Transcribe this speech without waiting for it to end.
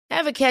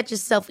Ever catch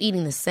yourself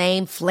eating the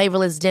same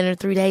flavorless dinner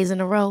 3 days in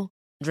a row?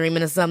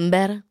 Dreaming of something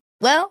better?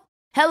 Well,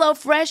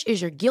 HelloFresh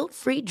is your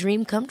guilt-free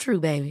dream come true,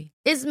 baby.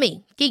 It's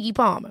me, Keke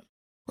Palmer.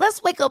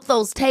 Let's wake up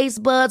those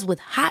taste buds with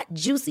hot,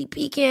 juicy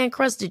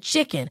pecan-crusted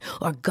chicken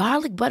or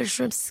garlic butter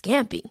shrimp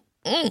scampi.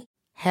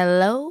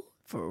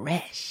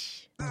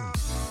 HelloFresh.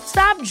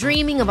 Stop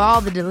dreaming of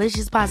all the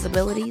delicious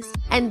possibilities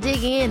and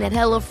dig in at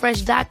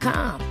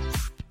HelloFresh.com.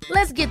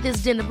 Let's get this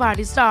dinner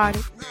party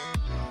started.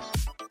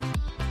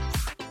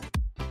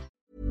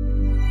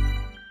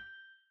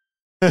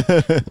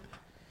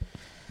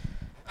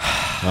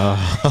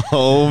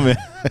 Oh, man.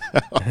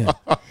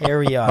 Here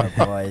we are,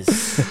 boys.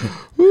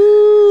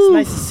 It's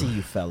nice to see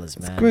you fellas,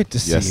 man. It's great to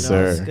see Yes, you.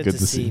 sir. It's good Good to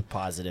to see see.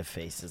 positive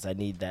faces. I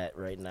need that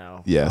right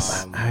now.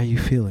 Yes. How are you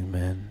feeling,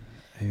 man?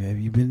 Have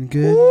you been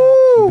good?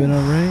 Woo! You been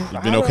all right? You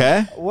been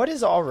okay? What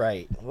is all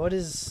right? What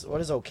is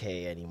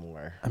okay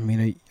anymore? I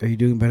mean, are you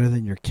doing better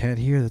than your cat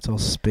here that's all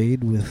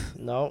spayed with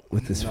No.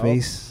 with his no.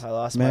 face I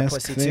lost my mask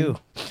pussy thing?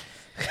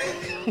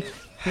 too.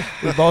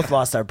 We both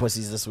lost our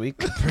pussies this week.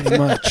 Pretty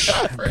much.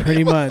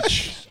 Pretty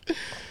much.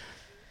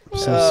 I'm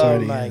so sorry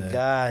to my hear that.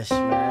 gosh,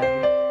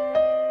 man.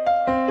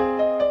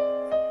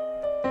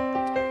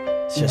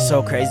 It's just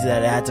so crazy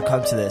that it had to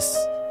come to this.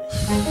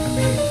 You know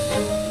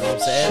what I'm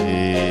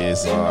saying?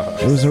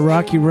 Jesus. It was a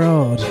rocky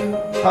road.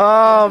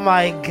 Oh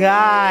my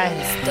god.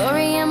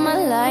 Story of my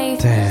life,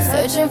 Damn.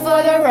 searching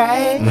for the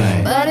right,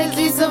 Right. but it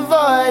keeps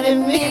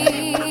avoiding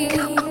me.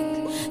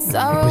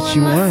 Sorrow But in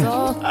you my won.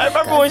 soul, I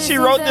remember 'cause when she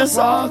it's wrote this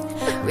wrong.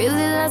 song. Really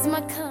lost my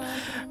company.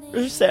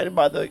 We were standing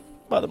by the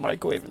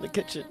microwave in the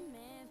kitchen.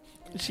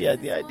 She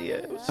had the idea.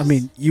 It was I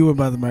mean, you were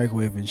by the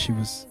microwave and she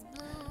was,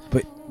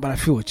 but I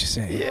feel what you're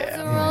saying.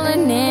 yeah.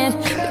 Rolling in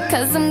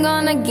because I'm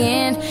gone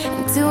again.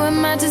 And to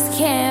him I just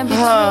can't be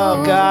Oh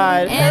true.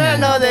 God. And I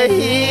know that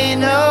he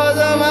knows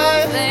I'm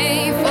my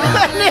Faithful.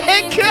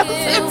 It kills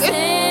Kills him.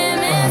 him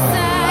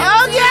inside.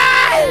 Oh God.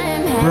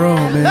 Bro,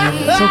 man,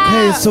 it's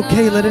okay. It's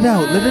okay. Let it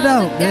out. Let it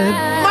out, man.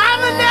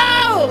 Mama,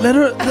 no.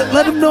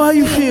 Let him know how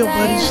you feel,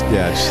 buddy.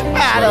 Yeah, just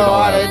I don't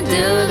want to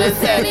do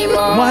this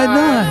anymore. Why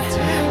not?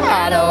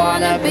 I don't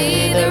want to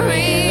be the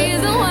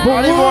reason why. I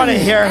don't even want to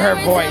hear her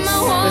voice.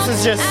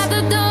 This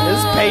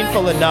is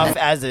painful enough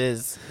as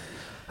is.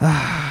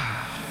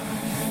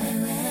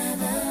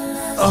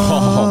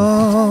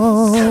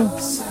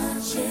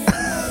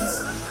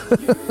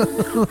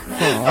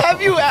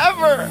 Have you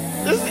ever,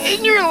 just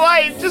in your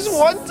life, just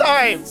one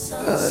time,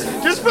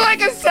 just for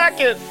like a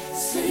second,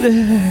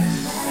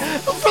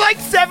 for like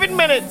 7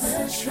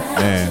 minutes,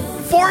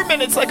 man. 4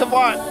 minutes like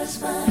Avant.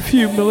 A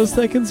few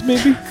milliseconds,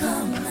 maybe.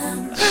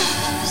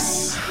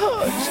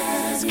 Oh,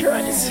 Jesus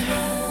Christ.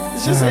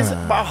 It's just it's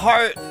my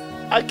heart.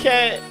 I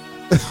can't.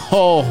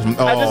 Oh,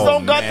 I just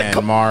don't got the man,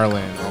 cap-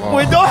 Marlon. Oh,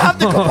 We don't have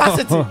the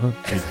capacity.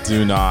 I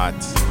do not.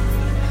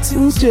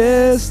 To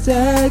just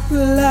act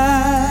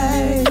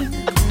like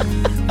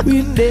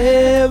we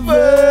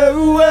never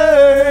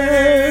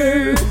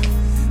were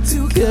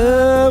to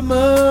come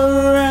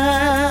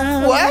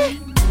around. What?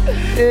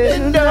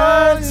 And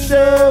not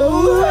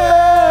show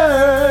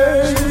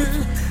her.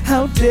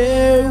 How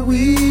dare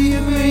we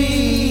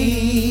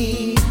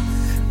read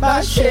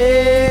by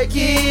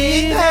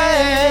shaking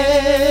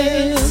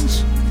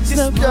hands?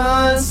 Some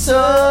done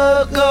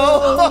so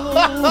go.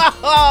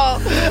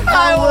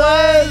 I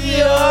was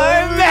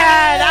your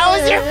man. I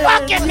was your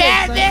fucking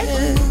man,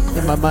 bitch.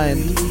 In my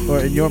mind, or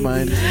in your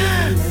mind.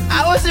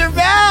 I was your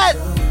man.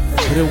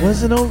 But it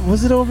wasn't over.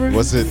 Was it over?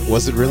 Was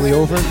it really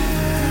over?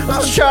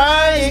 I'm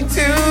trying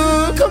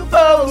to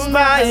compose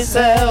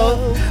myself,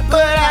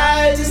 but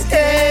I just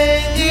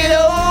can't get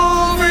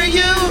over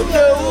you.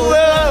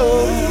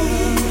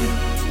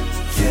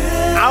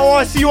 I don't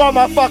want to see you on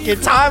my fucking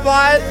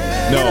timeline.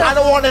 No. I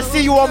don't want to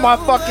see you on my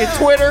fucking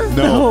Twitter.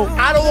 No.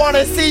 I don't want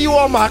to see you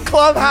on my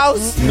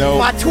Clubhouse. No.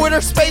 My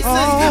Twitter Spaces.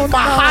 Oh,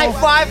 my no. High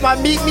Five. My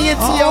Meet Me and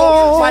T.O.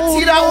 Oh, my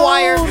T-Dot no,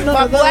 Wire. no,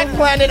 my no, Black no.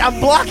 Planet. I'm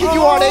blocking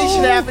you on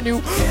Asian Avenue.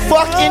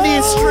 Fuck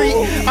Indian Street.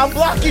 I'm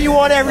blocking you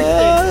on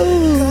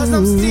everything.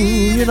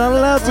 Ooh, you're not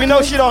allowed to. We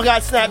know she don't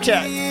got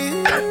Snapchat.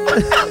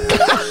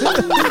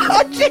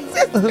 Oh,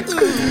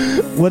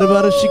 Jesus. What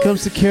about if she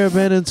comes to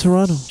Caravan in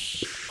Toronto?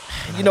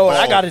 You know what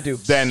I gotta do.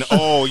 Then,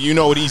 you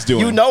know what he's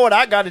doing. You know what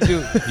I gotta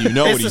do. You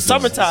know It's what the he's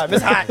doing. summertime.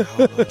 It's hot.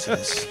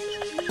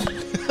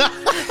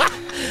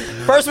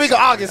 First week of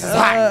August is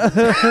hot.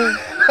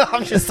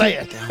 I'm just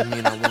saying.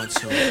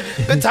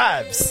 Good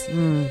times.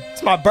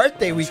 It's my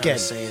birthday weekend.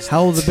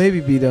 How old the baby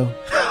be though?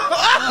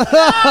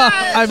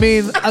 I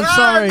mean, I'm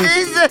sorry.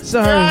 Jesus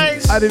Sorry,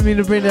 Christ. I didn't mean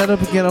to bring that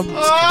up again.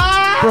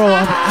 Ah! Bro,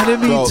 I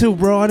didn't mean Bro, to,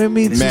 bro. I didn't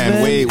mean to.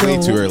 Man, way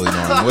bro. too early,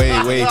 Norman. Way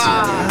too early.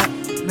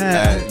 Nah,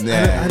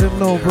 I didn't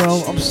know,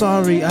 bro. I'm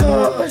sorry. I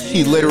know.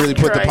 He literally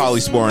put the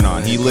polysporin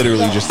on. He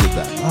literally just did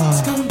that.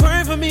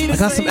 I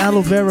got some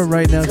aloe vera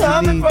right now if you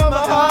Coming need. from my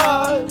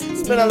heart.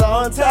 It's been a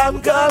long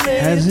time coming.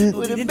 Has it?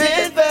 Would have been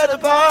better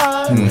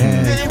apart.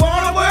 Yeah. You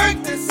wanna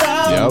work this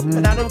out? Yep.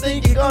 And I don't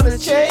think you're gonna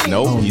change.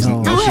 Nope, Oh, he's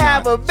no. no, You she's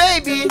have not. a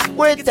baby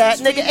with that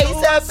nigga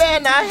ASAP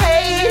and I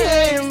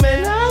hate him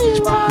and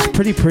I It's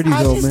pretty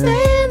I though, just man.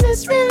 stand this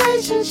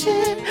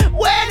relationship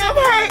when I'm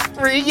hurt.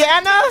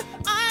 Rihanna.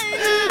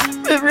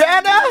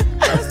 Rihanna.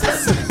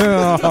 Rihanna.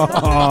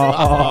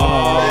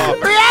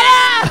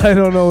 I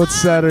don't know what's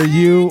sadder,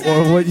 you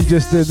or what you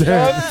just did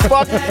there.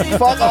 Fuck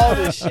all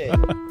this shit.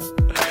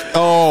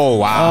 Oh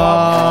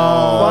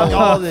wow. Fuck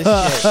all this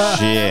shit.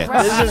 Shit.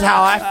 This is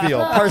how I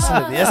feel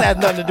personally. This has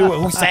nothing to do with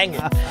who sang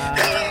it.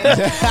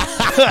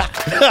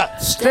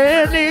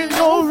 Standing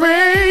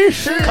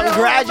ovation.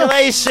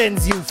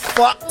 Congratulations, you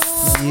fucks.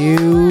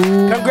 You.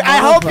 I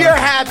hope you're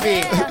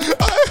happy.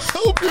 I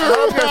hope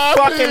You're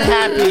fucking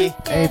happy.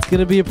 Hey, it's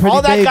gonna be a pretty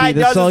All that baby. guy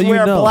That's does all is you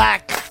wear know.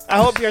 black. I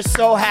hope you're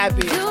so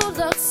happy. You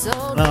look so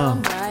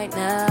dumb right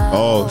now.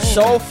 Oh shit.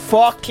 So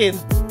fucking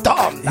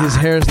dumb. His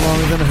hair is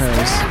longer than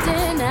hers.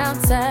 Standing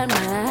outside my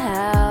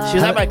house. She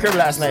was at my crib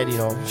last night, you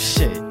know.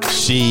 Shit.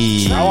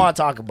 She. I don't want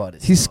to talk about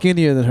it. He's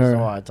skinnier than I don't her.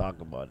 want to talk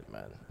about it,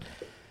 man.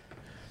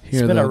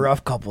 Here, It's been a though.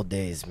 rough couple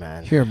days,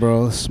 man. Here,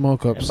 bro. Let's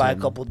smoke up. And by a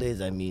some. couple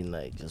days, I mean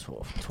like just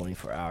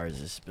 24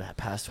 hours.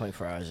 Past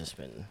 24 hours, it's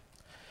been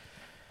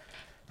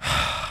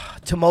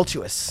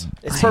tumultuous.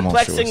 It's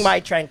perplexing Tumultuous. my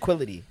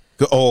tranquility.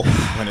 Oh,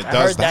 when it I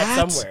does heard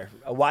that somewhere.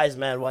 A wise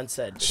man once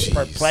said, "It's Jeez.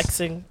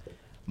 perplexing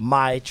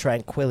my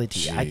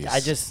tranquility." I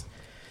Jeez. just,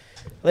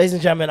 ladies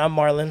and gentlemen, I'm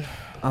Marlon.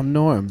 I'm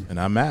Norm. And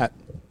I'm Matt.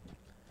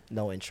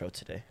 No intro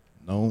today.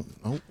 No.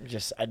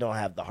 Just I don't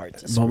have the heart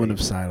to Moment of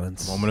scream.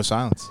 silence. Moment of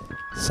silence.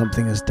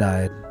 Something has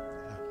died.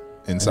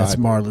 And that's Inside.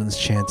 Marlon's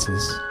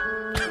chances.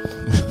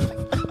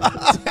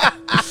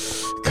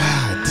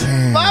 God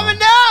damn. Mama,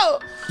 no!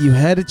 You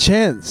had a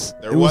chance.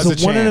 There it was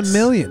was a a 1 in a chance.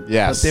 million.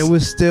 Yes. But there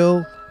was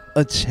still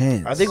a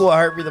chance. I think what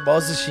hurt me the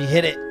most is she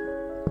hit it.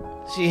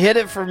 She hit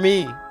it for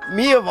me.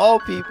 Me of all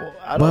people.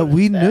 I don't But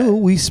we understand. knew.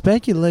 We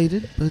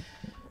speculated. But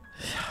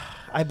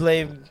I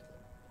blame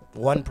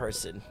one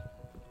person.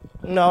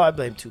 No, I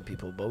blame two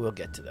people, but we'll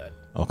get to that.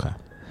 Okay.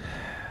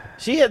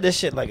 She hit this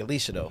shit like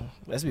Alicia, though.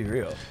 Let's be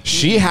real.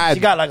 She had She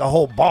got like a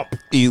whole bump.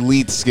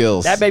 elite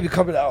skills. That baby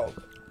coming out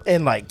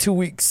in like 2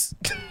 weeks.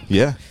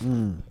 Yeah.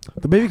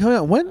 the baby coming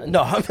out when?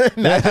 No, I'm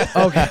imagine.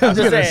 Okay, I was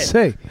just gonna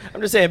saying. say. I'm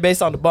just saying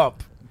based on the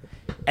bump.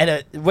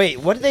 And wait,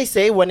 what did they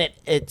say when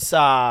it's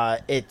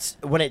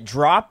when it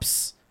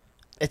drops,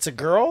 it's a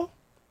girl,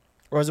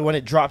 or is it when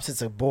it drops,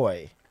 it's a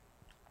boy?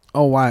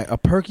 Oh, why? A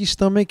perky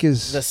stomach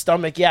is. The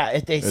stomach, yeah.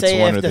 If they It's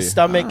say one if or the the-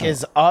 stomach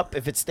is up,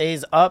 if it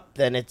stays up,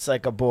 then it's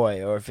like a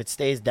boy, or if it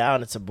stays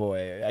down, it's a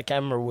boy. I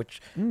can't remember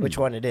which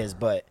one it is,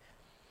 but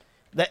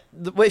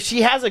if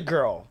she has a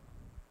girl,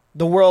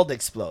 the world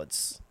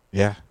explodes.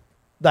 Yeah.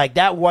 Like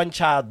that one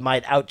child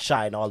might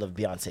outshine all of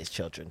Beyonce's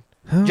children,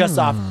 just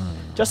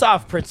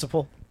off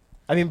principle.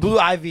 I mean, Blue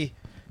Ivy,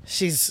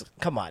 she's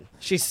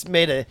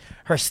made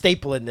her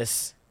staple in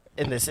this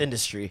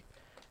industry.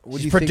 What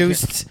do She's you think-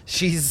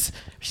 produced.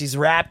 She's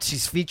rapped.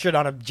 She's featured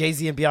on a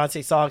Jay-Z and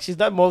Beyonce song. She's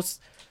done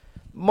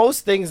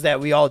most things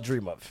that we all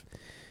dream of.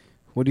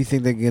 What do you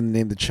think they're gonna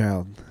name the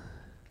child?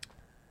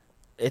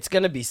 It's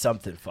gonna be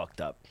something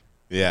fucked up.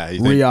 Yeah.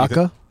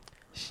 Riaka.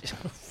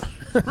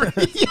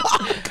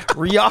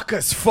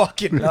 Ryaka's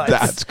fucking nuts.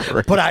 That's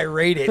great. But I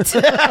rate it.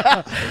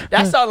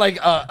 That sounds like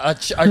a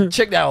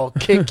chick that will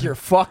kick your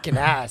fucking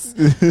ass.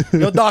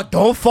 Yo, dog,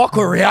 don't fuck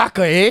with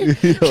Ryaka,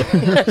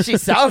 eh? She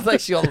sounds like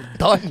she'll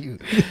done you.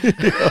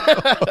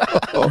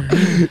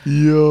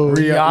 Yo.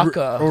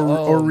 Ryaka. Or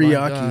Oh my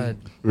Ryaki. God.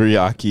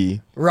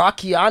 Ryaki.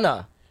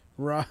 Rockiana.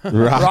 Ra-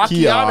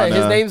 Rockiana.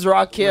 His name's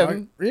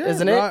Rakim, yeah,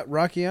 isn't it?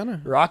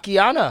 Rockiana.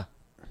 Rockiana.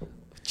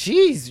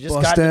 Jeez, you just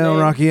Bust got down,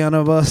 the name.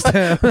 Rockiana, bust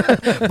down.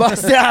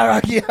 Bust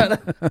down,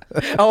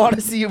 Rockiana. I want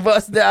to see you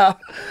bust down.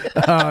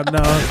 Oh, no,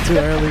 it's too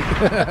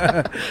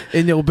early.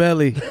 In your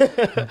belly.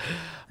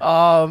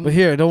 But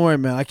here, don't worry,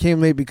 man. I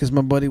came late because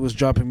my buddy was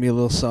dropping me a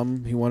little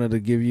something he wanted to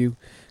give you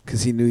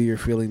because he knew you were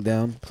feeling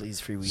down. Please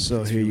free weed. So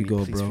please here free you weed, go,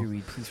 please bro. Free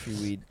weed, please free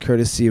weed.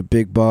 Courtesy of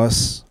Big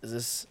Boss. Is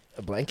this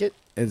a blanket?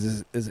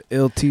 Is an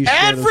ill t-shirt.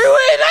 And free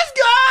weed, let's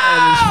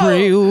go!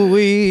 Free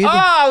weed. Oh,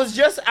 I was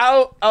just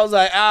out. I was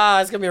like,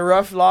 it's gonna be a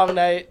rough, long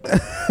night.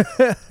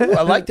 Ooh,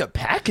 I like the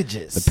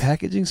packages. The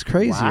packaging's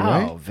crazy,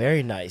 wow, right?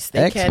 very nice.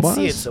 They can't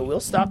see it, X-Boss? so we'll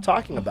stop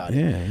talking about it.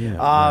 Yeah,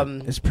 yeah.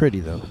 It's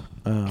pretty though.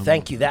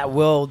 Thank you. That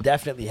will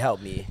definitely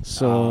help me.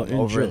 So,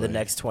 over enjoy. the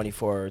next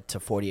 24 to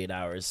 48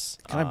 hours.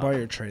 Can I borrow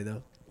your tray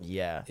though?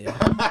 Yeah.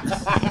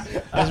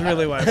 That's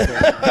really why I'm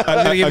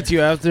gonna give it to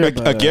you after.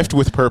 A gift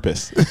with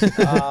purpose.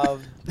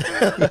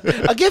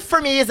 A gift for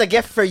me is a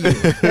gift for you.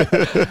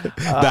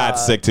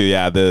 That's sick too.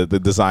 Yeah, the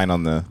design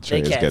on the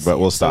tray is can't good, see but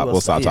we'll it, so stop. we'll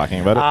We'll stop stop. talking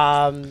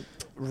about it.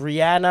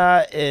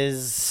 Rihanna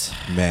is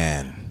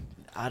Man,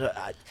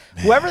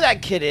 whoever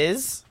that kid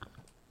is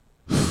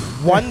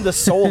won the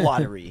soul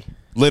lottery.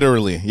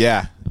 literally,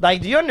 yeah.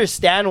 Like, do you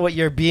understand what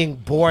you're being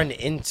born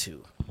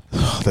into?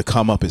 The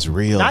come up is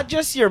real. Not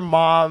just your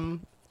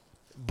mom,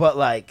 but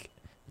like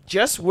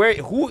just where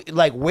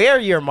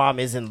your mom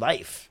is in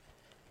life.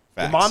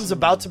 Your Facts. mom's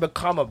about to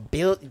become a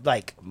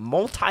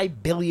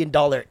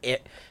multi-billion-dollar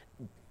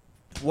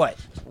what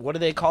do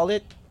they call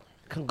it?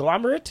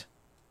 Conglomerate?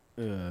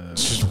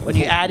 When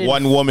you add in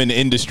one woman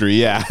industry,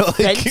 yeah.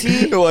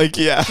 Fenty, like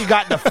yeah. she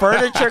got the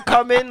furniture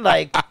coming.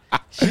 Like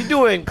she's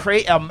doing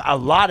a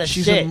lot of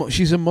shit.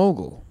 She's a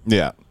mogul.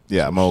 Yeah,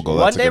 mogul.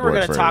 One That's a day good we're word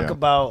gonna for it, talk yeah.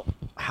 about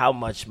how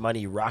much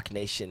money Rock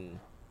Nation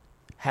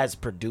has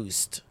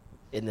produced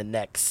in the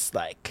next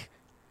like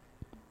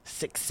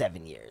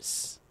 6-7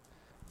 years.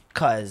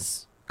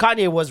 Cause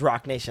Kanye was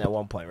Rock Nation at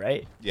one point,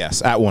 right?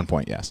 Yes, at one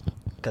point, yes.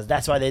 Because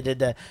that's why they did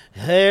the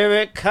 "Hear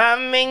It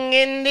Coming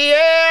in the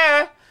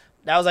Air."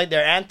 That was like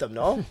their anthem,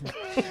 no?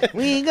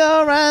 We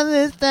go run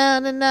this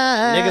down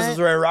tonight. Niggas was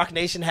wearing Rock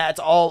Nation hats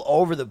all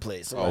over the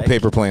place. I'm Oh, like,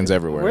 paper planes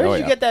everywhere. where did oh,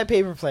 you yeah. get that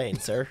paper plane,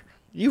 sir?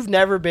 You've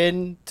never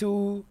been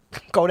to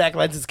Kodak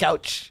Lens's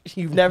couch.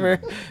 You've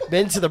never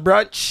been to the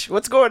brunch.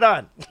 What's going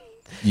on?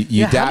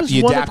 You how dap does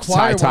you one dap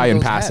acquire tie one of in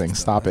those passing. hats,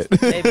 Stop it.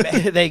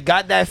 They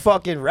got that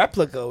fucking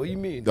replica. What do you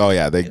mean? Oh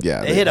yeah, They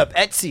hit up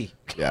Etsy.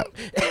 Yeah,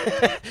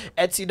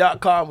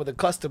 Etsy.com with a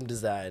custom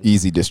design.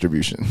 easy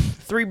distribution.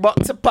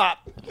 $3 a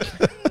pop.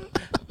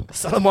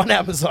 Sell them on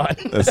Amazon.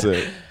 That's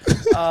it.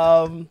 Did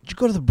you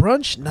go to the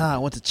brunch? Nah, I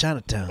went to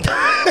Chinatown.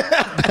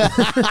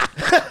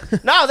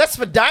 No, that's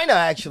Medina,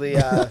 actually.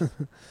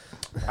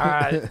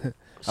 I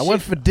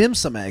went for dim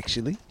sum,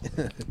 actually.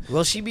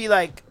 Will she be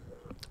like,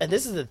 and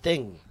this is the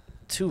thing,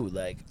 too,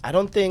 like, I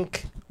don't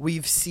think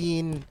we've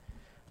seen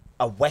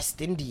a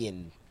West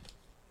Indian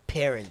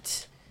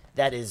parent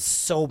that is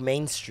so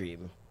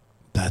mainstream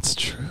That's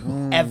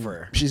true.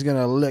 ever. She's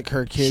gonna lick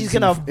her kids. She's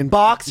gonna in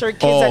box her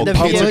kids Oh, at the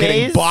kids are VMAs.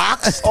 getting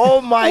boxed? Oh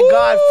my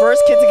God!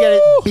 First kid to get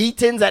it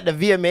beatings at the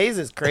VMAs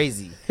is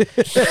crazy.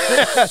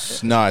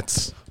 It's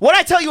nuts. What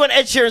I tell you when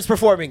Ed Sheeran's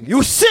performing,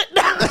 you sit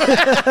down.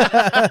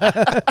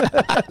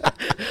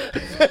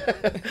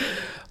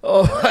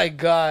 Oh my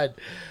God,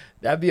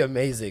 that'd be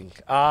amazing.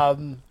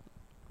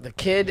 The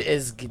kid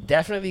is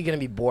definitely gonna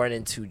be born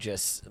into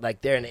just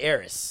like they're an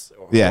heiress.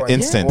 Yeah, or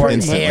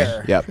instantly.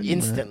 heir Yep.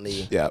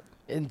 instantly. Yep.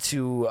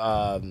 Into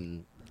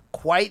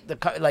quite the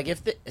like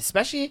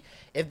especially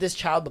if this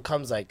child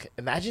becomes like,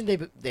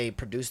 imagine they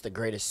produce the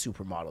greatest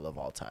supermodel of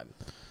all time,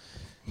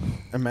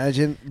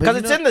 Imagine, because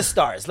it's in the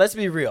stars. Let's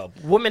be real,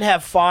 women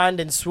have fawned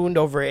and swooned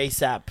over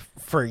ASAP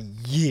for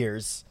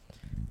years.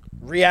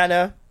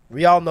 Rihanna,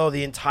 we all know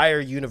the entire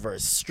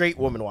universe, straight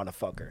women want to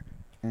fuck her.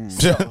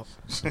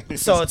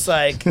 So it's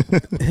like,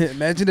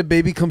 Imagine the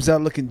baby comes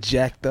out looking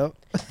jacked up.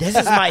 this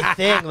is my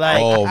thing,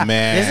 like Oh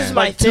man. this is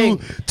my Like thing.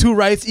 two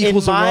rights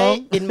equals a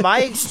wrong. In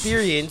my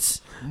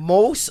experience,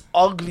 most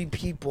ugly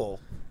people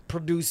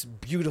produce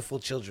beautiful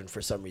children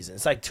for some reason.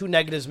 It's like two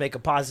negatives make a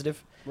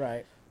positive.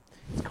 Right.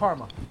 It's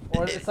karma,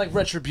 or it's like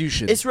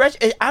retribution. It's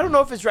I don't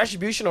know if it's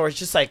retribution or it's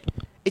just like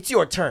it's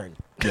your turn.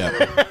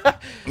 Yeah.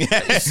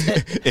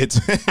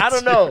 it's I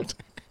don't know.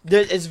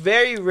 It's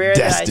very rare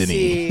that I Destiny.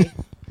 see.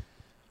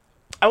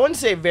 I wouldn't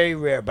say very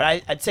rare,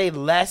 but I'd say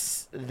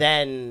less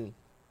than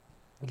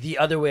the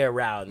other way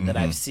around that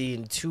I've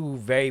seen two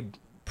very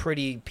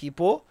pretty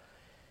people.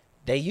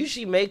 They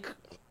usually make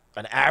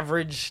an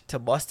average to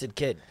busted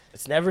kid.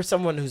 It's never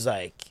someone who's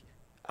like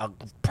a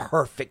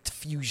perfect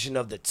fusion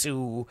of the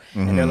two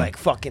and they're like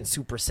fucking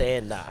Super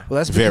Saiyan. Nah. Well,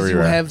 that's because Very you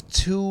rare. have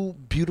two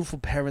beautiful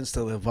parents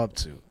to live up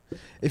to.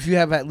 If you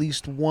have at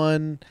least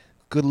one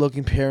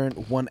good-looking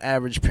parent, one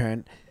average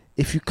parent,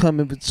 if you come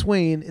in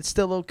between, it's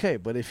still okay.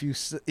 But if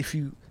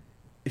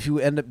you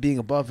end up being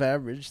above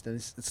average, then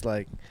it's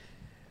like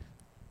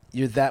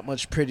you're that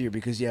much prettier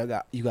because you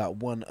got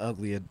one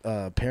ugly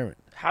parent.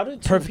 How do two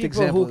Perfect people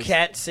example who is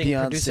can't sing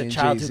produce Beyonce a and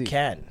child Jay-Z. who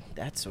can?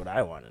 That's what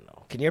I want to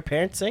know. Can your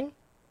parents sing?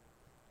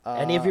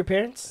 Any of your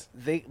parents?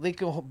 They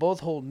can both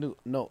hold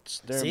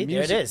notes. They're See,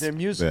 there it music. is. They're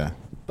music. Yeah.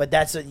 But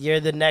you're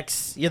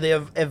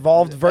the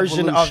evolved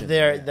version of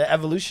Evolution, the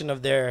evolution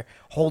of their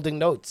holding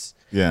notes.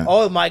 Yeah.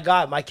 Oh my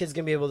God, my kid's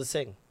gonna be able to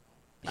sing.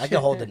 I can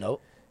hold the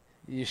note.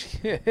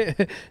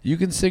 You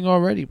can sing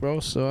already, bro.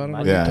 So I don't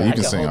know. Yeah, I you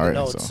can sing hold the already,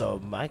 note, so.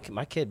 so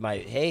my kid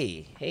might.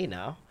 Hey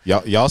now.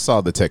 Y'all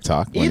saw the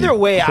TikTok. when Either you-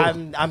 way,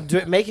 I'm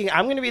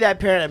gonna be that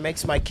parent that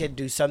makes my kid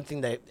do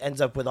something that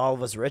ends up with all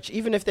of us rich,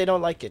 even if they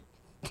don't like it.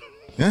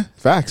 Yeah,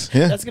 facts.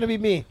 Yeah. That's gonna be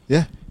me.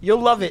 Yeah.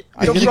 You'll love it.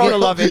 Are You'll you grow gonna to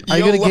love it. Are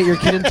you gonna get your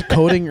kid into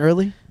coding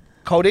early?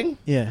 Coding?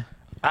 Yeah.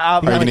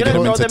 I'm Are you gonna gonna get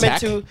them throw into them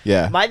tech? into.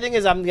 Yeah. My thing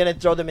is, I'm gonna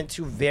throw them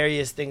into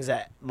various things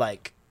that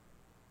like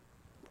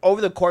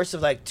over the course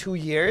of like 2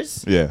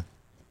 years, Yeah.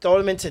 throw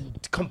them into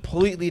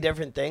completely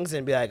different things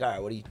and be like, all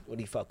right, what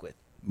do you fuck with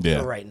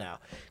Yeah. for right now?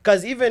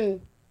 Because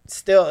even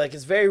still, like,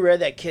 it's very rare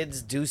that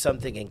kids do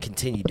something and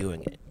continue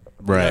doing it.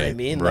 You know what I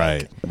mean?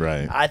 Right. Like,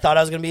 Right. I thought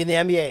I was gonna be in the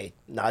NBA.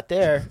 Not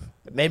there.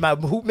 Made my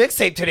hoop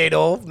mixtape today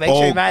though. Make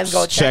sure you guys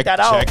go check that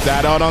out. Check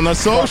that out on the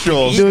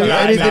socials. Doing Doing Yeah,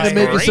 anything to nice.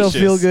 make yourself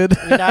feel good.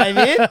 You know what I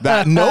mean?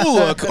 That no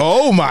look.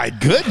 Oh my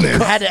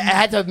goodness. I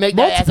had to make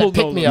that as a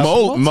Multiple pick me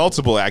up.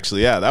 Multiple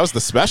actually. Yeah, that was the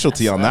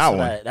specialty on that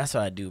one. That's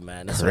what I do,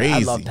 man. That's Crazy.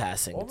 What I love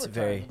passing. It's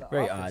very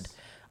odd.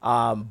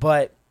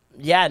 But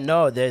yeah,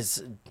 no,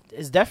 it's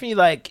definitely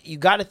like you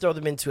got to throw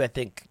them into, I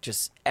think,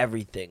 just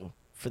everything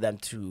for them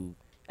to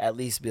at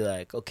least be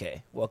like,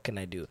 okay, what can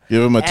I do?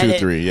 Give them a And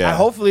 2-3, yeah.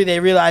 Hopefully they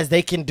realize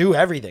they can do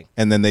everything.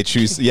 And then they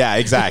choose, yeah,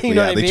 exactly. You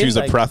know yeah, what I they mean? choose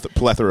a Like,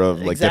 plethora of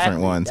like different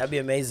Exactly. ones. That'd be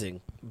amazing.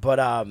 But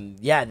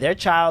yeah, their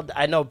child.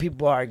 I know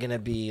people are gonna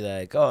be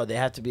like, oh, they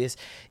have to be.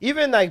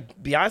 Even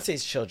like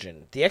Beyonce's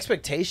children, the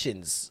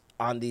expectations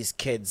on these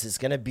kids is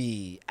gonna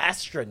be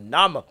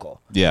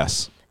astronomical.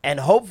 Yes. And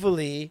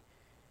hopefully,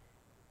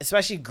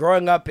 especially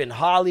growing up in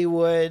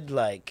Hollywood,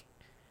 like,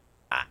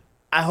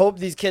 I hope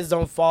these kids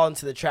don't fall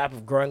into the trap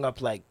of growing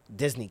up like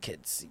Disney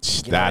kids.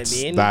 You know what I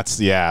mean? That's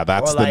Or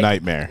the like,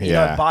 nightmare. You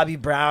Yeah. know, Bobby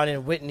Brown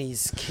and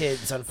Whitney's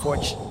kids,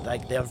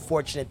 like the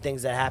unfortunate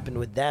things that happened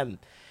with them.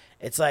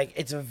 It's like,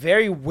 it's a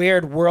very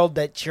weird world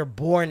that you're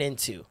born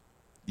into.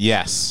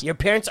 Yes. Your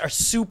parents are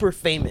super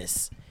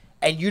famous,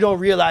 and you don't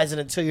realize it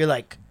until you're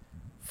like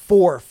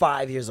 4 or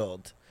 5 years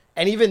old.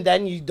 And even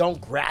then, you don't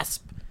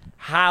grasp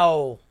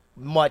how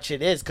much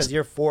it is because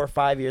you're 4 or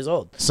 5 years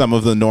old. Some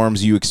of the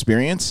norms you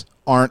experience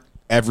aren't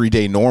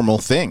everyday normal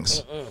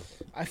things.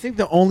 I think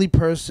the only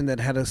person that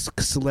had a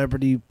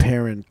celebrity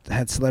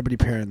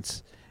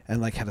parents,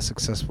 and like had a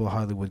successful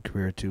Hollywood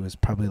career too is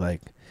probably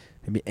like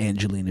maybe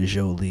Angelina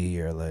Jolie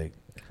or like.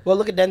 Well,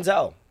 look at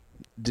Denzel.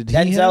 Did he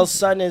Denzel's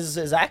son is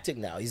acting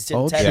now. He's in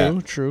Oh,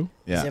 Tenet. true.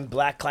 He's Yeah. in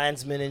Black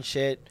Klansman and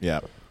shit. Yeah.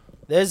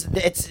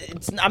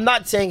 It's I'm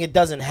not saying it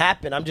doesn't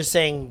happen. I'm just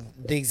saying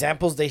the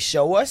examples they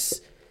show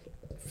us,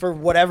 for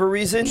whatever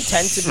reason,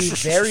 tend to be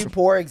very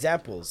poor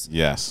examples.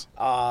 Yes.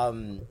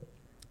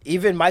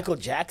 Even Michael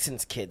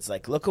Jackson's kids,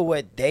 like, look at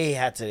what they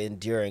had to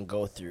endure and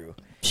go through.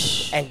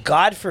 And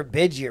God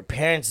forbid your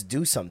parents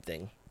do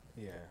something.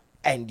 Yeah.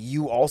 And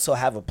you also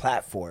have a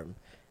platform.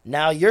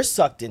 Now you're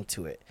sucked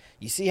into it.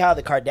 You see how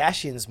the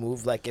Kardashians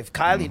move. Like, if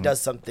Kylie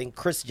does something,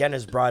 Kris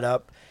Jenner's brought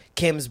up,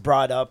 Kim's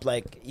brought up.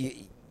 Like,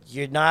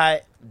 you're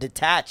not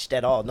detached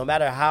at all. No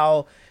matter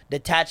how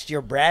detached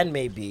your brand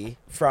may be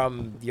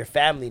from your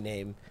family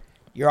name,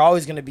 you're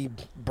always going to be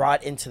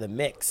brought into the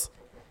mix.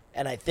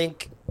 And I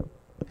think,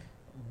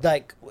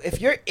 like, if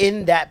you're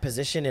in that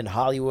position in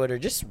Hollywood or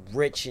just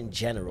rich in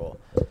general,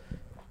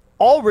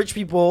 all rich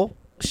people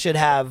should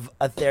have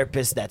a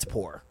therapist that's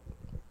poor.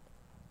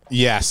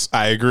 Yes,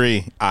 I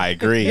agree.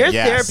 Your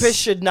Yes. therapist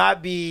should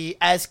not be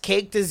as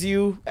caked as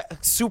you,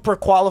 super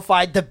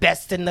qualified, the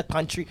best in the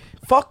country.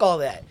 Fuck all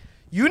that.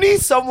 You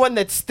need someone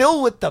that's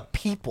still with the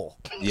people.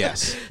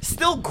 Yes.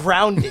 Still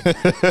grounded.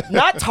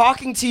 Not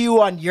talking to you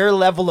on your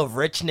level of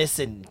richness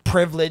and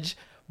privilege,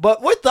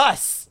 but with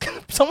us.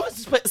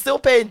 Someone's still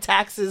paying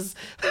taxes,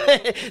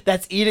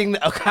 that's eating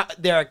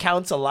their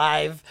accounts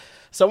alive.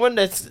 Someone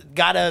that's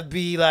gotta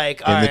be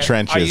like, all In the right,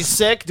 trenches. are you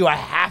sick? Do I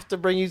have to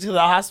bring you to the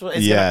hospital?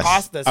 It's gonna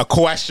cost us. A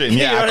question. You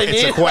Yeah. know what I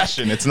It's a mean?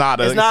 question. It's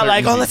not It's not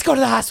like, oh, let's go to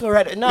the hospital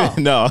right now.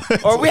 No.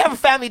 Or we have a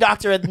family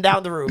doctor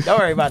down the room. Don't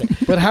worry about it.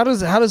 But how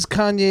does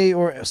Kanye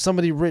or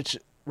somebody rich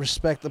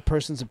respect the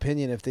person's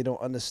opinion if they don't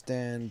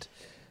understand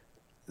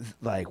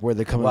like where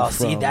they're coming Well,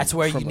 from? see, that's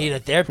where you from need a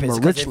from therapist.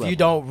 a Because rich if you level?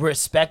 don't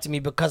respect me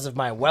because of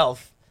my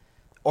wealth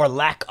or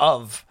lack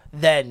of,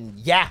 then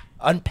yeah,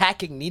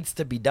 unpacking needs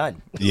to be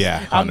done.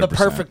 Yeah. I'm the 100%.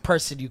 perfect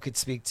person you could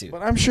speak to.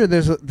 But I'm sure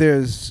there's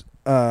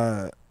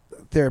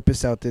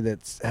therapists out there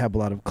that have a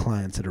lot of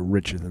clients that are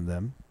richer than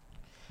them.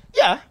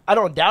 Yeah, I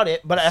don't doubt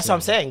it, but that's what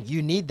I'm saying.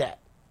 You need that.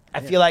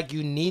 I feel like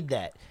you need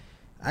that.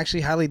 I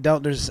actually highly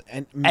doubt there's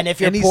And if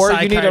you're poor,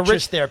 you need a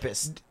rich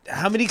therapist.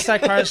 How many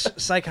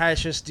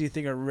psychiatrists do you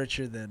think are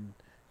richer than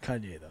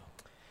Kanye though?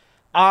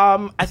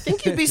 I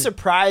think you'd be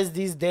surprised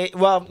these days.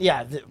 Well,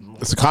 yeah.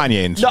 It's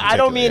Kanye. In No, I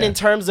don't particular, mean yeah. in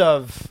terms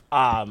of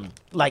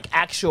like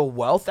actual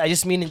wealth. I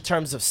just mean in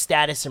terms of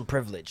status and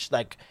privilege.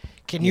 Like,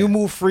 can you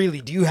move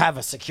freely? Do you have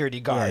a security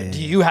guard? yeah,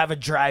 Do yeah. you have a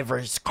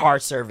driver's car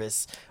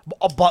service,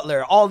 a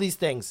butler? All these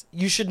things.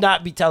 You should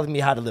not be telling me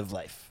how to live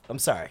life. I'm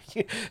sorry.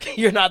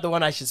 You're not the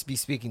one I should be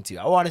speaking to.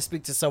 I want to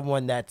speak to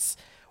someone that's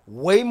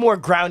way more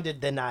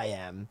grounded than I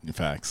am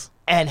Facts.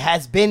 and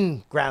has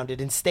been grounded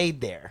and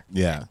stayed there.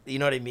 Yeah. You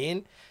know what I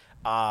mean?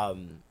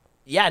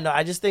 Yeah, no,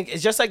 I just think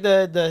it's just like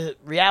the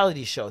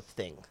reality show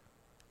thing.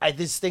 I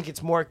just think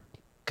it's more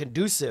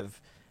conducive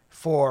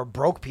for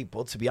broke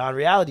people to be on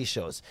reality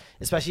shows,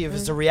 especially if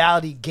it's a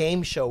reality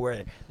game show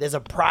where there's a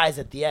prize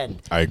at the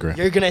end. I agree.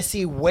 You're going to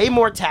see way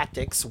more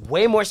tactics,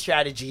 way more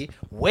strategy,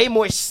 way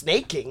more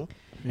snaking,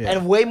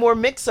 and way more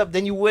mix-up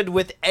than you would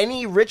with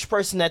any rich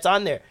person that's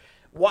on there.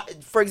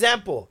 For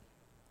example,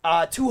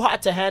 Too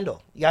Hot to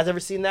Handle. You guys ever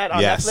seen that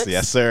on Yes. Netflix?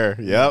 Yes, sir.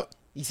 Yep.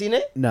 You seen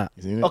it? Nah.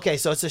 You seen it? Okay,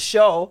 so it's a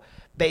show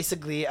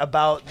basically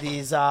about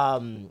these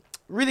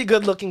really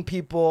good-looking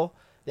people.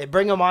 They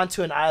bring them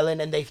onto an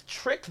island and they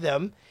trick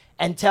them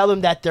and tell them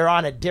that they're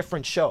on a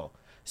different show.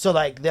 So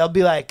like they'll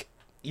be like,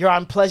 "You're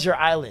on Pleasure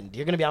Island.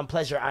 You're gonna be on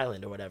Pleasure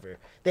Island or whatever."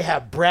 They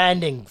have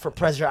branding for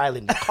Pleasure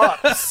Island,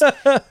 cups,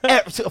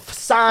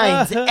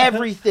 signs,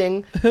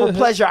 everything for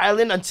Pleasure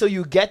Island until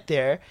you get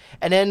there,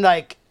 and then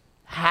like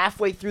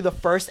halfway through the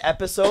first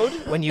episode,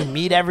 when you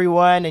meet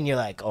everyone and you're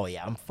like, oh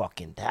yeah, I'm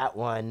fucking that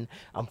one,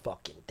 I'm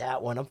fucking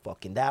that one, I'm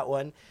fucking that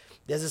one.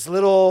 There's this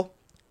little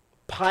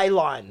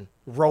pylon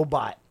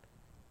robot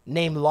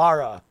named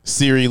Lara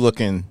Siri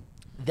looking.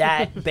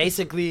 that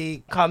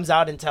basically comes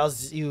out and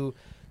tells you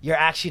you're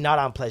actually not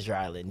on Pleasure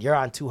Island. You're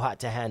on Too Hot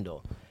to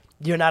Handle.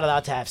 You're not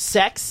allowed to have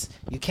sex.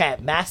 You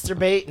can't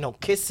masturbate. No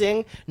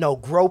kissing. No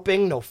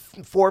groping. No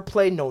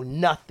foreplay. No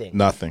nothing.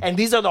 Nothing. And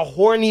these are the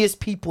horniest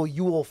people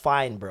you will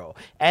find, bro.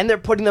 And they're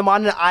putting them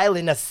on an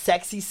island, a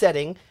sexy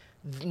setting.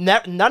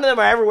 None of them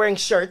are ever wearing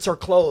shirts or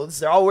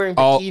clothes. They're all wearing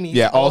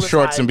bikinis. All the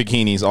shorts time. and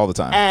bikinis all the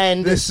time.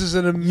 And This is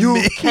an amazing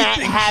you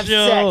can't have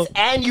show. sex.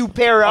 And you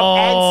pair up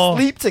and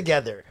sleep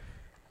together.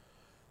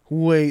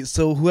 Wait,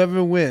 so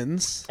whoever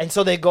wins, And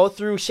so they go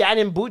through.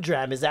 Shannon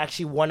Boodram is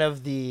actually one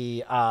of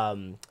the.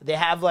 They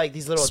have like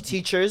these little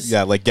teachers.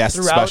 Yeah, like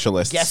guest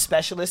specialists. Guest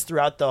specialists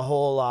throughout the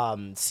whole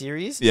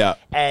series. Yeah.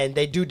 And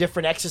they do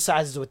different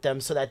exercises with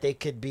them so that they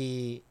could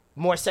be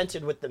more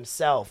centered with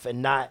themselves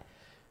and not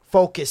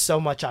focus so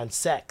much on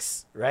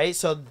sex, right?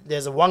 So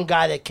there's one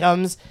guy that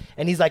comes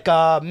and he's like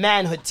a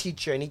manhood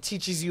teacher and he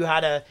teaches you how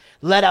to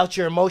let out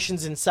your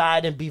emotions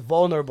inside and be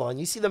vulnerable. And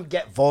you see them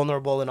get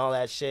vulnerable and all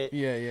that shit.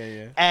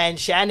 yeah. And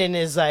Shannon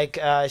is like,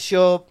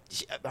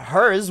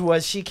 hers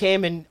was she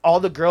came and all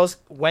the girls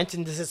went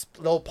into this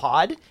little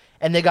pod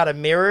and they got a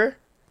mirror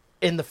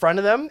in the front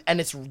of them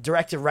and it's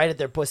directed right at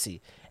their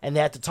pussy. And they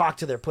had to talk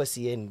to their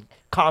pussy and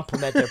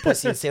compliment their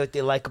pussy and say what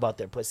they like about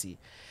their pussy.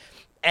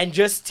 And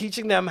just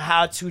teaching them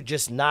how to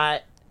just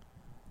not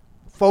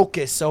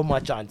focus so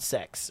much on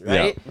sex,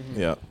 right?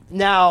 Yeah.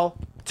 Now,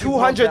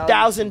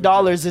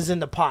 $200,000 is in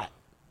the pot.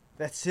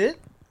 That's it.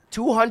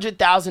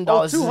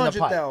 $200,000 is in the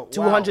pot. $200,000. Wow.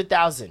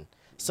 $200,000.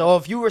 So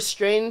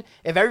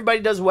if everybody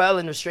does well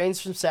and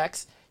restrains from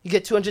sex, you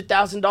get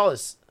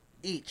 $200,000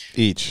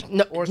 Each.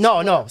 No, Or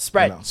no,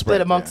 spread. No,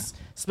 split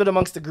spread,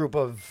 amongst the group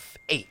of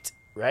 8,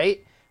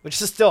 right?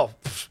 Which is still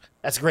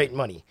that's great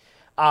money.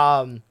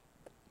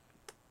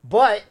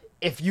 But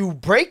if you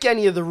break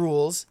any of the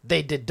rules,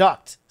 they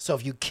deduct. So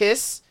if you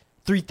kiss,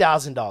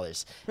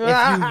 $3,000.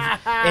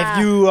 If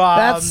you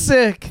That's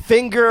sick.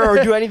 finger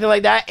or do anything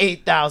like that,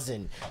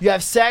 $8,000. You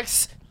have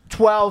sex,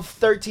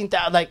 $12,000,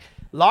 $13,000. Like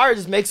Lara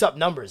just makes up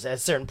numbers at a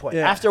certain point.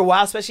 Yeah. After a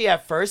while, especially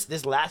at first,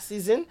 this last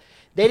season,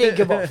 they didn't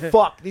give a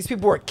fuck. These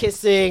people were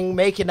kissing,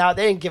 making out.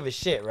 They didn't give a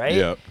shit, right?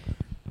 Yeah.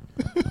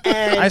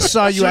 And I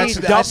saw you she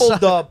actually- doubled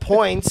the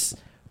points.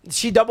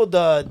 She doubled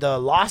the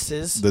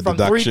losses The from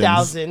deductions.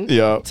 3,000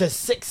 Yeah. to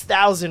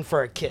 6,000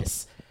 for a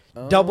kiss.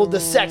 Doubled the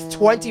sex,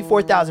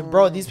 24,000.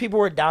 Bro, these people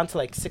were down to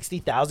like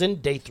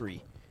 60,000 day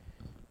 3.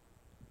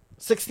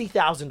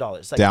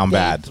 $60,000 like Down day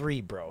bad.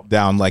 3, bro.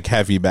 Down like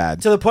heavy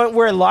bad. To the point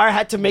where Lara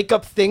had to make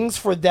up things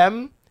for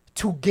them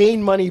to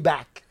gain money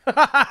back.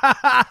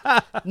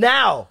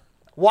 Now,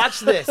 watch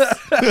this.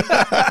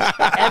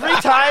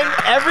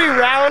 Every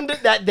round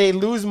that they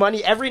lose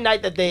money, every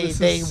night that they is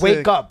wake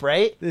sick. up,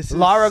 right? This is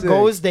Lara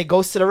sick. they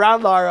go sit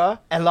around Lara,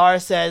 and Lara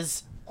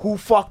says, who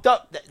fucked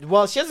up?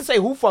 Well, she doesn't say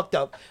who fucked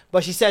up,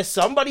 but she says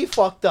somebody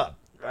fucked up,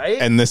 right?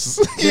 And this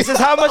This is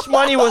how much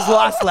money was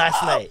lost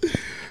last night.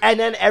 And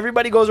then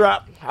everybody goes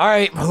around, all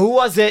right, who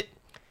was it?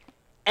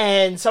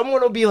 And someone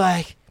will be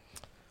like,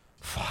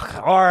 fuck,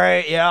 all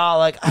right, yeah,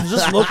 like, I was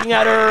just looking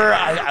at her.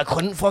 I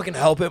couldn't fucking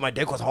help it. My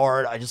dick was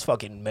hard. I just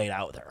fucking made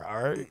out with her,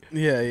 all right?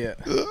 Yeah.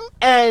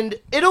 And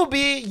it'll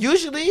be,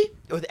 usually,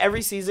 with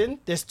every season,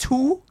 there's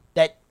two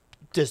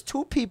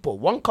people,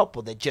 one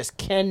couple that just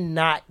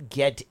cannot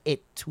get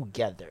it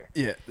together.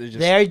 Yeah.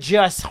 They're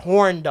just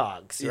horn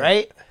dogs,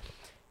 right?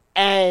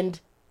 And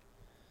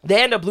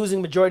they end up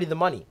losing majority of the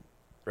money,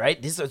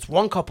 right? It's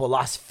one couple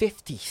lost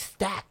 50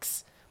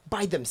 stacks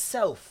by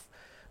themselves.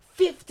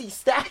 50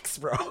 stacks,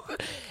 bro.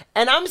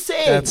 And I'm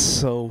saying, That's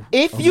so.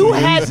 if you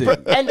amazing.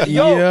 had, and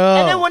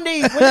then when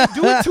they do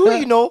it too,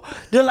 you know,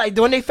 they're like,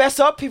 when they fess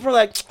up, people are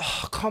like,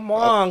 oh, come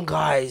on,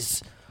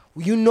 guys.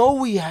 You know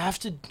we have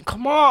to,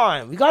 come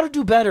on. We got to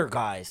do better,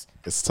 guys.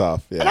 it's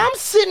tough. Yeah. And I'm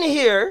sitting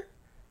here,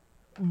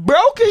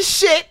 broke as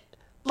shit.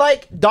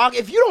 Like, dog,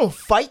 if you don't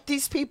fight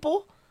these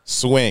people,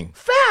 Swing.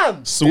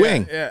 fam,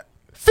 Swing. Yeah.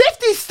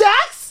 50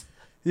 stacks?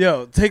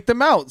 Yo, take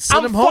them out. Send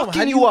I'm them home. How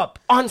fucking do you up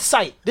on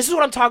site. This is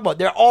what I'm talking about.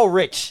 They're all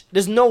rich.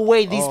 There's no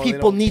way these Oh, they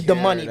people don't need the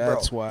care. money, bro.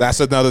 That's why. That's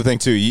another thing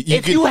too. You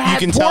If you had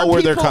can poor tell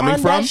where they're people coming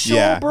on from. that show,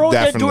 Yeah, bro,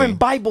 definitely. they're doing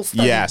Bible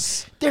studies.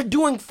 Yes. They're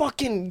doing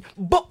fucking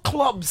book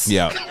clubs.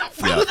 Yeah.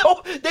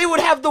 They would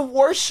have the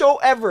worst show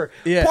ever.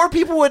 Yeah. Poor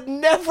people would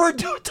never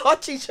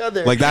touch each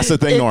other. Like that's the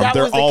thing, If Norm. that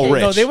They're was the all case.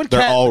 rich. No, they would.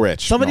 They're all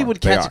rich. Somebody Norm.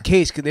 would They catch are. a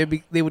case because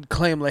they would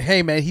claim like,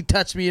 "Hey, man, he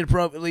touched me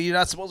inappropriately. You're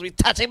not supposed to be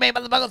touching me,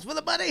 motherfuckers, for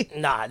the money."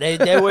 Nah, they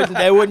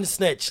wouldn't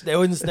snitch. They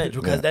wouldn't snitch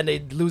because then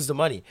they'd lose the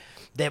money.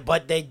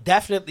 But they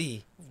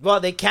definitely, well,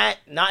 they can't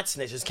not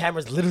snitch. There's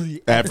cameras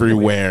literally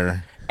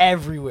Everywhere.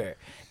 everywhere.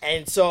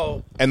 And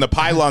so And the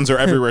pylons are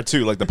everywhere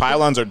too. Like the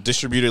pylons are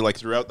distributed like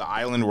throughout the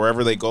island,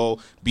 wherever they go,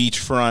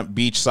 beachfront,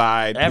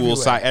 beachside, Everywhere.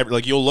 poolside.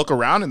 Like you'll look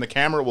around and the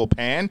camera will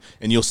pan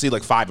and you'll see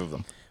like 5 of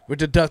them. We're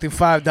deducting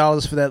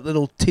 $5 for that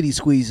little titty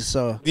squeeze.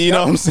 So You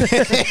know what I'm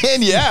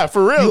saying? Yeah,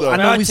 for real though. I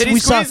know we titty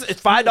saw- squeeze,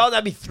 it's $5.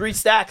 That'd be 3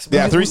 stacks. Bro.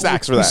 Yeah, 3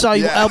 stacks for we that. saw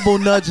you Yeah. elbow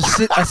nudge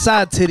a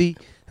side titty.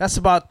 That's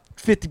about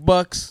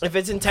 $50. If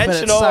it's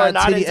intentional or side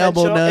not titty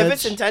elbow intentional, if nudge.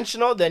 it's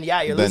intentional, then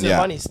yeah, you're Then losing yeah.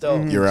 money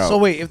still. You're out. So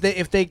wait,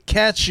 if they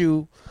catch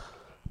you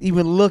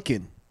even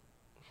looking,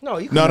 No,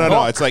 you can no.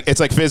 look. It's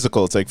like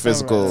physical. It's like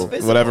physical,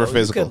 It's whatever You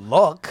physical. can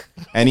look.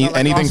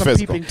 Anything on some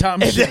physical. peeping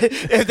Tom If shit. they,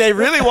 if they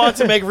really want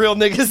to make real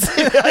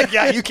niggas, like,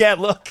 yeah, you can't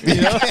look. You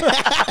know?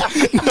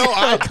 No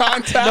eye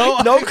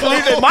contact. No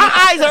cleavage. My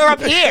eyes are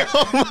up here.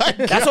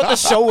 That's what the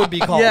show would be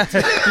called. Yeah,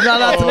 you're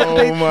not allowed to look.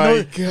 Oh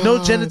my No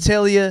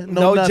genitalia,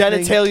 No nothing.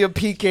 genitalia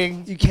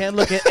peeking. You can't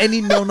look at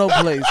any no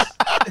place.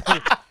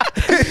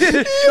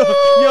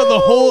 Yo,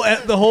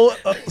 the whole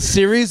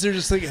series, they're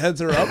just like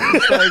heads are up.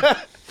 It's like,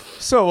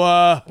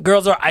 so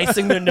Girls are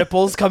icing their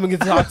nipples coming to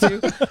talk to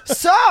you.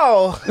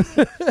 So,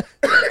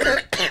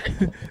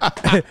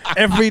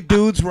 every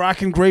dude's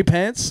rocking gray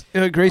pants,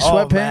 gray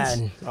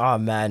sweatpants. Oh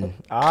man.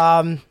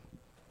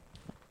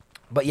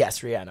 But yes,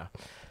 Rihanna.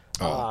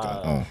 Oh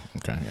god. Oh,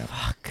 okay. Yeah.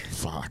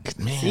 Fuck,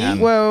 man.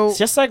 Well, It's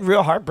just like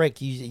real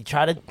heartbreak. You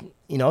try to,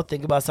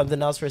 think about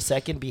something else for a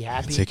second, be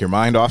happy, Take your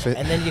mind off it.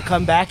 and then you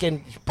come back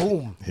and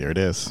boom, Here it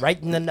is. right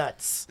in the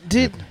nuts.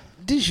 did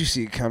you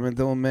see it coming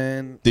though,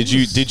 man? Did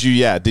you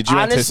Honestly,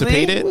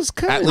 anticipate It it? was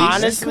coming. At least?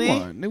 Honestly,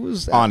 Come on. It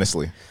was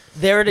Honestly.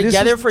 They were This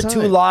together was for the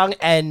too time. long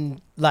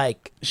and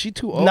like She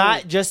too old.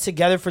 not just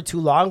together for too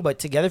long, but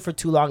together for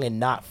too long and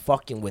not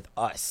fucking with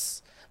us.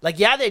 Like,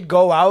 yeah, they'd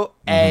go out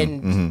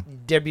and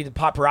there'd be the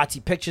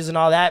paparazzi pictures and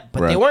all that,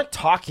 but they Right. weren't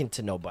talking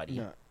to nobody.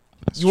 No.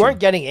 You weren't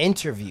getting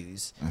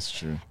interviews. That's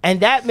true.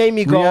 And that made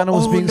me go, Rihanna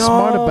was oh, being no,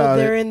 smart about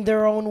they're it. in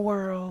their own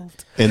world.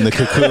 In the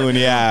cocoon,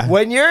 yeah.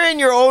 When you're in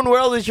your own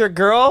world as your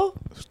girl,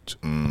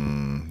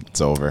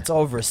 It's over. it's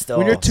over still.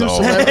 When you're too It's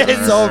celebrity.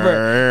 It's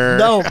over.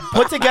 No,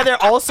 put together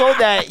also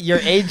that you're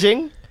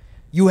aging,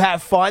 you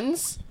have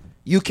funds,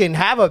 you can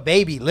have a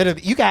baby.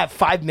 Literally, you can have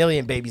 5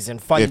 million babies and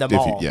fund If- them if you-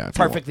 all yeah, if you want.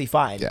 perfectly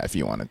fine. Yeah, if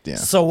you want it, yeah.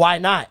 So why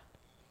not?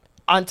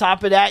 On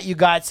top of that, you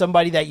got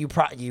somebody that you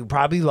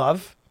probably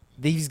love.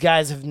 These two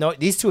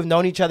have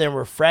known each other and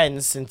were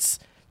friends since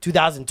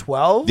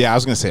 2012. Yeah, I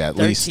was gonna say at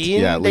 13. least.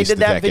 Yeah, at They least did a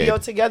that decade. video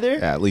together.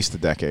 Yeah, at least a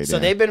decade. So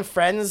yeah. they've been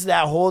friends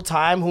that whole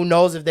time. Who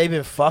knows if they've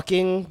been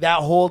fucking that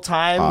whole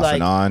time? Off like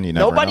and on, you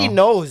never nobody know.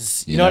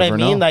 knows. You You know what I never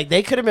mean? know. Like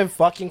they could have been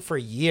fucking for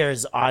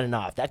years on and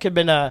off. That could have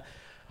been a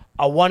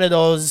one of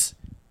those.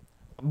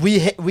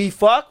 We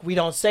fuck. We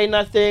don't say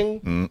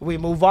nothing. We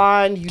move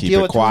on. You Keep deal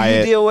it with who quiet.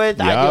 you deal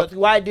with. I deal Yup. with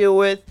who I deal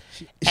with,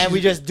 and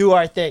we just do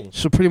our thing.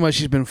 So pretty much,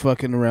 she's been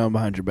fucking around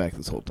behind your back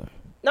this whole time.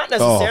 Not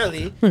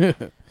necessarily,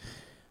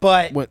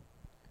 but What?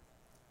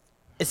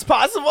 it's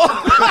possible.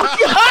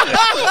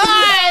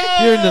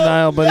 You're in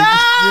denial, buddy.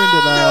 You're in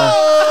denial.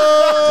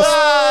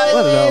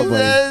 let it out,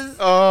 buddy. Jesus.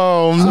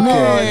 Oh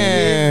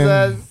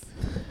man. Jesus.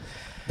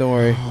 Don't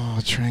worry. Oh,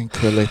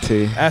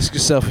 tranquility. Ask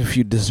yourself if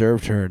you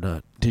deserved her or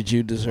not. Did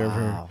you deserve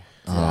her? Wow.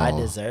 Did I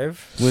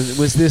deserve?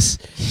 Was this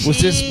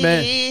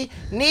man? She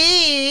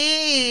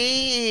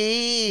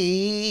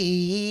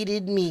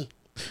needed me.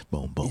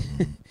 Boom, boom.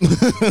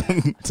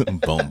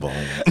 Boom,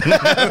 boom.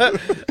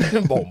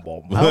 Boom,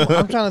 boom.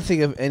 I'm trying to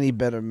think of any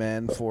better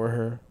man for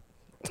her.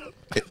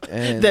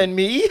 And Than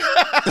me?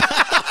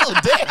 Oh,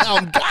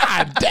 damn.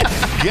 God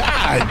damn.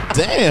 God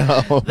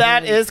damn.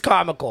 That is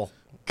comical.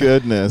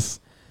 Goodness.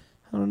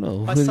 I don't know.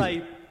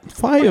 Masai,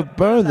 Fire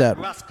burn that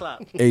rascal.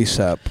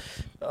 ASAP.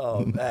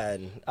 Oh,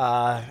 man.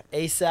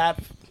 ASAP,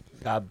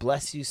 God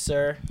bless you,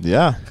 sir.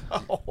 Yeah.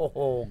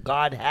 Oh,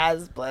 God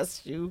has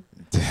blessed you.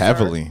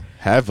 Heavily.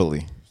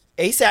 Heavily.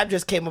 ASAP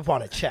just came up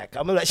on a check.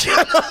 I'm going to let you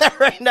know that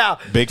right now.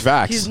 Big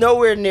facts. He's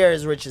nowhere near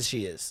as rich as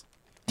she is.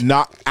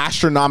 Not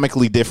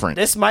astronomically different.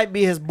 This might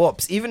be his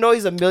boops. Even though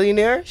he's a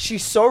millionaire,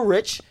 she's so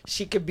rich,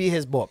 she could be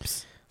his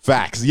boops.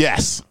 Facts.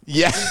 Yes.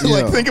 Yes.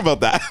 Like, Yeah. think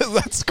about that.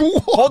 That's cool.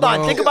 Hold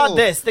on. Think about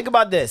this. Think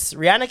about this.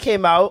 Rihanna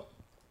came out.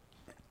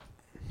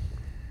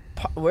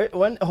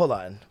 Hold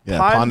on. Yeah.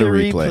 Ponder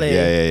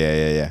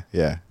replay.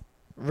 Yeah.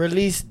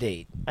 Release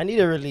date. I need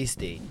a release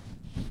date.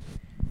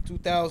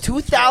 2005.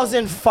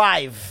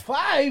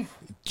 2005.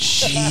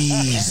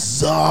 Jesus.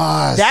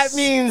 That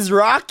means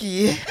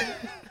Rocky.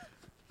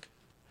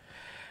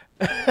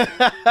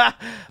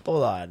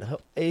 Hold on.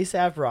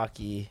 ASAP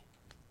Rocky.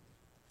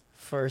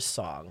 First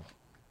song.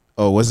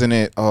 Oh, wasn't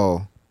it?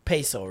 Oh,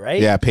 Peso,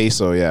 right? yeah.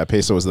 Peso. Yeah.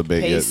 Peso was the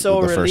big,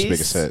 Peso the first release?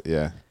 biggest hit.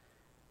 Yeah.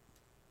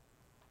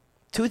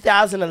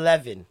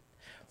 2011.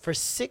 For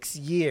 6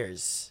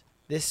 years,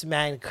 this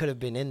man could have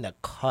been in the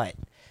cut,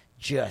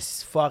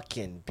 just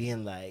fucking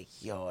being like,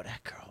 yo,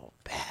 that girl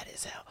bad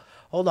as hell.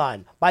 Hold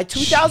on. By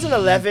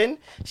 2011,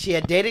 she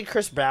had dated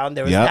Chris Brown.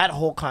 There was Yep. that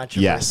whole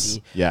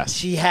controversy. Yes.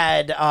 She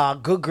had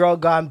Good Girl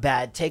Gone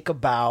Bad, Take a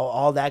Bow,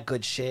 all that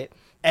good shit.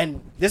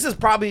 And this is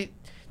probably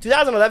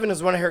 2011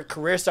 is when her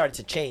career started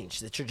to change.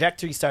 The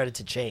trajectory started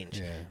to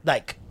change,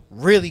 like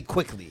really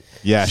quickly.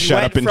 Yeah. She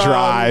Shut went up and from-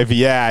 drive.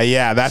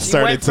 Yeah. That She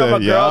started went from to. a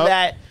girl Yup.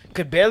 that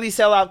could barely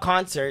sell out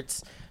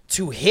concerts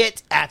to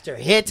hit after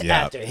hit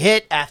Yeah. after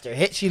hit after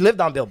hit. She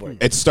lived on Billboard.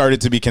 It started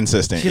to be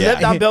consistent. She yeah.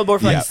 lived on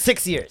Billboard for Yeah. like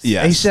 6 years.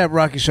 Yes. ASAP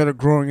Rocky started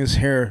growing his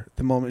hair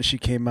the moment she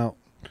came out.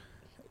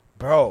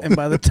 bro. And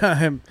by the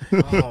time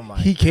Oh my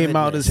he came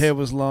out, his goodness. hair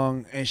was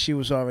long, and she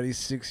was already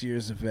 6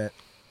 years of vet.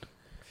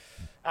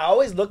 I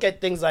always look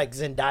at things like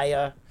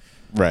Zendaya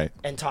Right.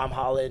 and Tom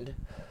Holland,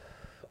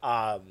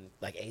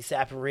 like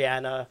ASAP and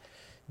Rihanna,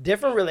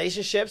 different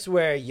relationships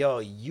where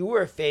you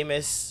were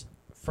famous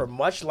for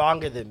much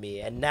longer than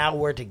me, and now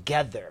we're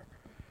together.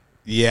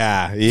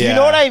 Yeah. Yeah. Do you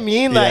know what I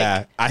mean? Yeah.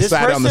 Like I this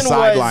sat on the person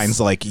sidelines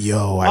was like,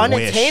 yo, I wish.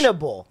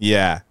 unattainable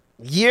Yeah.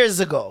 years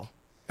ago,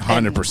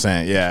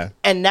 100%. Yeah.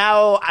 and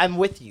now I'm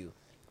with you.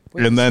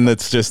 And then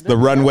it's just the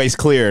runway's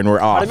clear and we're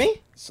off. What do you mean?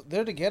 So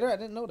they're together? I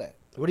didn't know that.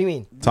 What do you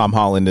mean? Tom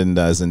Holland and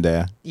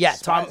Zendaya. Yeah,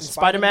 Spider-Man?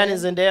 Spider-Man and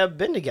Zendaya have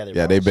been together.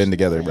 Yeah, bro. they've been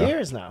together, For bro.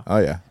 years now. Oh,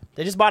 yeah.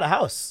 They just bought a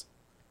house.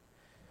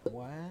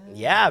 Wow.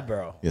 Yeah,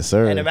 bro. Yes,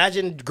 sir. And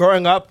imagine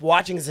growing up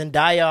watching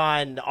Zendaya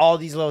on all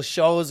these little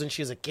shows when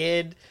she was a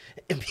kid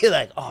and be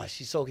like, oh,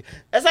 she's so good.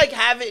 That's like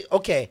having,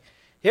 okay,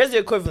 here's the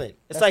equivalent.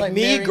 It's That's like like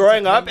me marrying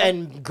growing up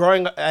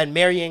Topanga. and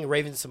marrying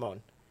Raven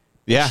Simone.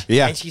 Yeah.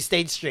 Yeah. And she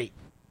stayed straight.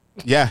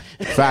 Yeah.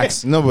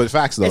 Facts. No, but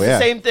facts, though. It's the yeah.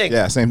 same thing.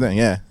 Yeah. Same thing.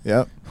 Yeah.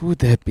 Yep. Who would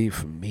that be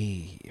for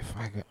me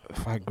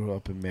if I grew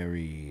up and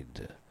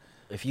married?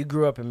 If you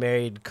grew up and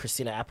married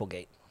Christina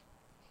Applegate.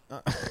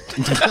 No,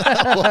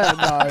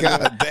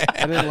 I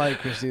didn't like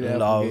Christina Applegate.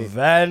 Love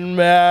and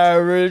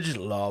marriage,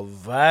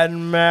 love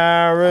and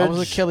marriage. I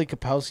was a Kelly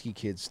Kapowski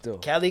kid still.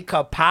 Kelly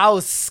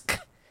Kapowski.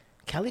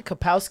 Kelly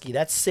Kapowski.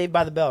 That's Saved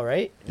by the Bell,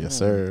 right? Yes,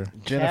 sir.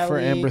 Jennifer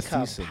Kelly Amber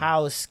Thiessen.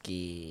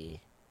 Kapowski.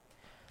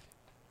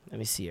 Let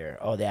me see her.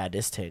 Oh, yeah,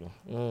 this thing.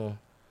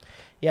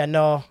 Yeah,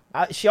 no.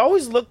 She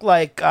always looked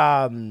like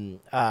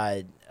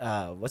what's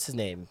his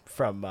name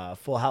from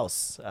Full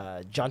House?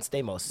 John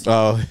Stamos.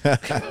 Oh,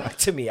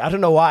 To me, I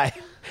don't know why.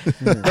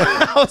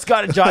 I always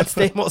got a John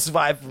Stamos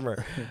vibe from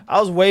her. I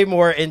was way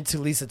more into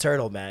Lisa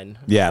Turtle, man.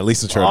 yeah.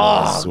 Lisa Turtle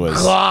Oh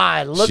was.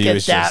 God! Look she at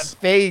was that just-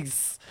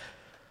 face.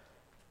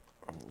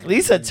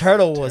 Lisa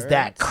Turtle was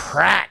that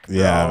crack, bro.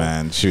 Yeah,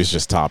 man. She was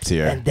just top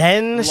tier. And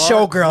then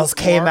Showgirls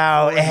came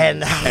out,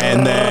 and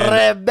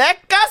then-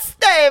 Rebecca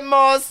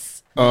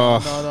Stamos. Oh,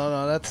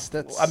 No.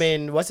 That's. I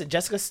mean, what's it?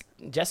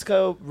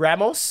 Jessica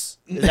Ramos?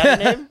 Is that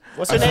her name?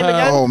 What's her name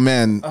again? oh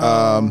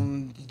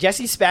man.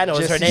 Jessie Spano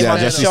is her Jessie name on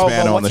the Jessie show.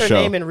 Spano But on what's the her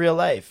show. name in real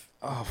life?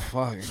 Oh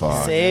fuck.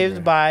 Fuck.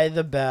 Saved by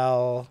the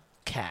Bell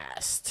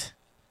cast.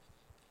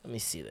 Let me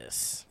see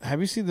this. Have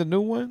you seen the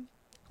new one?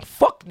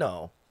 Fuck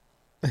no.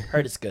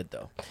 Heard it's good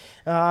though.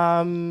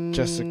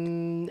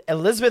 Jessica-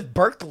 Elizabeth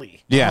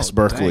Berkley. Yes,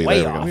 Berkeley.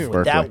 Way There off we go.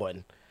 with that Berkeley.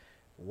 one.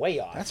 Way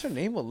off. That's her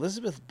name,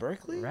 Elizabeth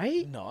Berkley.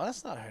 Right? No,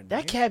 that's not her name.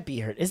 That can't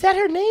be her. Is that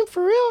her name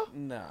for real?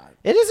 Nah.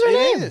 It is her It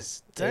name.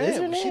 is. It is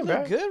her Damn, she name,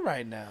 look bro. good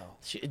right now.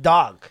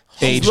 Dog.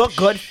 She's Aged- look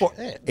good for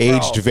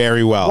Aged Bro.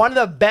 very well. One of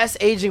the best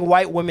aging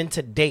white women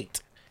to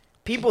date.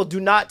 People do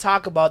not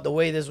talk about the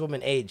way this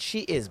woman aged.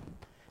 She's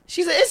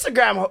an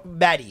Instagram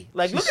baddie.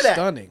 Like, look She's at that.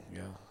 stunning.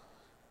 Yeah.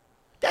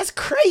 That's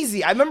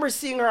crazy. I remember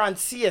seeing her on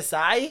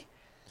CSI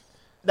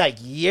like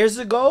years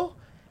ago,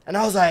 and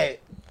I was like,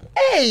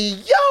 hey,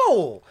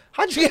 yo,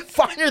 how'd you get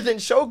finer than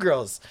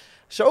Showgirls?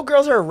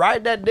 Showgirls, her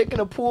riding that dick in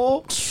a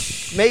pool,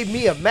 made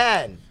me a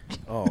man.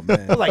 Oh It was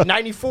man, like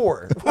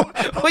 94.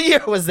 What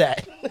year was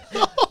that?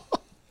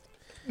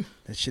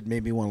 that shit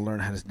made me want to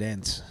learn how to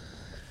dance.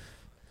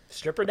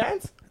 Stripper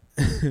dance?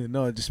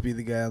 No, just be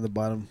the guy on the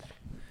bottom.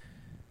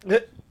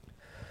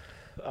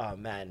 Oh,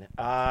 man.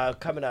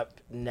 Coming up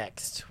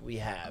next, we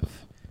have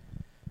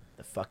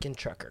the fucking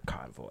trucker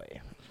convoy.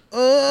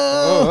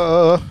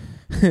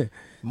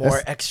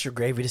 More extra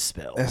gravy to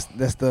spill. That's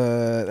How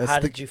the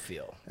did you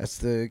feel? that's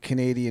the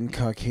Canadian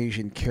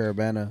Caucasian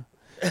caravana.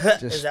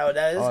 Is that what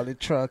that is? All the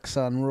trucks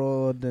on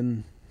road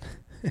and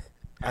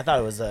I thought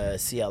it was a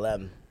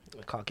CLM,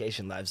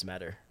 Caucasian Lives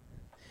Matter.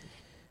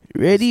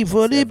 ready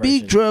for their the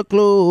big version.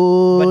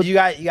 truckload. But you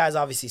guys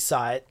obviously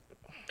saw it.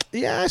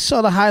 Yeah, I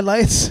saw the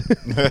highlights.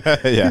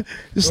 yeah.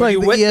 Just Were like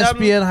you the with ESPN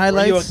them?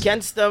 highlights. Were you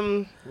against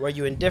them? Were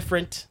you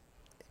indifferent?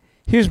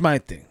 Here's my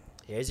thing.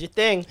 Here's your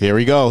thing. Here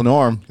we go.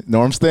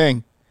 Norm's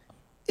thing.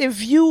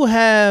 If you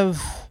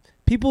have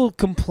people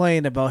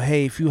complain about,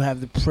 hey, if you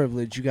have the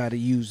privilege, you got to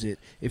use it.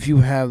 If you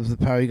have the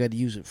power, you got to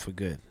use it for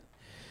good.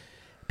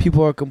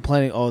 People are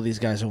complaining, oh, these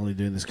guys are only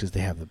doing this because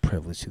they have the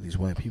privilege, so these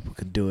white people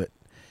can do it.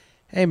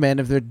 Hey, man,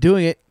 if they're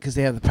doing it because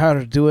they have the power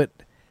to do it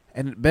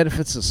and it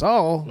benefits us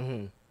all,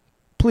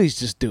 please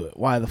just do it.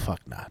 Why the fuck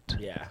not?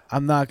 Yeah.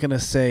 I'm not going to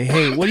say,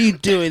 hey, what are you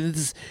doing?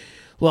 This is,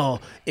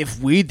 well, if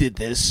we did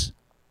this,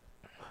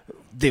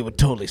 they would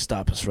totally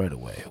stop us right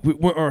away.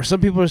 Or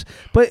some people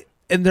are,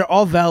 and they're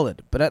all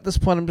valid. But at this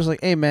point, I'm just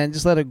like, hey, man,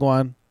 just let it go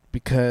on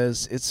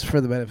because it's for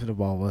the benefit of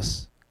all of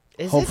us.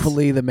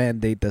 Hopefully the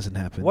mandate doesn't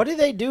happen. What do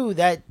they do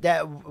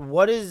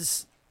what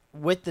is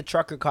with the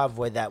trucker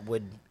convoy that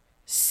would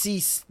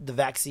cease the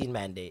vaccine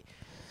mandate?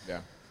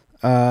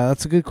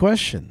 That's a good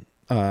question.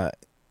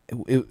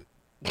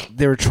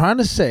 They were trying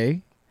to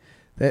say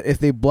that if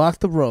they block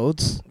the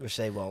roads, Which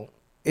they won't.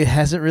 it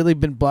hasn't really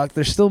been blocked.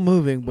 They're still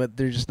moving, but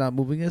they're just not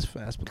moving as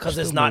fast. Because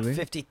there's not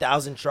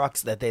 50,000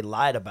 trucks that they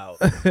lied about.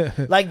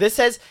 Like this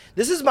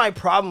is my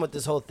problem with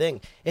this whole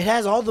thing. It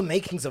has all the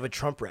makings of a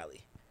Trump rally.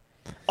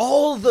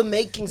 All the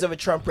makings of a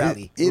Trump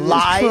rally. It is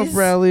lies, Trump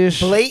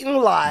rally-ish. blatant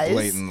lies.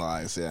 Blatant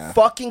lies, yeah.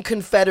 Fucking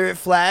Confederate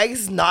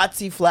flags,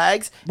 Nazi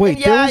flags. Wait, And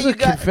yeah, there was a you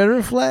got-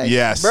 Confederate flag?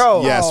 Yes,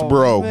 Bro. yes, Oh,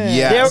 bro, man.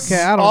 yes. There,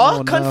 Okay, I don't all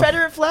know enough.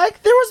 Confederate flag?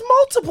 There was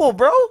multiple,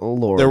 bro. Oh,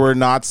 Lord. There were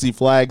Nazi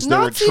flags. There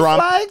Nazi were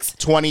Trump flags?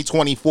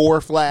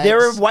 2024 flags. There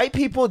were white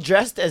people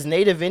dressed as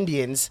Native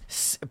Indians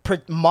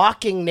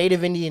mocking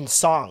Native Indian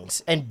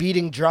songs and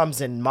beating drums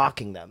and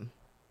mocking them.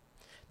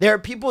 There are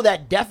people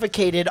that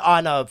defecated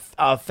on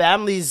a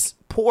family's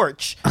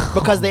porch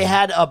because they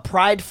had a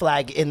pride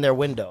flag in their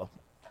window.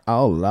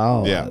 Oh,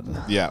 Lord.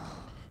 Yeah.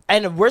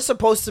 And we're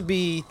supposed to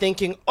be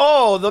thinking,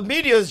 oh, the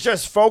media is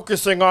just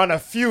focusing on a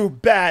few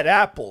bad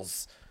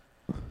apples.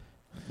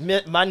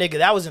 My nigga,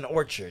 that was an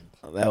orchard.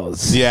 That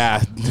was...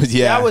 Yeah.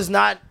 That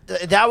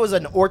was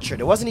an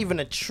orchard. It wasn't even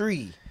a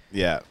tree.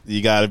 Yeah.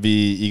 You gotta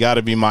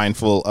be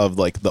mindful of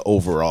like the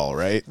overall,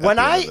 right? When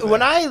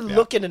I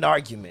look at an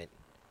argument,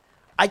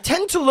 I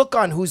tend to look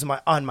on who's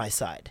on my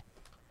side.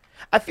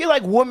 I feel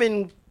like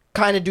women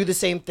kind of do the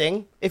same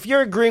thing. If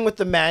you're agreeing with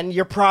the man,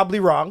 you're probably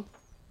wrong.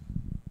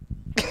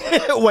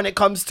 When it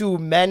comes to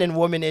men and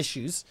women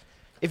issues,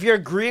 if you're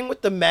agreeing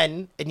with the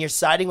men and you're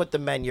siding with the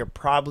men, you're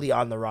probably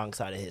on the wrong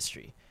side of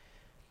history.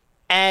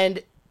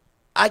 And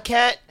I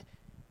can't.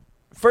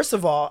 First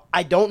of all,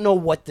 I don't know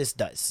what this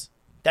does.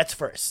 That's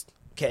first.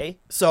 Okay,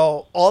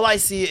 so all I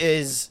see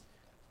is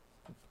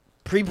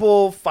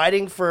people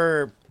fighting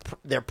for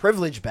their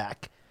privilege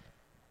back.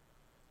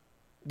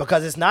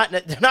 Because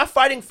they're not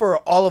fighting for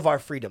all of our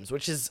freedoms,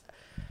 which is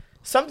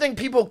something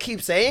people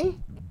keep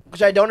saying,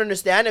 which I don't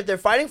understand. If they're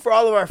fighting for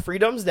all of our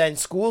freedoms, then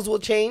schools will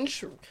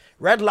change,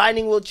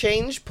 redlining will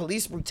change,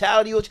 police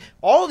brutality will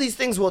all these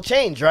things will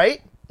change,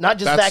 right? Not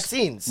just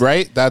vaccines.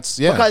 Right? That's,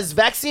 yeah. Because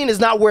vaccine is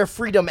not where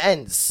freedom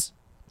ends.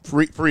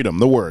 Freedom,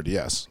 the word,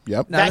 yes.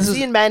 Yep. Now, this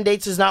Vaccine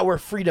mandates is not where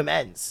freedom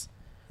ends.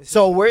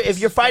 So if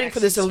you're fighting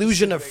for this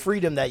illusion of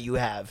freedom that you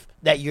have,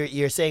 that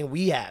you're saying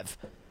we have,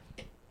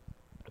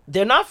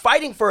 they're not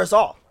fighting for us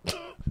all.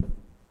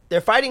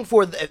 They're fighting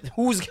for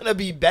who's going to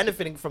be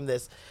benefiting from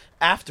this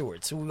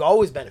afterwards, who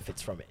always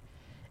benefits from it.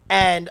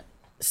 And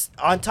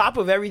on top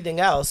of everything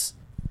else,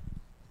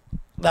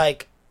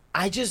 like,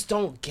 I just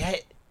don't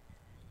get...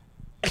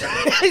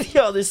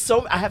 Yo,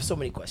 I have so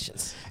many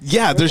questions.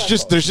 Yeah, there's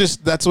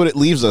just that's what it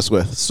leaves us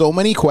with. So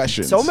many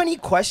questions. So many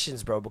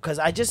questions, bro, because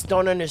I just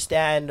don't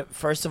understand,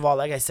 first of all,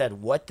 like I said,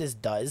 what this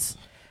does.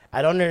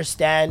 I don't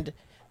understand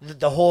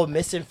the whole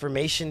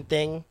misinformation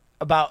thing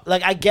about,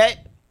 like, I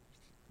get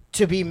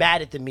to be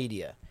mad at the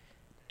media.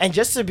 And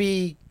just to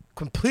be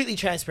completely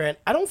transparent,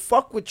 I don't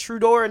fuck with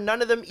Trudeau or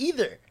none of them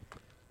either.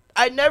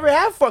 I never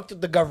have fucked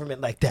with the government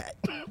like that.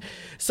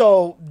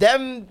 So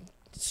them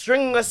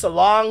stringing us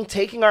along,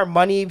 taking our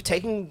money,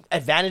 taking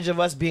advantage of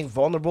us being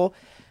vulnerable,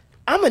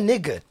 I'm a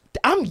nigga.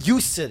 I'm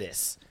used to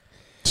this.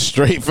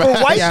 Straight For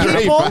facts.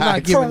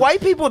 white people,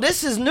 white people,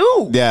 this is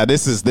new. Yeah,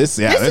 this is this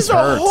is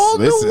a whole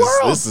new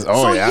world.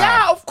 So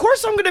yeah, of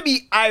course I'm gonna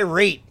be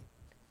irate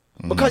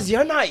because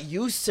you're not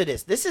used to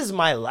this. This is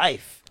my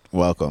life.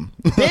 Welcome.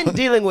 Been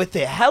dealing with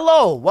it.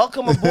 Hello,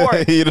 welcome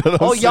aboard. You know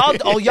what I'm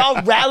saying?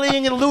 y'all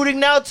rallying and looting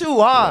now too,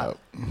 huh?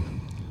 Yep.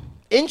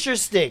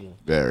 Interesting.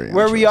 Very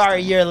Where we are a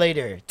interesting. year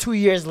later, 2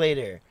 years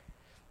later.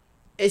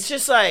 It's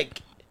just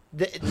like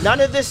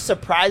none of this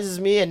surprises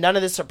me, and none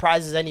of this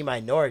surprises any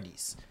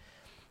minorities.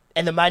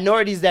 And the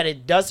minorities that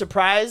it does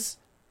surprise,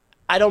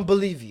 I don't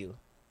believe you.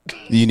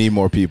 You need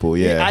more people,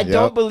 yeah. I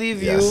don't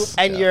believe you, Yes,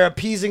 and yeah. you're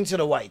appeasing to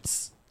the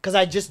whites because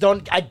I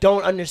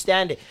don't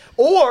understand it,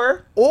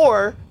 or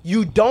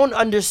you don't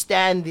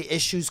understand the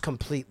issues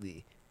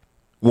completely.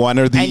 One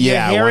or the And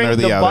you're hearing one or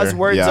the other.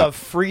 buzzwords Yeah. of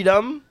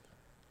freedom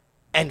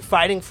and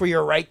fighting for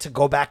your right to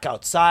go back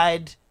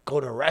outside, go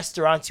to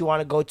restaurants you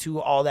want to go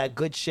to, all that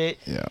good shit.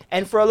 Yeah.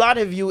 And for a lot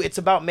of you, it's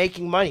about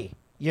making money.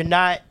 You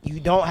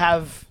don't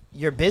have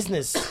your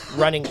business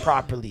running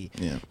properly.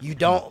 Yeah.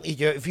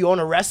 If you own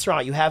a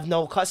restaurant, you have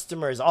no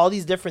customers, all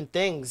these different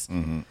things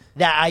Mm-hmm.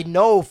 that I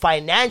know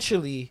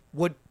financially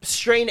would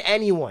strain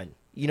anyone.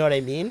 You know what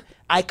I mean?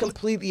 I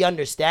completely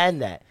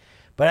understand that.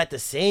 But at the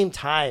same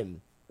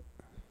time,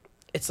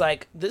 it's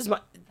like, this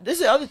is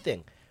the other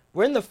thing.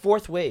 We're in the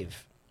fourth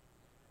wave,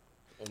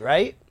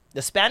 right?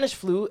 The Spanish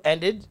flu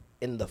ended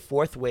in the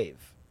fourth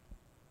wave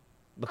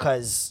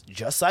because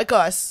just like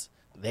us,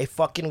 they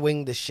fucking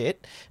winged the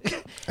shit.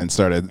 And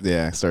started And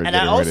I getting rid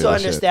of also that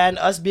understand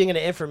us being in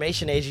an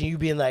information age and you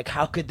being like,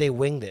 how could they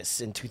wing this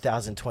in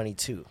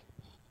 2022?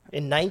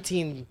 In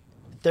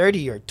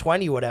 1930 or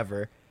 20,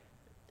 whatever,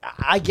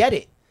 I get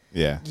it. shit.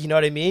 Yeah. You know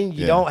what I mean?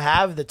 You Yeah. don't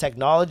have the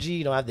technology,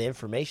 you don't have the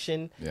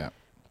information Yeah.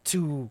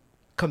 to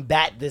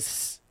combat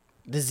this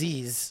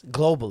disease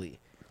globally.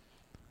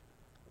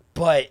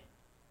 But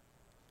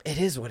it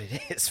is what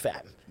it is,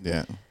 fam.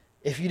 Yeah.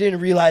 If you didn't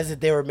realize that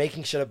they were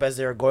making shit up as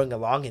they were going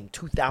along in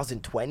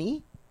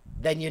 2020,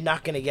 then you're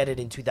not going to get it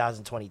in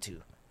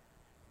 2022.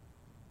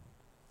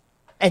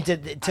 And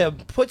to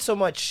put so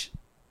much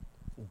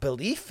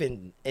belief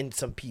in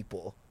some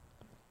people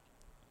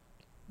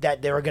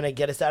that they were going to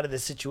get us out of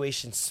this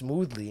situation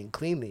smoothly and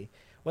cleanly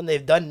when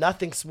they've done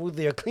nothing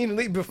smoothly or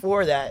cleanly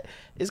before that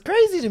is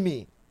crazy to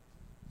me.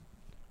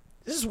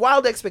 This is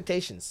wild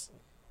expectations.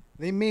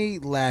 They may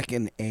lack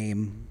an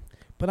aim,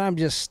 but I'm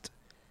just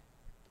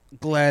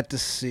glad to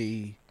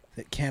see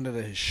that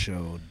Canada has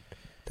showed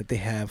that they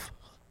have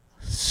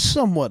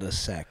somewhat a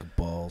sack of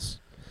balls.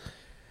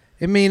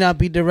 It may not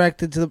be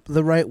directed to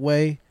the right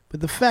way, but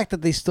the fact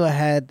that they still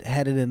had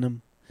it in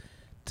them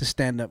to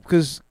stand up,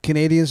 because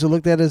Canadians are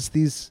looked at as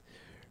these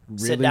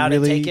really, Sit down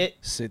and take it?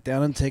 Sit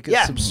down and take it,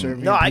 Yeah.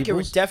 subservient No, I can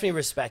peoples. definitely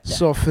respect that.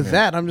 So for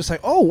that, I'm just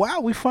like, oh, wow,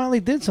 we finally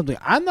did something.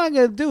 I'm not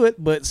going to do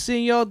it, but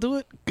seeing y'all do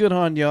it, good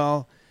on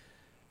y'all.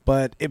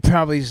 But it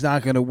probably is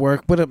not going to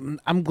work. But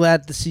I'm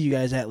glad to see you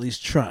guys at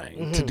least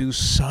trying to do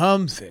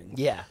something.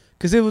 Yeah.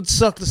 Because it would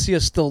suck to see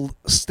us still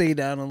stay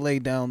down and lay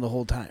down the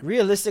whole time.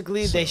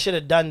 Realistically, they should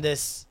have done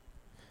this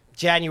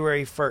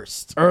January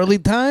 1st. Early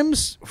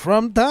times,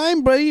 from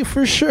time, buddy,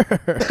 for sure.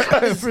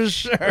 For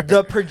sure.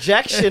 The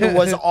projection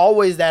was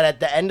always that at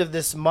the end of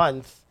this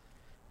month,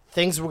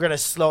 things were going to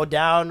slow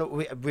down,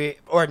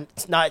 or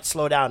not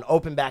slow down,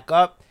 open back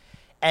up,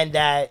 and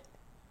that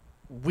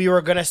we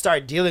were going to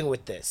start dealing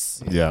with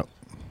this. Yeah.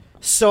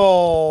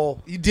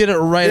 So You did it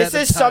right this at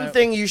the is time.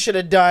 something you should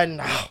have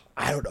done,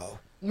 I don't know,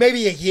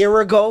 maybe a year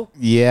ago.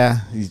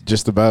 Yeah.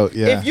 Just about.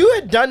 Yeah. If you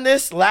had done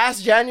this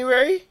last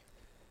January,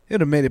 It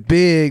would have made a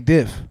big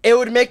diff. it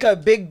would make a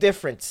big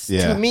difference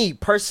Yeah. to me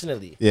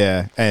personally.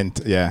 yeah. And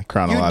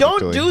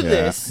chronologically. do yeah.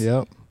 this.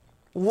 Yep.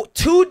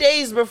 2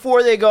 days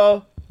before they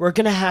go, we're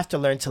going to have to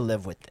learn to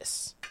live with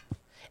this.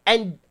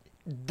 And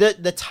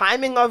the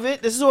timing of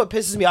it, this is what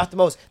pisses me off the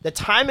most. The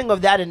timing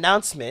of that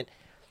announcement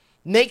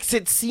makes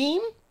it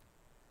seem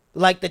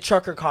like the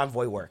trucker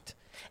convoy worked.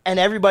 And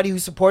everybody who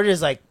supported it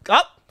is like,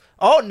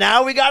 oh,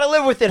 now we got to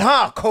live with it,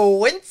 huh?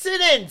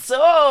 Coincidence.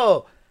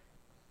 Oh.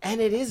 And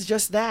it is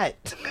just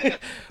that.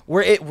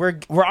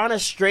 we're on a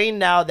strain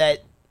now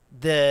that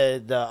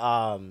the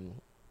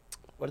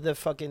what did the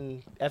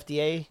fucking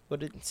FDA,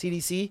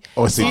 CDC?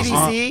 Oh,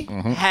 CDC.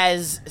 CDC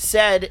has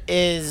said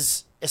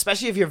is,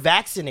 especially if you're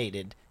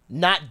vaccinated,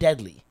 not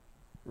deadly,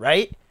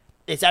 right?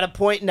 It's at a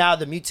point now,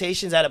 the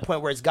mutation's at a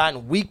point where it's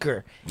gotten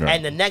weaker, Right.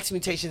 and the next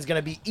mutation is going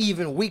to be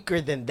even weaker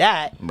than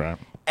that. Right.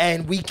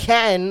 And we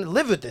can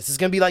live with this. It's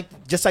going to be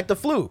just like the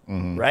flu,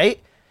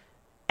 right?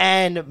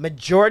 And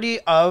majority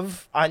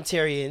of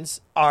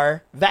Ontarians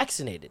are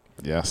vaccinated.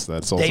 Yes,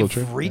 that's also They've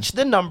true. reached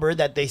the number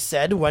that they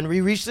said, when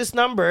we reach this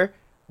number,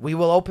 we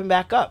will open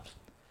back up.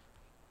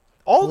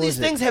 All What these is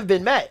it? things have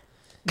been met.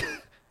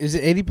 Is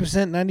it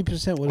 80%,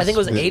 90%? I think it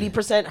was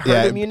 80% herd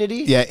Yeah, immunity.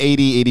 Yeah,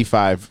 80,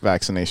 85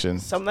 vaccination.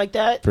 Something like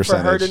that.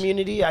 Percentage. For herd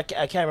immunity. I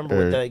can't remember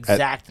Or what the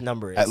exact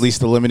number is. At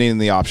least eliminating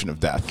the option of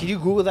death. Can you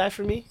Google that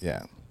for me?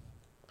 Yeah.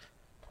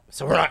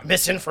 So we're not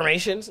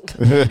misinformation.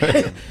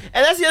 And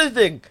that's the other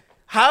thing.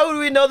 How do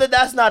we know that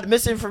that's not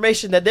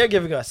misinformation that they're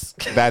giving us?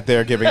 That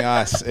they're giving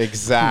us.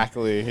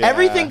 Exactly. Yeah.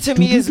 Everything to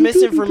me is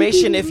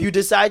misinformation if you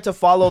decide to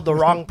follow the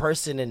wrong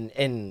person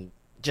and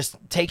just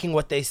taking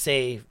what they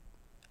say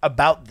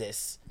about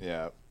this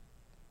Yeah.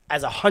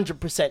 as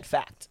 100%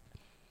 fact.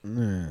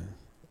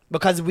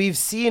 Because we've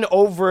seen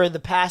over the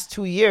past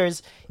 2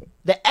 years,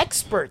 the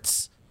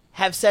experts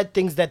have said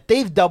things that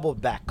they've doubled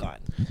back on.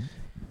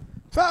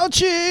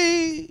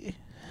 Fauci!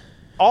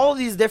 All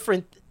these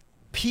different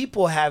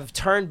people have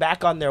turned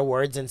back on their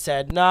words and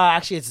said, nah,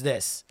 actually it's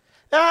this.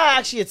 Nah,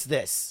 actually it's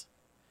this.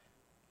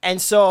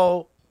 And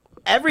so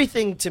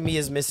everything to me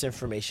is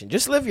misinformation.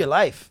 Just live your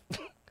life.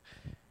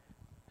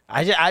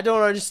 I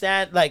don't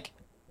understand. Like,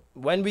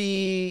 when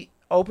we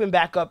open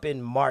back up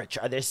in March,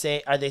 are they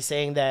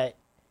saying that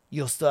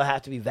you'll still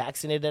have to be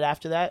vaccinated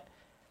after that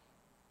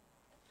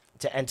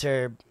to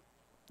enter,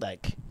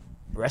 like,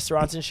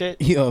 restaurants and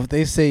shit? Yo, if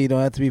they say you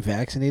don't have to be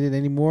vaccinated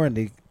anymore and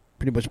they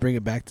pretty much bring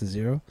it back to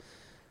zero.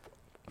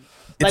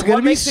 Like, gonna what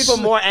be makes people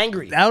more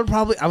angry? That would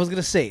probably, I was going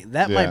to say,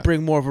 that Yeah. might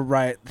bring more of a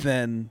riot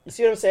than. You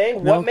see what I'm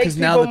saying? No, What makes 'cause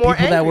people now the more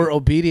people that angry? were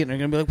obedient are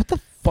going to be like, what the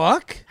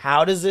fuck?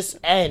 How does this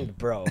end,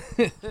 bro?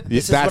 This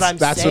is that's what I'm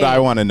that's saying. what I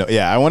want to know.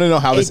 Yeah, I want to know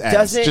how It this ends.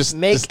 doesn't Just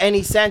make just-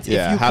 any sense.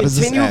 yeah, If how you does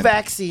this continue end?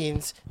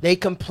 vaccines, they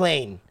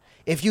complain.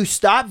 If you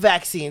stop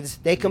vaccines,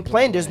 they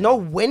complain. There's no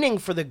winning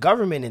for the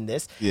government in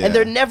this, Yeah. and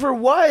there never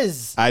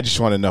was. I just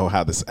want to know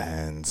how this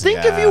ends. Think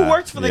if you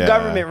worked for the Yeah,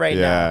 government right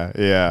now.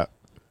 Yeah.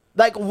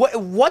 Like,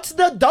 what's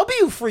the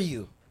W for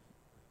you?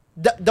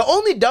 The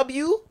only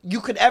W you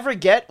could ever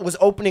get was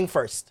opening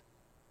first.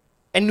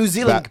 And New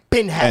Zealand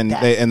been had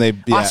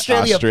that.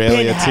 Australia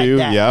been had too.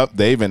 that. Yep,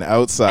 they've been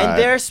outside. And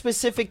their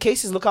specific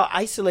cases, look how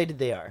isolated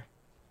they are.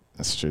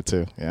 That's true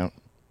too. Yeah.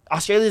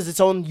 Australia is its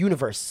own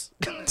universe.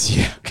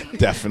 Yeah, It's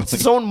definitely.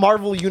 its own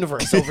Marvel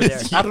universe over there.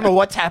 I don't know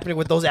what's happening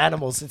with those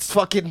animals. It's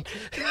fucking,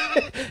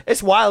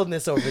 it's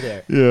wildness over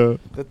there. Yeah.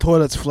 The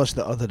toilets flush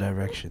the other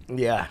direction.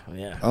 Yeah.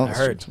 Oh, I that's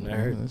heard. true. I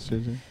heard. That's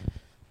true, too.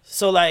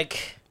 So,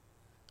 like,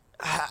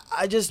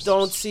 I just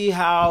don't see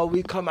how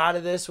we come out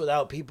of this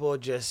without people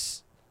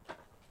just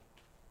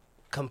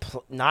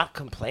not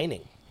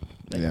complaining,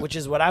 Yeah. which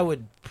is what I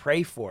would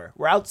pray for.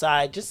 We're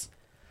outside.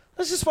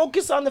 Let's just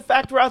focus on the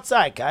fact we're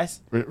outside,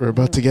 guys. We're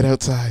about to get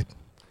outside.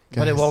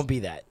 But it guys. won't be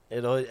that.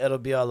 It'll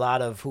be a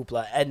lot of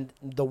hoopla. And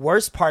the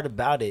worst part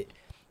about it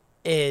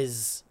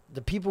is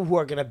the people who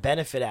are going to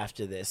benefit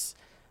after this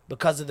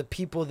because of the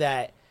people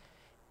that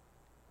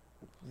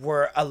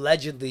were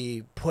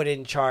allegedly put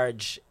in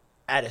charge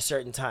at a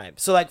certain time.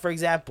 So, like, for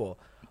example,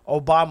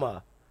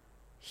 Obama,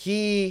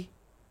 he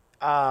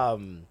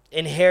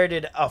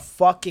inherited a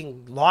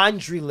fucking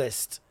laundry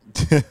list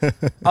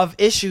of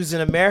issues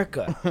in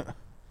America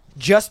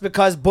just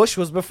because Bush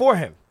was before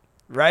him,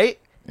 right?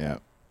 Yeah.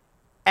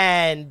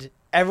 And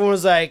everyone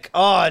was like,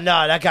 oh,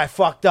 no, that guy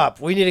fucked up.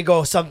 We need to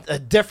go a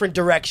different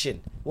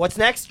direction. What's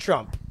next?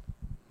 Trump.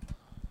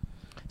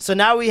 So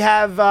now we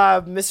have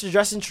Mr.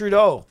 Justin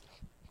Trudeau,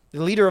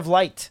 the leader of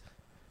light.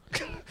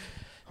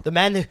 The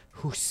man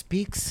who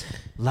speaks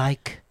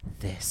like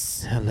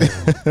this. Hello.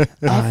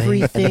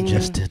 Everything I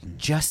am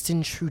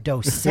Justin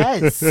Trudeau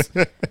says,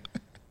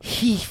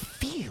 he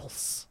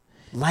feels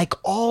like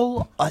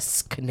all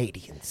us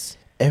Canadians.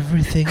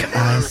 Everything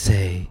I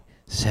say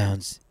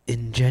sounds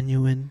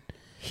ingenuine.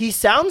 He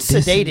sounds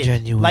sedated,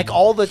 Disingenuine. like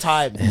all the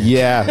time.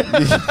 Yeah.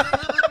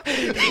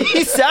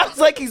 He sounds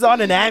like he's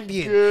on an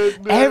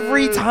Ambien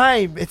every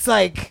time. It's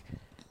like,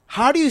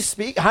 how do you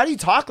speak? How do you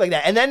talk like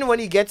that? And then when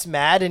he gets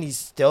mad and he's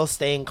still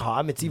staying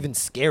calm, it's even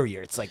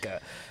scarier. It's like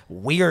a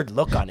weird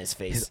look on his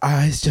face. His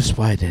eyes just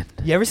widened.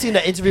 You ever seen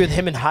that interview with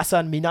him and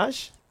Hassan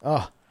Minaj?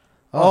 Oh,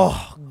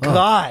 Oh,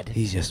 God.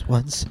 he just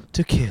wants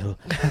to kill.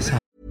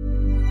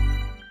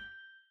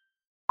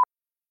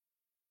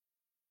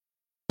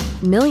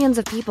 Millions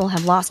of people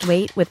have lost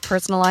weight with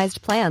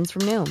personalized plans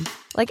from Noom.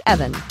 Like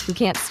Evan, who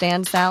can't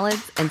stand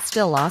salads and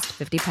still lost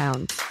 50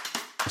 pounds.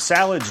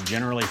 Salads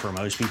generally for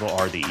most people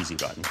are the easy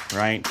button,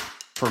 right?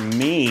 For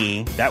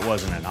me, that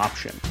wasn't an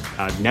option.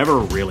 I never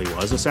really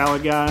was a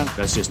salad guy.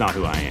 That's just not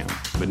who I am.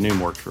 But Noom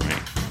worked for me.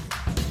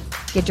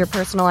 Get your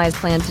personalized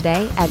plan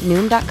today at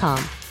Noom.com.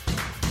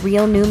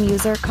 Real Noom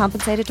user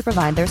compensated to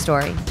provide their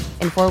story.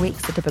 In 4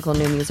 weeks, the typical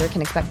Noom user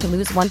can expect to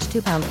lose 1 to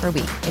 2 pounds per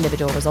week.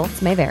 Individual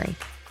results may vary.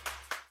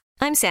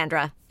 I'm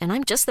Sandra, and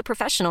I'm just the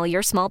professional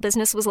your small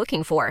business was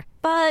looking for.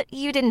 But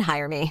you didn't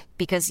hire me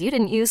because you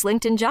didn't use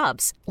LinkedIn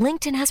Jobs.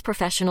 LinkedIn has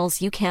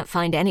professionals you can't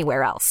find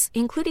anywhere else,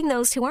 including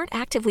those who aren't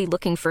actively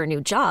looking for a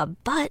new job,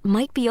 but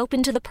might be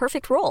open to the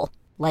perfect role,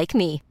 like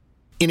me.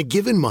 In a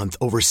given month,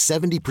 over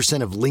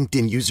 70% of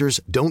LinkedIn users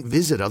don't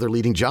visit other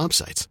leading job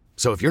sites.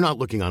 So if you're not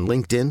looking on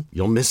LinkedIn,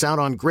 you'll miss out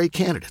on great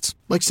candidates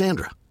like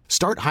Sandra.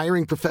 Start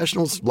hiring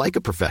professionals like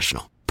a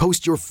professional.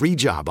 Post your free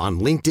job on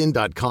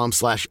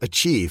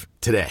linkedin.com/achieve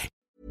today.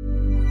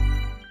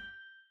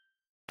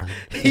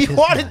 He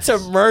wanted to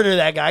murder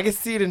that guy. I could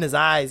see it in his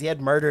eyes. He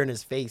had murder in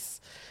his face.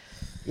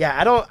 Yeah,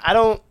 I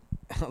don't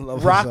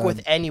rock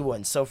with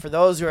anyone. So for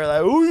those who are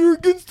like, oh, you're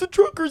against the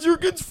truckers, you're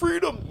against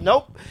freedom.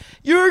 Nope.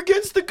 You're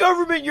against the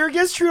government, you're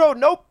against Trudeau.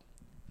 Nope.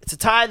 It's a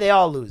tie. They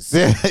all lose.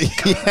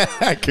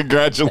 Yeah,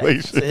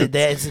 congratulations.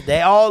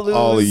 They all lose.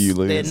 All of you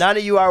lose. None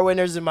of you are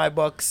winners in my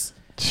books.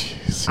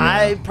 Jeez,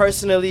 I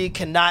personally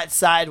cannot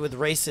side with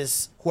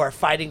racists who are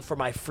fighting for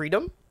my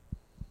freedom.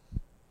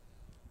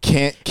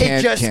 Can't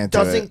It just do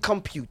doesn't it.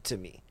 compute to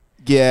me.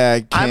 Yeah,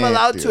 I'm can't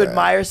allowed do to that.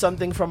 admire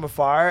something from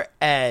afar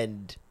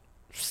and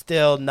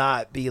still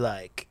not be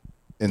like,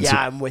 In yeah, su-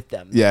 I'm with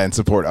them. Yeah, in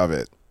support of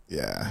it.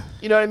 Yeah.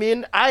 You know what I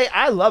mean?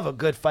 I love a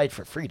good fight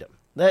for freedom.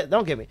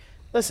 Don't get me.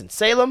 Listen,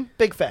 Salem,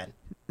 big fan.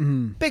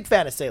 Big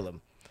fan of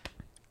Salem.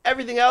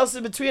 Everything else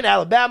in between,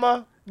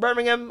 Alabama,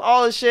 Birmingham,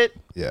 all this shit,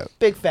 Yeah.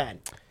 big fan.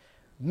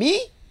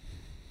 Me?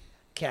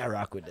 Can't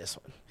rock with this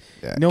one.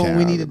 Yeah. You know what can't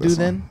we rock need to with do this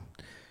then? one.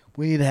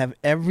 We need to have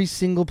every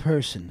single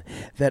person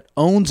that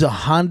owns a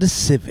Honda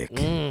Civic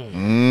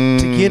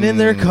to get in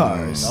their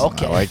cars,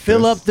 Okay. I like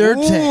fill this. up their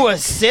Ooh, tank, a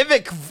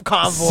civic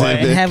convoy.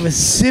 Civic. and have a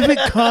civic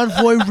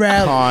convoy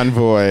rally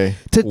Convoy.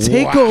 to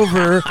take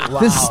over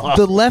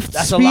the left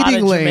That's a lot of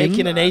speeding Jamaican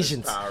lane. and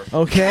Asians.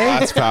 Okay,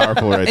 That's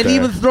powerful right and there.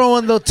 even throw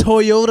in the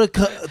Toyota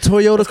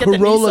Let's get the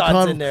Corolla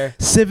Nissans in there.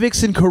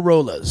 Civics and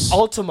Corollas.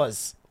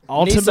 Ultimas.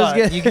 Ultimas Nissan.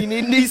 get- You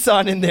need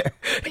Nissan in there.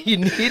 You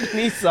need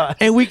Nissan.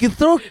 And we can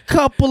throw a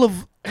couple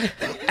of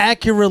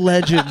Acura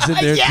Legends in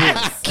there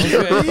Yes!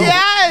 too.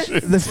 Yes!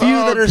 The few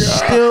that are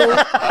still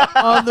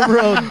on the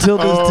road till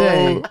this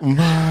day.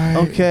 my.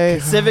 Okay.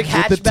 Civic With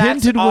the hatchbacks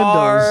tinted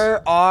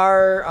windows.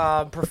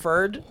 are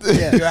preferred. You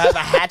have a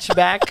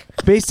hatchback.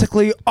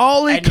 Basically,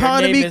 all and your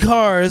economy name is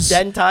cars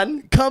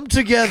Denton. come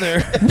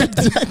together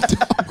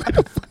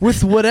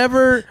with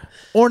whatever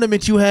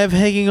ornament you have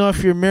hanging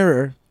off your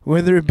mirror,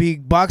 whether it be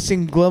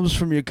boxing gloves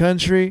from your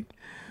country,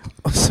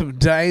 or some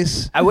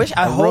dice, I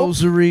hope,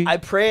 rosary. I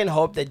pray and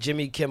hope that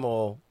Jimmy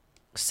Kimmel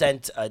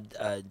sent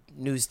a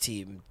news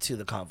team to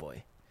the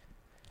convoy.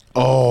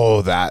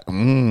 Oh, that.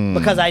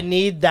 Because I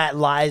need that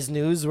lies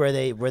news where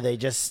they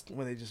just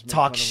make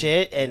talk fun of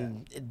shit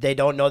and they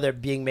don't know they're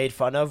being made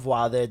fun of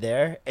while they're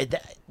there.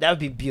 That would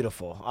be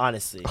beautiful,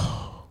 honestly.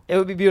 It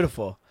would be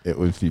beautiful. It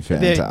would be It'd be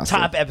a fantastic.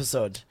 top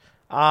episode.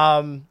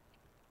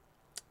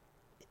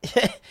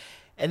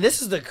 And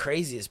this is the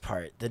craziest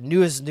part. The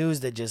newest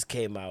news that just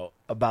came out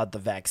about the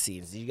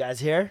vaccines. Did you guys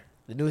hear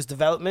the newest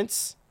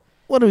developments?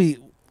 Let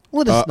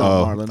us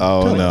know, Marlon.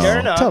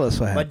 No. Tell us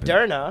what happened.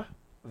 Moderna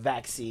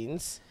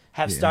vaccines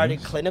have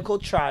started clinical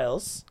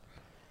trials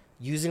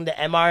using the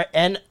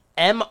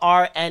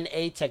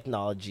mRNA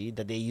technology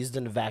that they used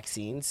in the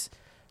vaccines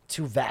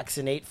to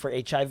vaccinate for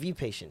HIV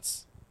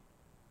patients.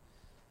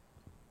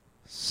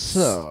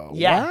 So,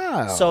 Yeah.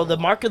 wow. So the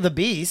mark of the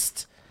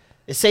beast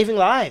is saving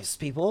lives,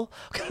 people.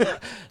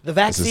 The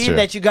vaccine true.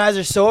 that you guys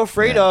are so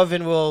afraid of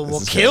and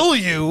will kill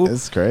you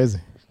It's crazy.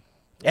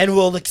 and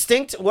will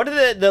extinct. What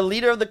did the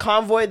leader of the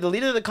convoy? The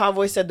leader of the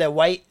convoy said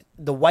that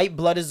the white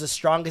blood is the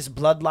strongest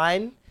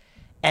bloodline,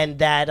 and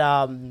that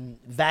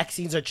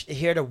vaccines are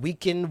here to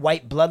weaken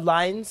white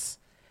bloodlines,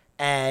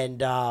 and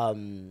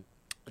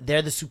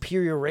they're the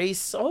superior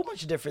race. A whole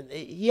bunch of different.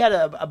 He had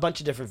a bunch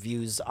of different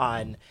views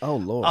on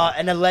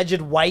an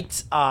alleged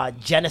white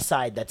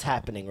genocide that's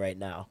happening right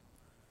now.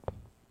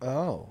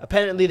 Oh.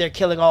 Apparently, they're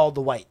killing all the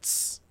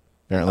whites.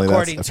 Apparently,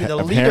 According to the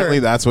leader, apparently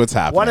that's what's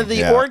happening. One of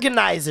the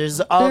organizers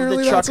of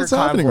Apparently the that's trucker what's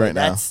happening convoy. right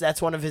now. That's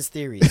one of his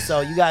theories. So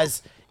you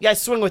guys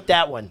swing with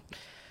that one.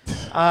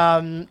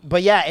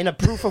 But yeah, in a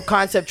proof of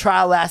concept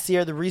trial last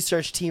year, the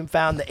research team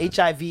found the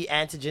HIV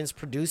antigens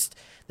produced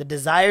the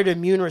desired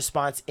immune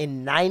response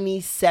in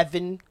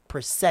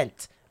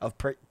 97% of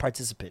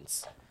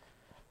participants.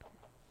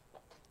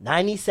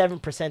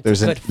 97%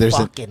 is a good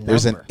fucking number.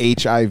 There's an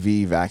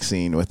HIV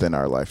vaccine within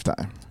our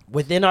lifetime.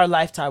 Within our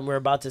lifetime, we're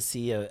about to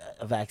see a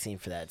vaccine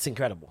for that. It's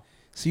incredible.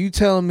 So you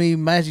telling me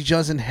Magic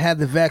Johnson had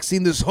the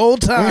vaccine this whole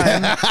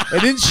time and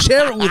didn't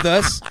share it with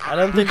us? I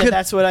don't think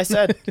that's what I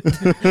said.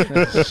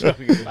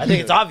 I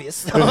think it's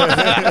obvious.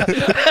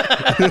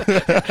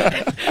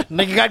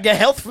 Like you gotta get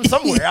health from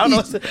somewhere. I don't know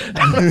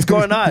what's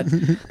going on.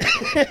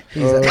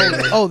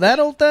 Oh, that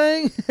old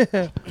thing?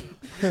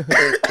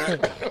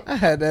 I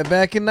had that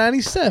back in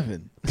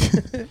 97.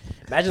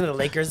 Imagine the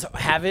Lakers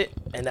have it,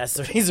 and that's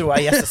the reason why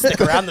he has to stick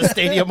around the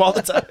stadium all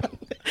the time.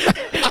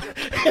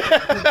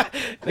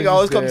 They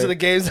always come to the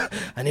games.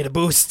 I need a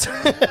boost.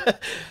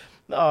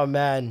 Oh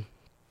man.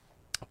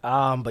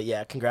 But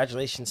yeah,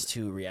 congratulations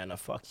to Rihanna.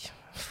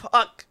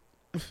 Fuck.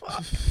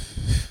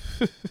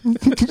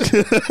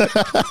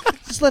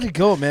 Just let it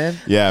go, man.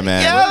 Yeah,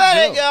 man. Yeah,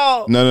 let it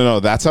go.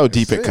 No. That's how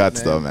deep it it, cuts,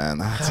 man. though, man.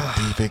 That's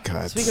how deep it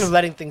cuts. Speaking of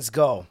letting things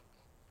go,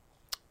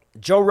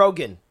 Joe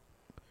Rogan.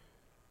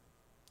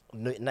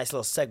 Nice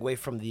little segue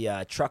from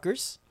the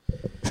truckers.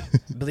 I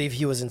believe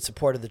he was in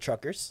support of the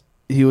truckers.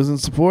 He was in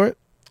support?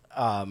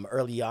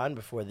 Early on,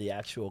 before the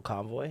actual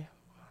convoy. I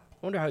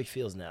wonder how he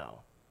feels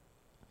now.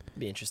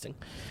 Be interesting.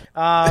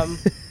 But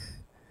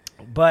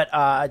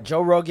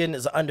Joe Rogan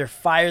is under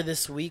fire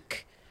this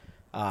week.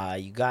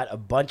 You got a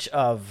bunch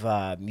of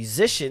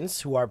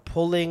musicians who are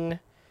pulling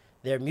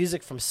their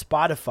music from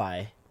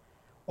Spotify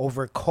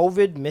over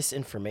COVID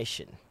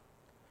misinformation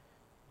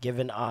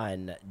given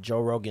on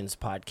Joe Rogan's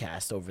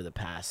podcast over the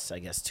past, I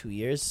guess, 2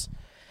 years.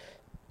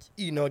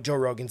 You know, Joe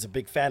Rogan's a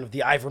big fan of the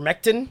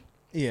ivermectin.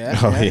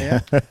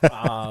 Yeah.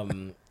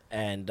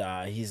 And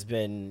he's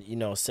been,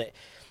 say,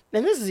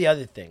 and this is the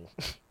other thing.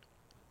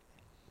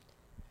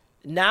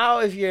 Now,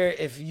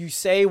 if you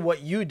say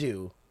what you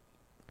do,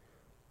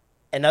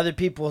 and other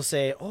people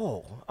say,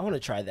 "Oh, I want to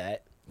try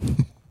that,"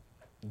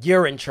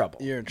 you're in trouble.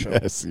 You're in trouble.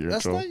 Yes, you're in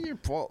That's trouble. not your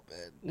fault,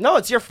 man. No,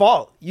 it's your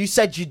fault. You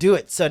said you do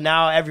it, so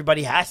now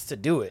everybody has to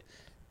do it.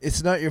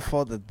 It's not your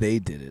fault that they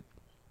did it.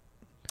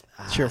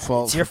 It's your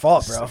fault. It's your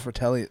fault, bro. For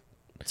telling it.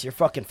 It's your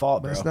fucking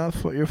fault, bro. It's not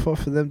your fault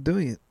for them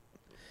doing it.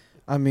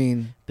 I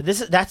mean, But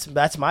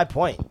that's my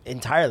point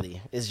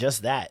entirely. It's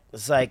just that.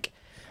 It's like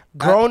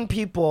grown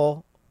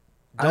people.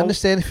 I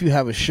understand if you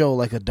have a show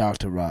like a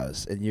Dr.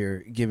 Roz and you're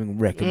giving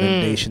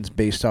recommendations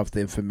based off the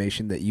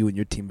information that you and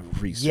your team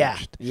have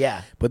researched.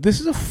 Yeah. But this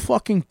is a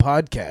fucking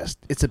podcast.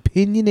 It's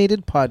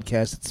opinionated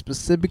podcast. It's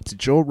specific to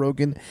Joe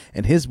Rogan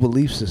and his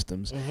belief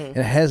systems. And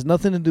it has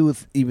nothing to do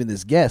with even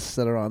his guests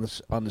that are on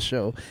the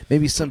show.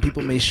 Maybe some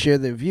people may share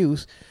their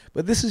views,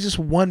 but this is just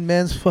one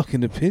man's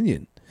fucking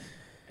opinion.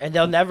 And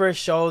they'll never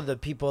show the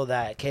people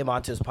that came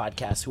onto his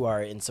podcast who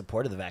are in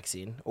support of the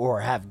vaccine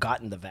or have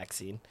gotten the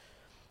vaccine.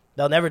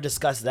 They'll never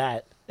discuss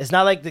that. It's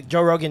not like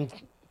Joe Rogan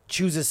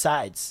chooses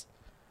sides.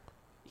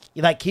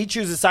 Like, he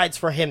chooses sides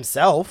for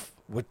himself,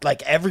 with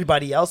like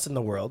everybody else in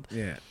the world.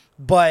 Yeah.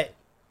 But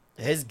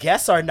his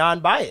guests are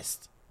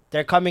non-biased.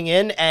 They're coming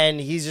in and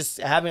he's just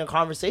having a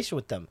conversation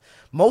with them.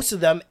 Most of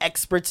them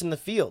experts in the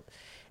field.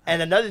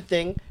 And another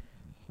thing,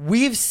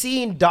 we've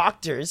seen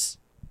doctors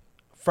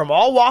from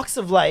all walks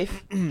of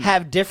life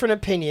have different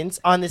opinions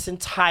on this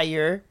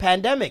entire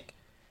pandemic.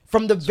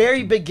 From the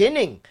very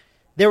beginning,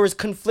 there was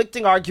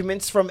conflicting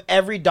arguments from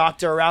every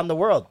doctor around the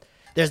world.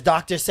 There's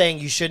doctors saying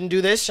you shouldn't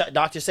do this,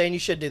 doctors saying you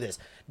should do this.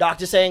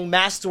 Doctors saying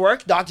masks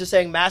work, doctors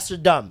saying masks are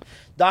dumb.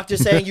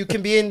 Doctors saying you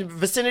can be in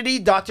vicinity,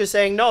 doctors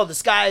saying no, the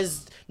sky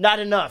is not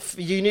enough.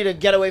 You need to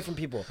get away from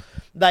people.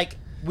 Like,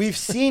 we've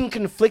seen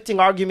conflicting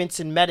arguments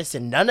in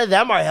medicine. None of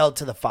them are held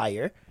to the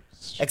fire,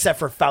 except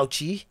for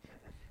Fauci.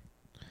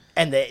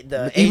 And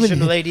the Even-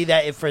 Asian lady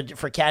that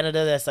for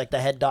Canada, that's like the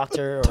head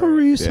doctor or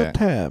Teresa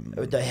Tam.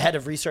 the head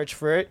of research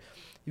for it.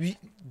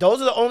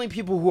 Those are the only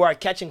people who are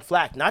catching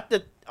flack, not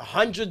the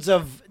hundreds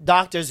of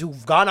doctors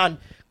who've gone on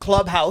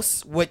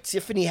Clubhouse with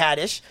Tiffany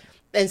Haddish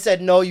and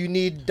said, no, you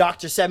need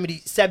Dr.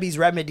 Sebi's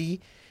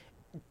remedy.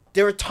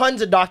 There were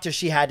tons of doctors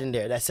she had in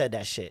there that said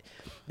that shit.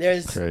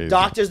 There's Crazy.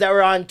 doctors that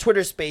were on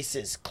Twitter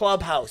Spaces,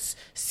 Clubhouse,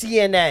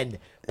 CNN,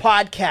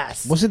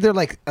 podcasts. Wasn't there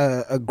like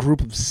a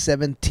group of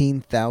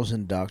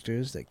 17,000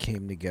 doctors that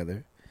came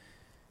together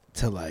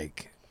to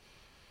like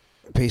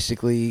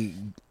basically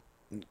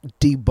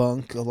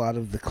debunk a lot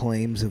of the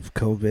claims of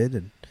COVID,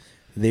 and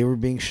they were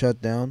being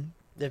shut down?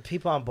 There are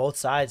people on both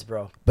sides,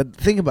 bro. But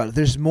think about it.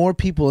 There's more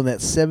people in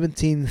that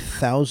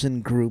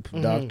 17,000 group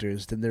of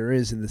doctors than there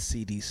is in the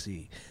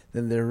CDC,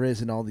 than there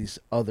is in all these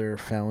other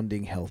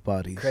founding health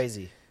bodies.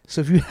 Crazy. So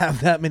if you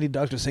have that many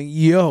doctors saying,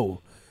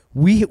 yo,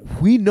 we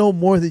know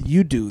more than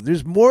you do.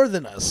 There's more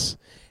than us.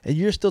 And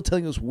you're still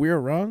telling us we're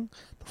wrong?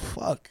 The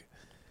fuck?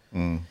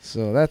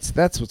 So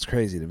that's what's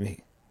crazy to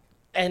me.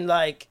 And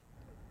like,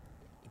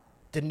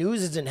 the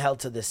news isn't held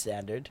to this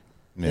standard.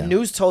 Yeah. The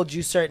news told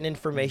you certain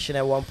information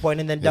at one point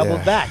and then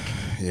doubled back.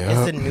 Yeah.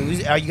 Is the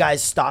news? Are you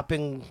guys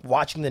stopping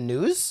watching the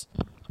news?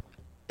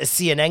 Is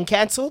CNN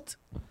canceled?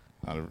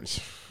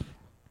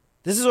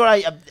 This is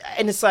what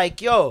and it's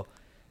like, yo,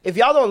 if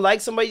y'all don't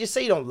like somebody, just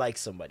say you don't like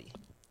somebody.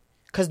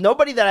 Because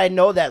nobody that I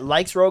know that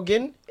likes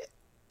Rogan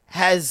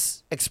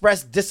has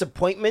expressed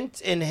disappointment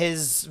in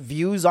his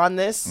views on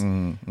this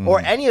or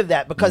any of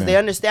that, because they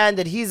understand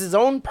that he's his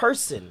own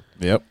person.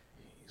 Yep.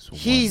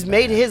 He's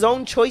made his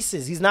own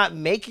choices. He's not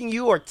making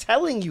you or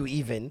telling you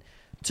even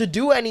to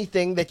do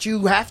anything that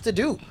you have to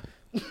do.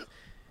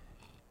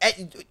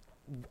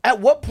 At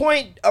what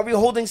point are we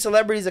holding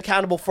celebrities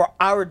accountable for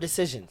our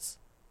decisions?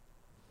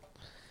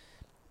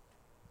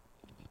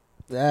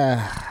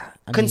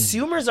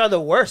 Consumers are the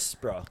worst,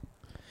 bro.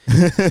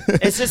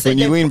 It's just when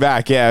you lean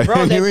back, bro,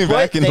 when you lean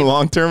back in the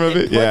long term of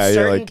it, they put you're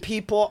certain like,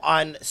 people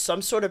on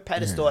some sort of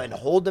pedestal and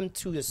hold them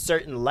to a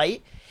certain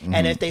light,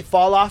 and if they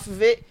fall off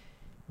of it,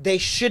 they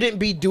shouldn't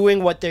be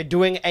doing what they're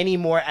doing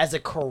anymore as a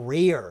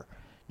career.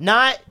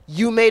 Not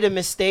you made a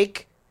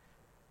mistake.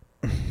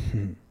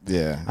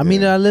 yeah. I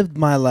mean, I lived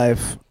my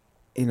life,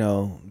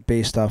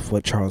 based off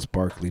what Charles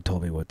Barkley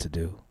told me what to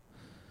do.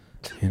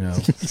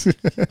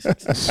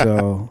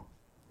 So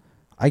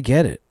I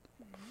get it.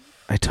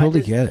 I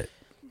totally get it.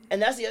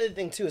 And that's the other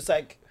thing too. It's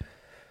like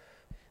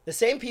the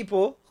same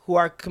people who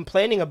are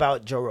complaining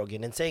about Joe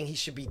Rogan and saying he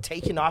should be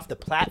taken off the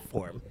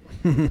platform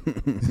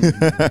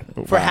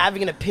for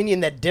having an opinion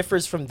that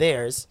differs from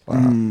theirs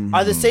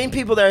are the same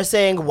people that are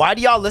saying, why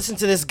do y'all listen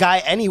to this guy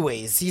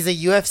anyways? He's a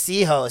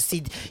UFC host.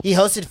 He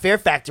hosted Fear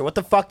Factor. What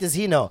the fuck does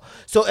he know?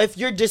 So if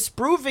you're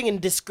disproving and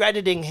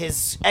discrediting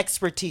his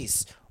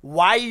expertise,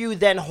 why are you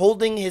then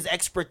holding his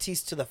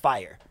expertise to the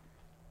fire?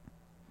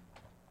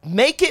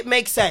 Make it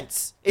make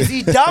sense. Is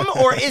he dumb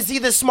or is he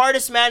the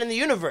smartest man in the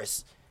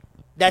universe?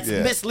 That's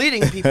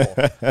misleading people.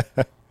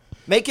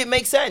 Make it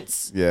make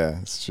sense.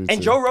 Yeah, it's true.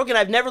 And Joe Rogan,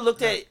 I've never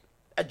looked at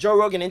a Joe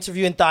Rogan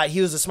interview and thought he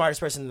was the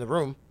smartest person in the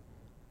room.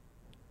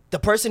 The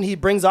person he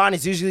brings on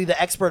is usually the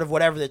expert of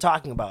whatever they're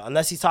talking about,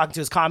 unless he's talking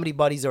to his comedy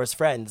buddies or his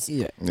friends.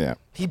 Yeah.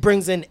 He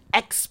brings in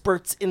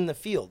experts in the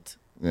field.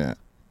 Yeah.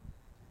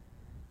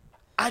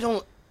 I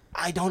don't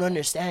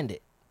understand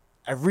it.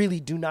 I really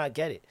do not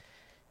get it.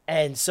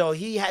 And so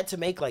he had to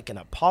make like an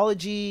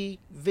apology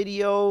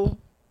video,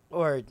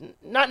 or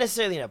not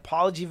necessarily an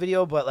apology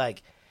video, but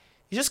like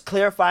he's just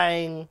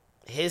clarifying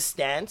his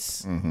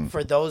stance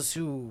for those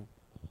who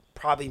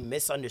probably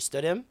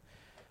misunderstood him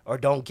or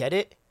don't get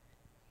it.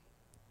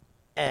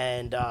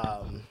 And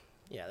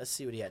let's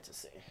see what he had to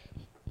say.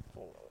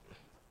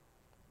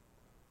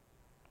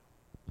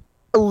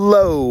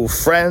 Hello,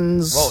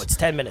 friends. Whoa, it's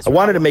 10 minutes. I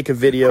wanted to make a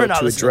video We're not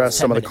to listening address to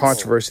some of 10 the minutes.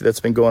 controversy that's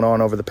been going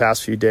on over the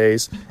past few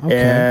days. Okay.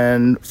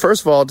 And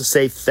first of all, to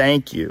say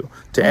thank you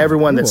to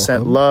everyone that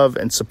sent love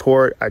and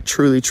support. I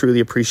truly, truly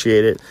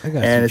appreciate it. I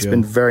got And you, it's Joe.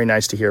 been very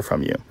nice to hear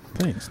from you.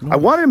 Thanks. I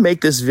wanted to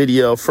make this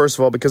video, first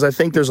of all, because I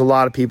think there's a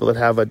lot of people that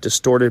have a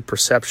distorted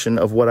perception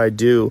of what I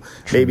do,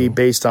 maybe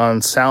based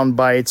on sound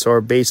bites or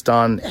based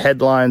on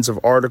headlines of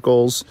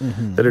articles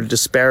that are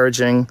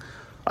disparaging.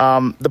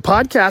 The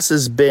podcast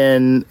has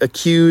been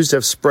accused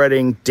of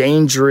spreading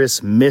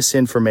dangerous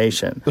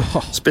misinformation,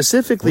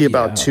 specifically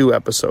about 2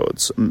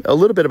 episodes, a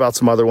little bit about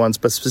some other ones,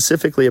 but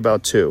specifically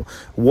about 2.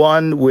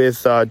 One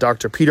with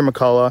Dr. Peter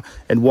McCullough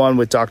and one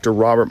with Dr.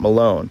 Robert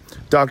Malone.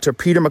 Dr.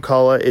 Peter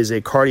McCullough is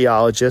a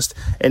cardiologist,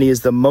 and he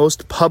is the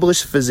most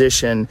published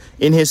physician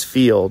in his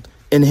field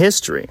in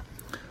history.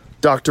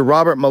 Dr.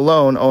 Robert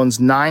Malone owns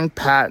 9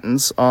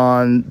 patents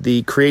on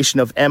the creation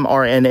of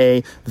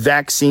mRNA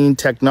vaccine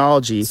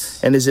technology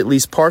and is at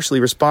least partially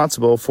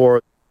responsible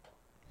for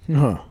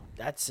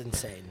That's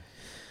insane.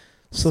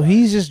 So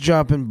he's just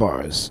dropping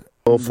bars.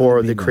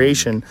 the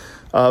creation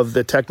of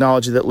the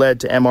technology that led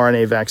to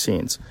mRNA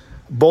vaccines.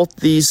 Both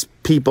these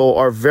people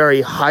are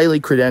very highly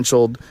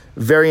credentialed,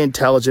 very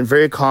intelligent,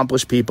 very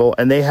accomplished people,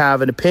 and they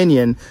have an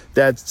opinion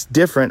that's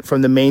different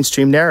from the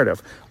mainstream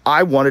narrative.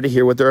 I wanted to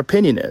hear what their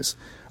opinion is.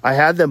 I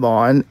had them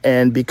on,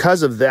 and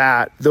because of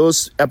that,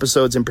 those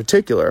episodes in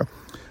particular,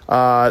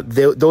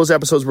 those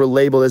episodes were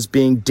labeled as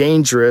being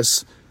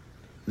dangerous.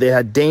 They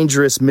had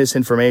dangerous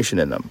misinformation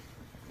in them.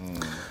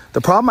 The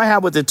problem I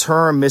have with the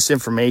term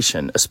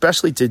misinformation,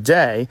 especially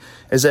today,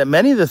 is that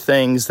many of the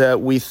things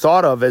that we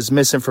thought of as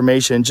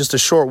misinformation just a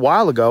short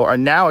while ago are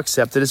now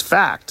accepted as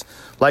fact.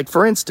 Like,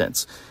 for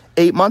instance,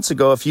 8 months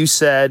ago, if you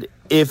said,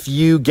 if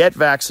you get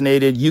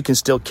vaccinated, you can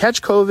still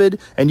catch COVID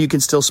and you can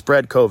still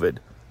spread COVID,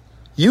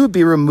 you would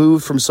be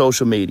removed from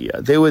social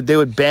media. They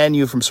would ban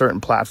you from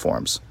certain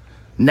platforms.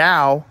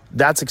 Now,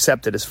 that's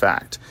accepted as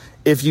fact.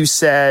 If you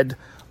said,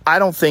 I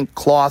don't think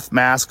cloth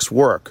masks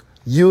work,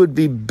 you would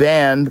be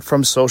banned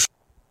from social.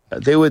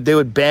 They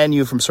would ban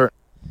you from certain.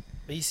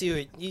 But you see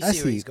where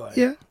he's going.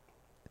 Yeah. You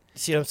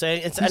see what I'm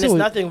saying? It's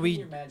nothing we.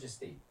 Your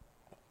Majesty,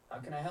 how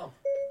can I help?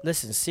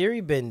 Listen,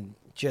 Siri been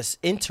just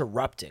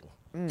interrupting.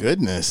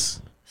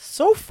 Goodness.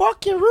 So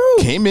fucking rude.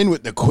 Came in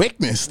with the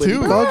quickness But he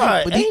too.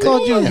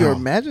 called you Your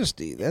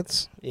Majesty.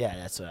 That's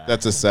that's what.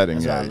 That's a setting.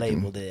 That's yeah, what I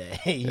labeled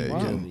it.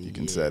 you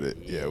can set it.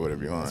 Yeah,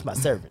 whatever you want. It's my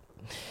servant.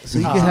 so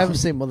you can have him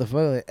say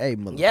motherfucker. Like, hey,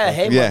 motherfucker. Yeah,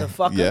 hey, Yeah.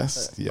 motherfucker.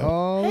 Yes. Yeah.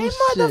 Oh, Hey,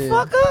 shit.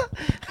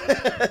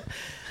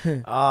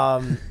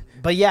 motherfucker.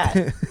 But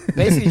yeah,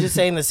 basically just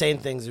saying the same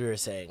things we were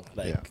saying.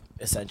 Like,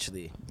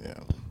 essentially. Yeah.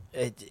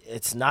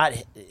 It's not.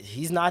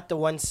 He's not the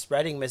one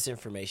spreading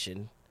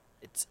misinformation.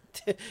 It's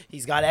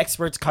he's got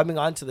experts coming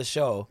onto the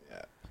show,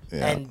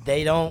 and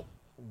they don't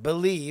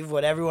believe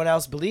what everyone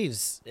else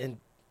believes, and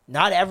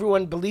not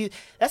everyone believes.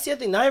 That's the other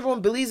thing. Not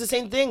everyone believes the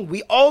same thing.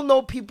 We all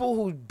know people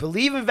who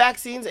believe in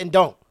vaccines and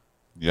don't.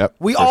 Yep.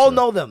 We all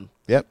know them.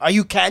 Yep. Are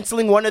you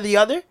canceling one or the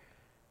other,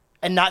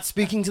 and not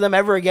speaking to them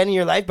ever again in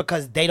your life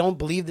because they don't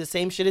believe the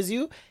same shit as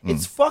you?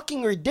 It's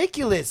fucking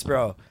ridiculous,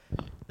 bro.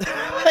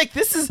 Like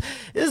this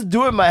is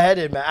doing my head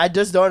in, man. I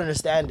just don't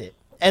understand it.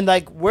 And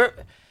like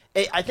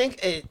I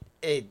think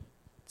it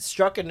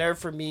struck a nerve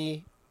for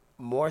me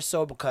more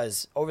so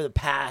because over the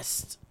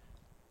past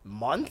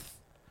month,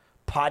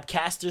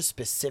 podcasters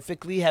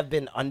specifically have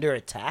been under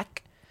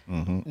attack.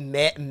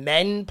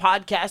 Men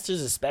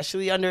podcasters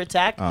especially under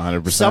attack.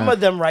 100%. Some of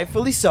them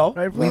rightfully so.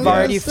 We've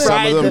already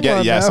fried some of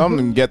them some of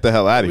them get the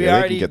hell out of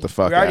here. They can get the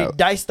fuck out. We already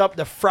diced up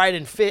the fried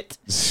and fit.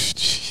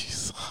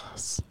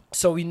 Jesus.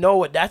 So we know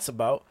what that's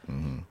about.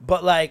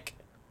 But like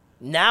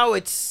now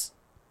it's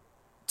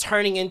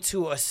turning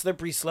into a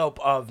slippery slope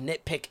of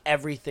nitpick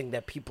everything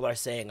that people are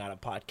saying on a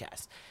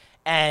podcast.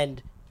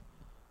 And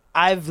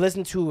I've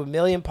listened to a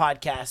million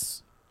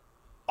podcasts.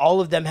 All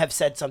of them have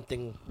said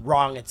something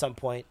wrong at some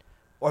point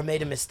or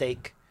made a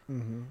mistake.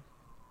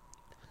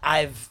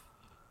 I've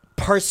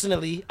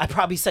personally, I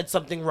probably said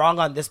something wrong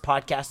on this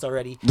podcast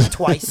already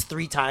twice,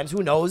 3 times.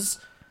 Who knows?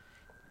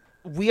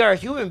 We are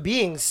human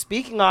beings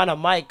speaking on a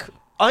mic,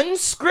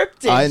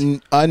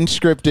 unscripted.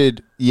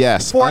 Unscripted,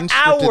 yes. For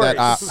unscripted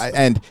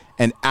hours.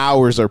 And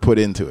hours are put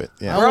into it.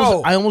 Yeah.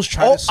 Bro, I almost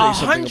tried to say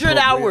something 100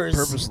 hours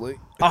purposely.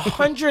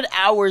 100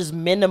 hours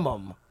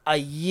minimum a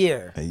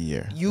year.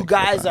 You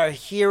guys are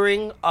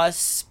hearing us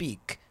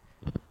speak.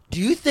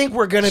 Do you think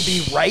we're gonna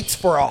be right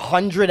for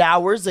 100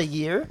 hours a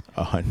year?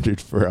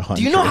 100 for 100.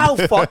 Do you know how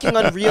fucking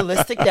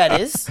unrealistic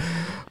that is?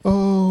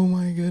 Oh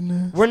my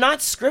goodness. We're not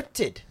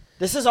scripted.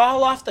 This is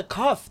all off the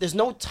cuff. There's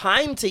no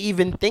time to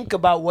even think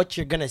about what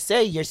you're gonna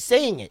say. You're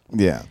saying it.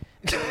 Yeah.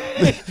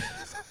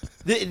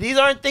 These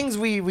aren't things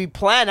we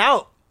plan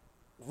out.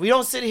 We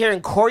don't sit here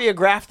and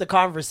choreograph the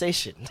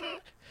conversation.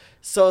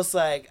 So it's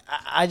like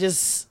I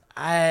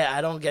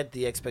don't get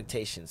the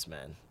expectations,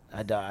 man.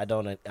 I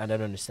don't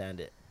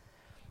understand it.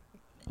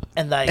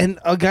 And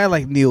a guy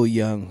like Neil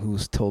Young,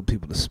 who's told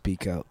people to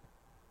speak out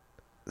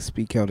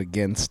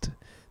against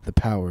the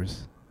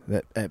powers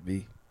that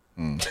be.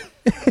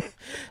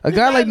 A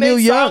guy like Neil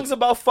Young songs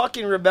about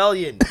fucking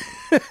rebellion,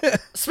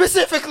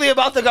 specifically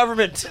about the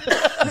government.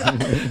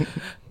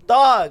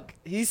 Dog,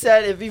 he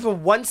said if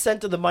even 1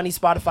 cent of the money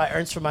Spotify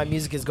earns from my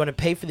music is going to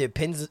pay for the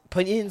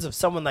opinions of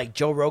someone like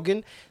Joe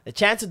Rogan, the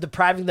chance of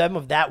depriving them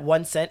of that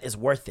 1 cent is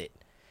worth it.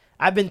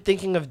 I've been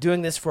thinking of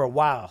doing this for a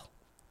while.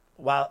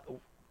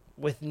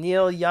 With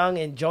Neil Young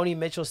and Joni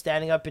Mitchell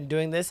standing up and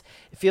doing this,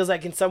 it feels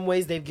like in some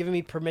ways they've given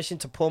me permission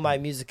to pull my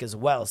music as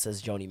well,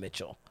 says Joni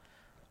Mitchell.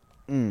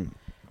 It's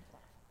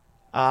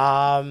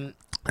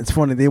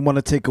funny. They want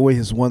to take away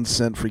his 1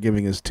 cent for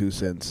giving his 2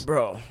 cents.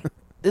 Bro,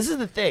 this is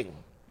the thing.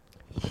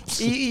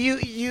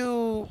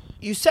 You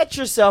set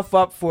yourself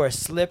up for a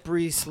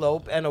slippery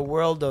slope and a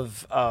world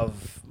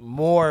of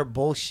more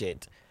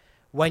bullshit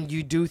when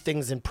you do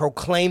things and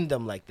proclaim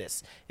them like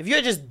this. If you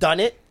had just done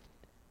it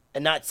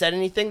and not said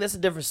anything, that's a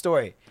different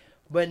story.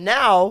 But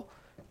now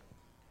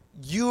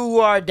you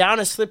are down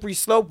a slippery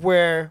slope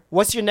where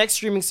what's your next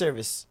streaming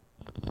service?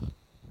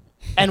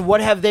 And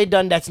what have they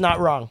done that's not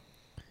wrong?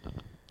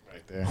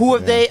 Right there.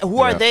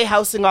 Who are they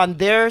housing on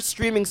their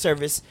streaming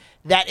service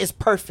that is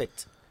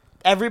perfect?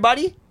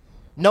 Everybody?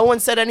 No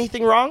one said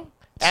anything wrong?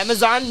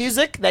 Amazon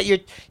Music that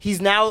he's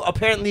now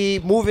apparently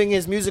moving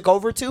his music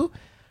over to.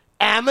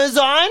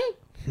 Amazon?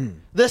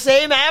 The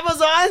same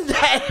Amazon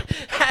that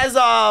has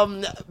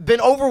been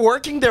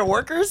overworking their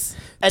workers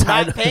and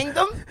not paying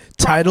them?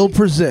 Tidal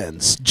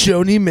presents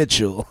Joni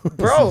Mitchell.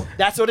 Bro,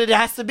 that's what it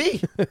has to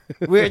be.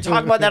 We were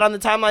talking about that on the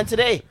timeline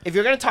today. If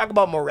you're going to talk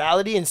about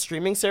morality and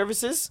streaming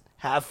services,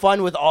 have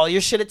fun with all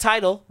your shit at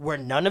Tidal, where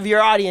none of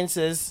your audience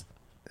is.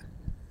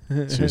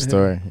 True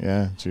story.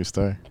 Yeah, true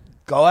story.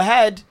 Go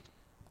ahead.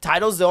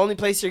 Tidal's the only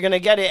place you're going to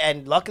get it,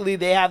 and luckily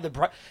they have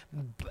the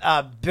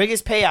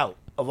biggest payout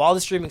of all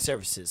the streaming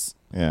services.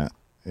 Yeah,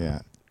 yeah.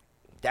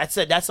 That's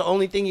it. That's the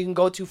only thing you can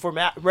go to for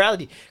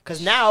morality,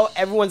 because now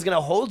everyone's going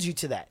to hold you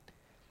to that.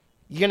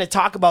 You're going to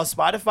talk about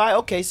Spotify?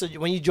 Okay, so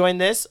when you join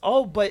this,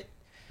 but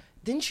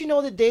didn't you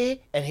know that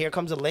and here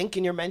comes a link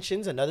in your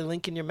mentions, another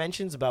link in your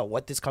mentions about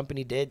what this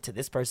company did to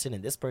this person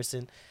and this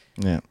person.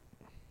 Yeah.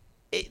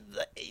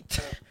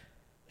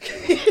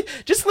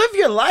 Just live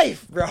your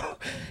life, bro.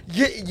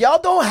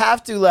 Y'all don't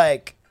have to,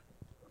 like,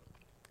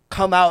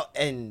 come out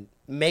and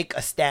make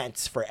a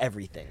stance for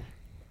everything.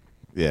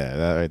 Yeah,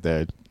 that right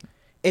there.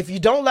 If you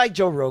don't like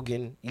Joe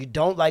Rogan, you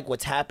don't like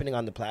what's happening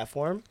on the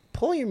platform,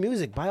 pull your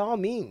music by all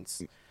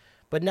means.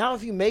 But now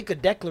if you make a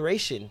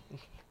declaration,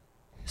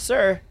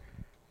 sir,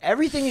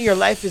 everything in your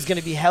life is going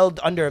to be held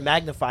under a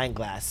magnifying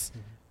glass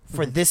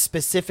for this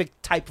specific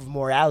type of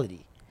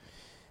morality.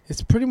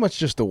 It's pretty much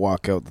just a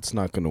walkout that's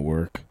not going to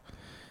work.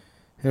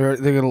 They're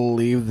going to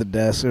leave the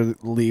desk or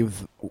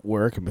leave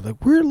work and be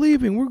like, we're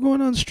leaving, we're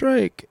going on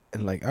strike.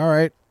 And like, all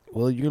right,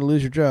 well, you're going to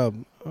lose your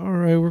job. All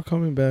right, we're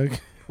coming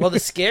back. Well, the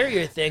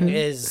scarier thing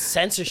is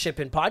censorship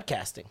in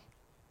podcasting.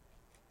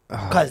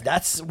 Because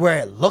that's where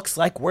it looks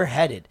like we're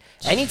headed.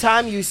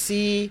 Anytime you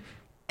see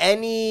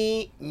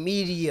any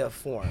media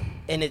form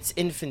in its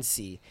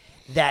infancy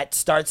that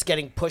starts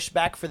getting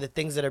pushback for the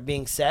things that are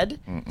being said,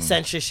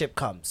 censorship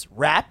comes.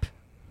 Rap,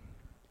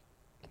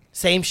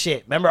 same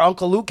shit. Remember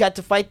Uncle Luke had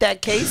to fight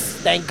that case?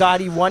 Thank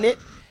God he won it.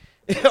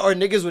 Or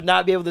niggas would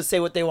not be able to say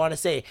what they want to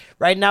say.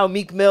 Right now,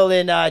 Meek Mill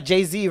and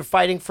Jay-Z are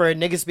fighting for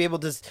niggas to be able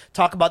to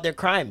talk about their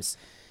crimes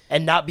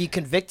and not be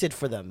convicted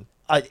for them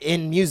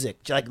in music,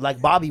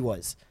 like Bobby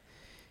was.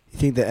 You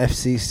think the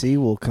FCC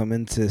will come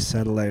into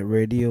satellite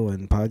radio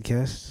and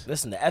podcasts?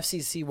 Listen, the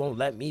FCC won't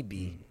let me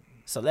be.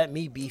 So let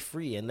me be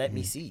free and let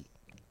me see.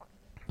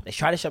 They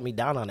tried to shut me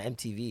down on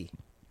MTV.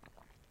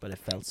 But it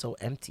felt so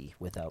empty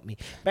without me.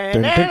 That's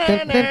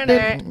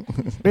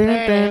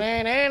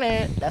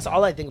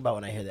all I think about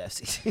when I hear the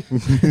FCC.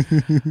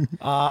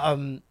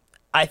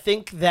 I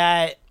think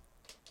that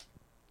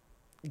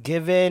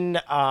given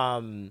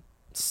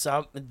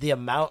the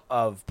amount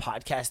of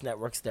podcast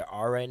networks there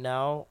are right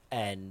now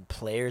and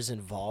players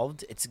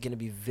involved, it's going to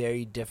be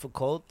very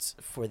difficult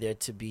for there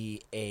to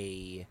be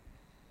a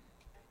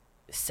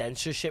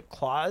censorship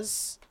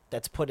clause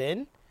that's put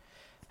in.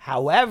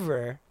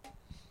 However,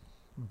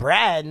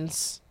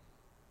 brands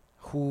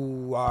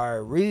who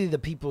are really the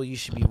people you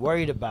should be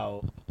worried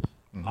about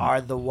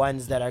are the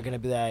ones that are going to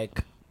be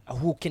like,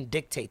 who can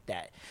dictate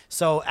that.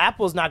 So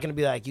Apple's not going to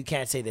be like, you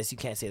can't say this, you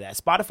can't say that.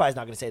 Spotify's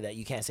not going to say that,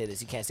 you can't say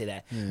this, you can't say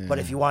that. But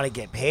if you want to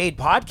get paid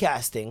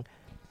podcasting,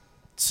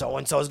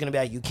 so-and-so is going to be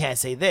like, you can't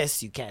say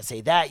this, you can't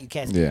say that, you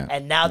can't say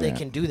and now they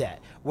can do that.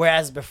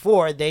 Whereas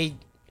before, hey,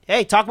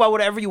 talk about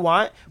whatever you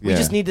want. We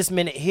just need this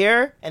minute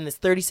here and this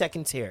 30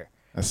 seconds here.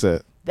 That's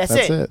it. That's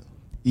it.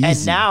 Easy.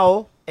 And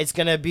now it's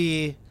going to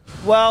be,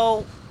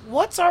 well,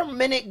 what's our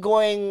minute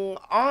going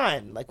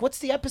on? Like, what's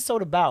the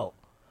episode about?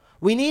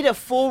 We need a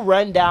full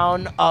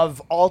rundown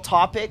of all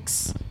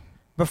topics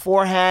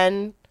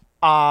beforehand.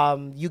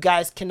 You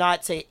guys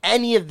cannot say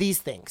any of these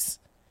things.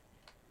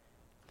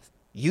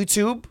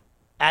 YouTube,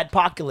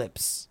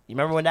 Adpocalypse. You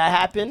remember when that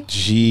happened?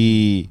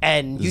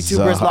 And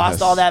YouTubers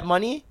lost all that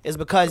money? Is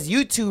because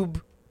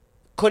YouTube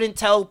couldn't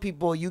tell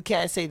people you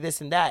can't say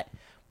this and that.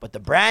 But the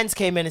brands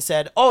came in and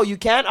said, oh, you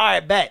can? All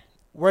right, bet.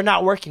 We're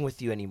not working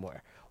with you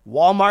anymore.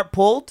 Walmart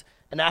pulled.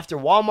 And after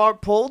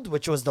Walmart pulled,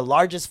 which was the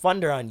largest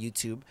funder on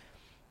YouTube,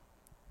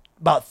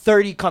 about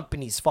 30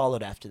 companies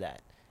followed after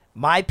that.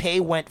 My pay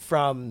went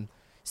from,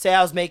 say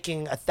I was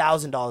making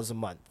 $1,000 a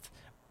month.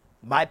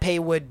 My pay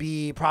would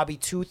be probably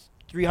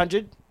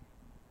 $200-$300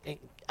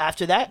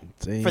 after that.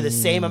 Damn. For the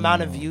same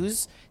amount of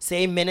views,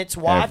 same minutes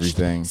watched,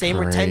 same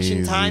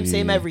retention time,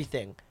 same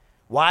everything.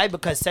 Why?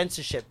 Because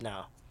censorship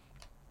now.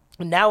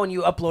 Now when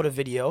you upload a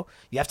video,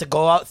 you have to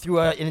go out through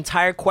an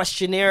entire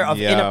questionnaire of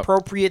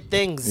inappropriate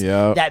things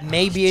that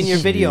may be in your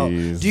video.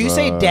 Do you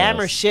say damn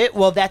or shit?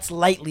 Well, that's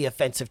lightly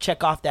offensive.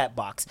 Check off that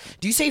box.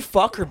 Do you say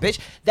fuck or bitch?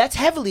 That's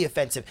heavily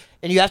offensive.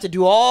 And you have to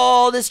do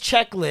all this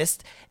checklist,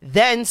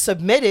 then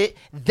submit it.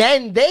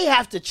 Then they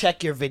have to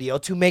check your video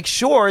to make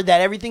sure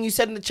that everything you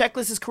said in the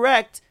checklist is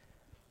correct.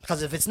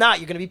 Because if it's not,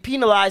 you're going to be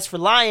penalized for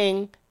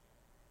lying.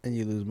 And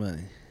you lose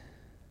money.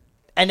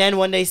 And then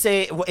when they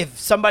say, if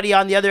somebody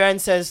on the other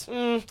end says,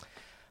 I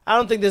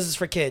don't think this is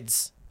for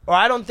kids, or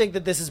I don't think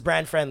that this is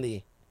brand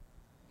friendly,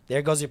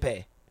 there goes your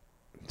pay.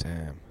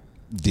 Damn.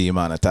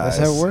 Demonetized.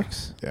 That's how it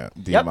works? Yeah,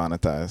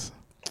 demonetized.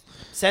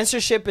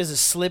 Censorship is a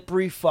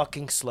slippery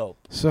fucking slope.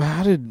 So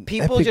how did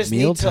People Epic just need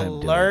to Mealtime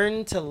do it?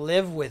 learn to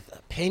live with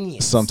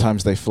opinions.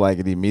 Sometimes they flag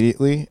it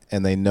immediately,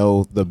 and they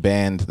know the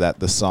band that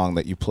the song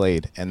that you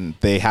played, and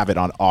they have it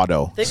on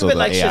auto. Think so of it the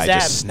like AI Shazam.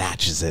 just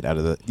snatches it out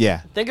of the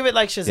Think of it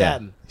like Shazam. Yeah.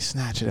 You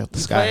snatch it out the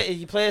sky.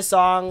 You play a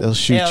song. They'll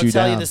shoot it'll you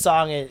tell down. you the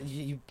song, and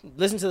you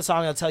listen to the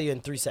song. It'll tell you in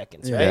 3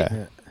 seconds, Yeah. right?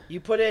 Yeah. You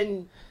put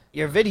in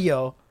your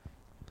video,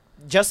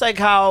 just like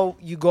how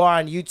you go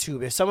on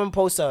YouTube. If someone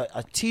posts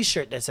a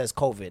T-shirt that says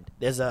COVID,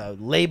 there's a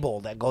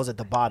label that goes at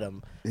the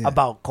bottom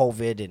about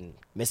COVID and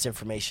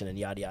misinformation and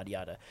yada yada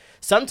yada.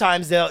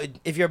 Sometimes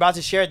if you're about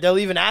to share it, they'll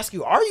even ask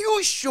you, "Are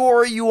you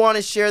sure you want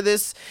to share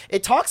this?"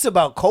 It talks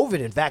about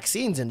COVID and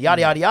vaccines and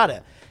yada yada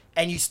yada,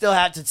 and you still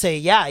have to say,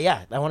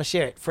 "Yeah, I want to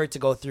share it" for it to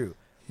go through.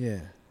 Yeah.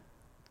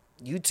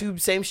 YouTube,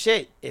 same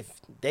shit. If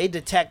they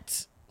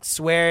detect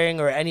swearing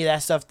or any of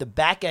that stuff, the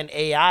back end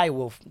AI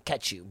will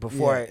catch you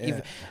before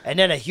even, and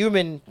then a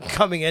human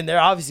coming in, they're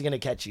obviously gonna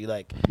catch you.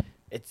 Like,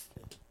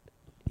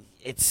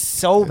 it's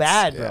so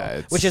bad, bro.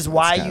 yeah, Which is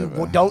why kind you of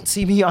a- don't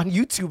see me on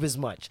YouTube as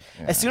much.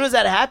 As soon as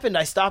that happened,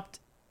 I stopped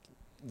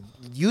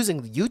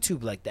using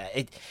YouTube like that.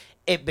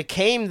 It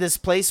became this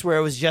place where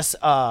it was just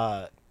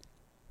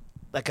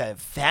like a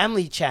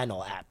family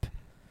channel app.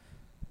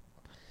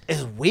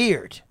 It's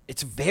weird.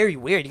 It's very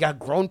weird. You got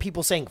grown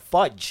people saying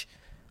fudge.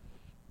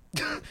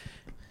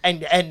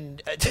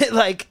 and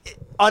like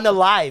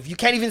unalive. You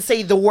can't even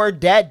say the word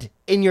dead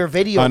in your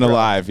video.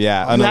 Unalive, bro.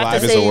 yeah. You Unalive have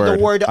to is say a word.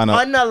 the word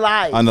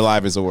unalive.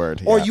 Unalive is a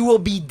word. Or yeah. you will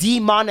be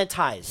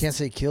demonetized. Can't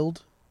say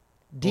killed,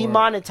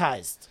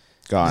 Demonetized.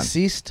 Gone.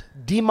 deceased,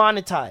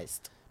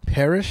 Demonetized.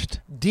 perished.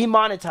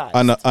 Demonetized.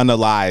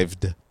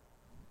 Unalived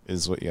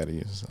is what you got to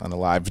use.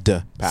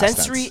 Unalived. Past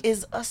Sensory tense.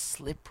 is a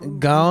slippery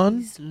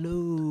Gone?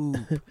 slope.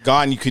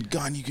 Gone. You could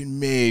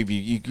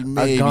maybe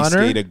goner?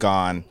 skate a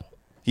gone.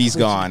 He's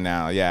gone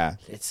now. Yeah.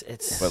 It's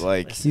But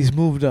like He's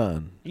moved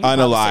on. You can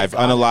probably say unalive.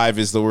 gone. Unalive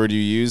is the word you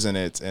use, and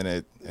it That's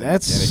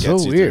and it so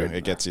gets you weird. Through.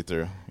 It gets you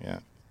through. Yeah.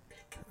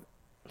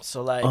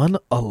 So like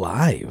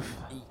Unalive.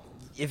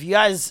 if you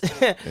guys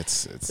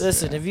It's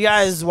listen, if you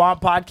guys want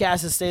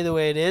podcasts to stay the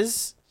way it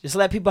is, just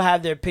let people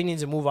have their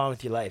opinions and move on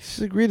with your life.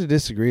 Just agree to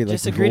disagree. Like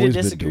Just we've agree to always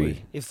been disagree.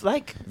 doing. If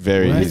like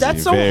very Right. easy. is that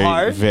so very,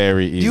 hard?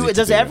 Very easy. to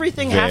does do.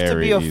 everything have to be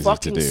Very a easy to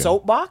fucking do.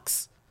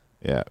 soapbox?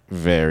 Yeah,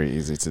 very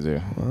easy to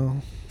do.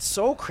 Well,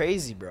 So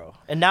crazy, bro.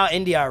 And now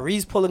India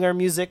Arie's pulling her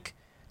music.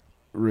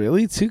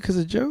 really? Too? Because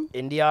of Joe?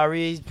 India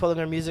Arie's pulling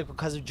her music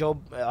because of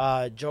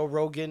Joe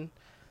Rogan,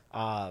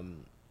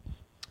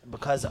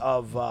 because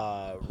of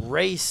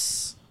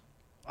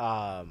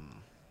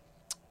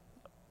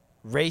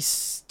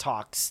race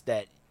talks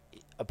that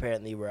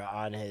apparently were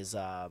on his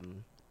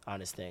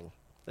thing.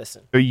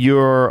 Listen,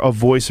 You're a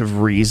voice of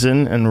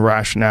reason and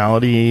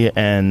rationality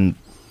and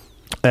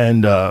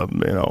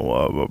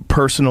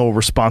personal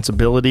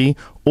responsibility,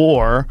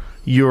 or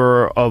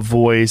you're a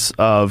voice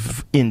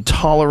of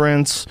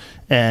intolerance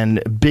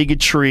and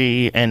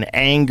bigotry and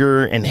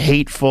anger and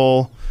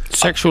hateful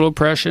sexual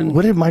oppression.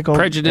 What did Michael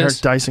prejudice. Eric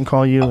Dyson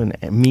call you? An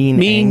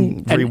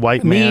angry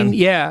white man.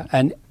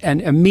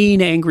 And a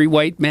mean, angry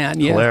white man.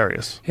 Yeah,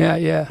 Hilarious. Yeah.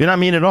 You're not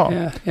mean at all.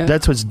 Yeah.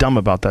 That's what's dumb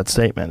about that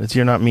statement. It's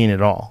you're not mean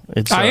at all.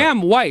 It's I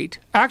am white.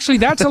 Actually,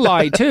 that's a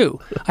lie too.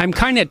 I'm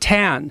kind of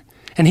tan,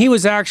 and he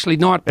was actually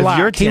not black. If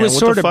you're tan, he was what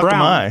sort the of fuck brown.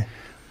 am I?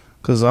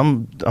 Because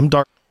I'm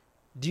dark.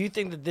 do you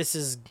think that this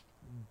is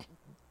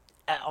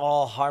at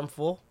all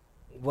harmful?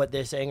 What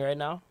they're saying right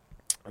now?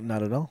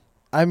 Not at all.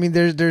 I mean,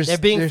 they're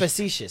being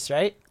facetious,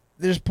 right?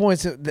 There's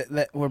points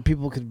that where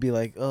people could be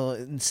like, "Oh,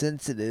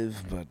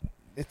 insensitive," but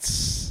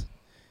it's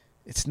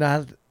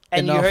not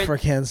And you enough heard- for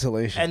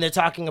cancellation. And they're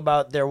talking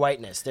about their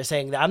whiteness. They're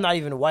saying that I'm not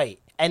even white.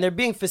 And they're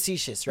being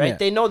facetious, right? Yeah.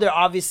 They know they're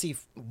obviously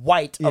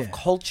white of Yeah.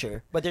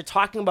 culture, but they're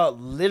talking about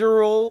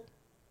literal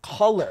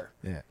color.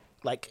 Yeah.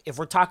 Like, if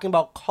we're talking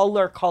about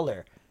color,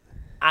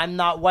 I'm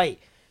not white.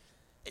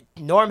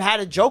 Norm had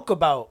a joke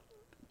about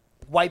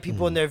white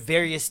people in their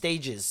various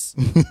stages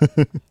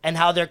and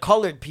how they're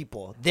colored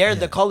people. They're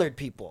the colored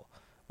people.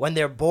 When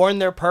they're born,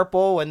 they're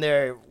purple. When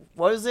they're,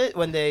 what is it?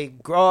 When they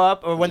grow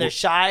up or when they're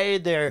shy,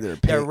 they're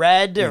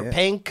red or Yeah.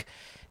 pink.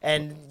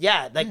 And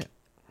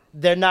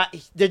they're not,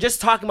 they're just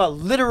talking about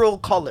literal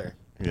color.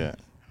 Yeah.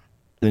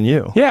 Than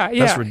you. Yeah,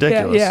 That's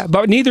ridiculous. Yeah,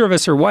 but neither of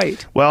us are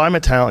white. Well, I'm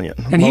Italian.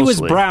 And he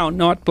was mostly. brown,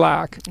 not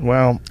black.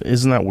 Well,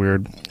 isn't that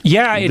weird?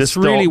 Yeah, it's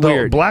really the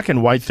weird. black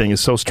and white thing is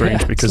so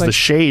strange Yeah, because it's the like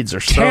shades are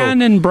so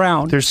tan and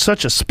brown. There's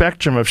such a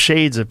spectrum of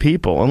shades of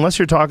people. Unless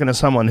you're talking to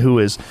someone who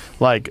is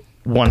like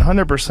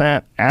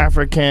 100%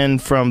 African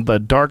from the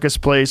darkest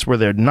place where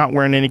they're not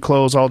wearing any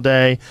clothes all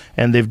day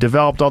and they've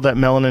developed all that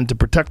melanin to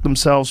protect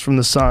themselves from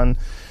the sun.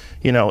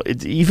 You know,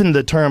 even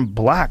the term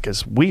black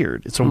is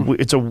weird.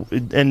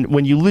 And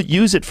when you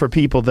use it for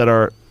people that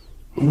are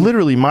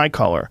literally my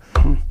color,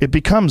 it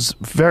becomes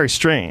very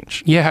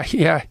strange. Yeah.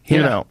 You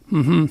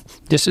know,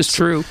 This is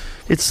true.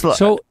 it's like,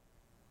 So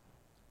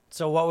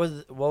So what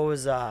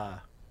was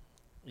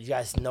you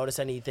guys notice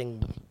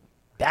anything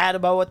bad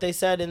about what they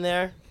said in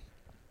there?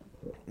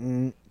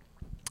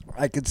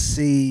 I could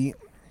see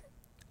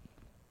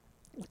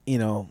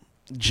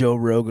Joe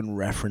Rogan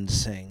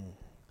referencing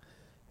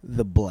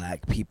the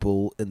black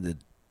people in the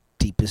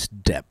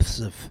deepest depths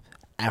of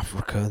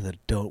Africa that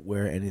don't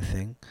wear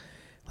anything.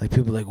 Like,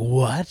 people are like,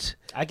 what?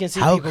 I can see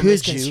How people could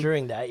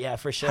misconstruing that. Yeah,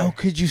 for sure. How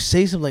could you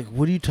say something like,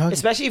 what are you talking about?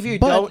 Especially if you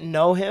don't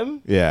know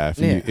him. Yeah,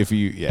 if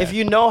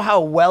you know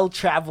how well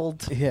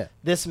traveled Yeah.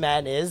 this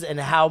man is and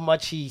how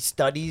much he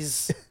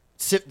studies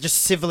just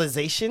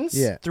civilizations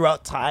Yeah.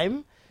 throughout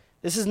time,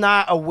 this is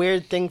not a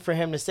weird thing for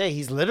him to say.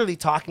 He's literally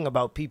talking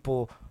about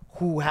people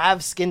who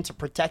have skin to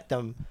protect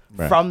them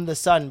Right. from the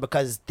sun,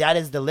 because that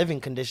is the living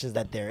conditions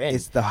that they're in.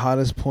 It's the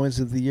hottest points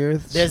of the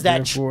earth. There's that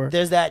therefore-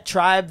 there's that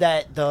tribe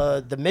that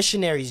the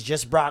missionaries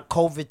just brought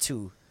COVID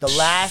to. The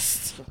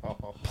last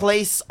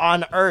place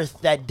on earth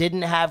that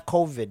didn't have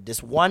COVID.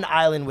 This one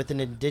island with an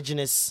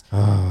indigenous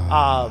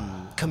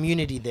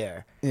community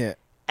there. Yeah.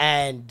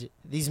 And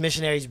these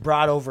missionaries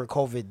brought over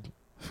COVID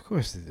Of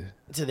course they did.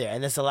 to there.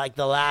 And it's like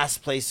the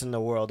last place in the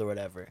world or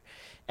whatever.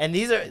 And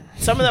these are,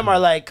 some of them are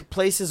like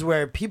places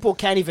where people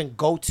can't even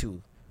go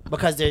to,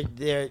 because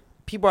they're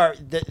people are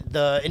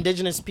the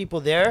indigenous people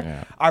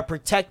there are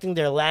protecting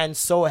their land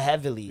so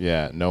heavily.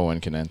 Yeah, no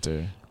one can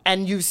enter.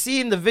 And you've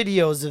seen the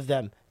videos of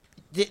them.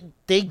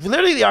 They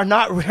literally are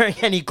not wearing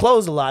any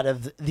clothes. A lot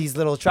of these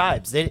little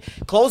tribes,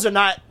 clothes are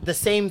not the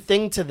same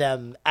thing to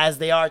them as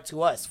they are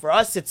to us. For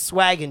us, it's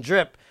swag and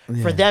drip. For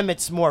Yeah. them,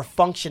 it's more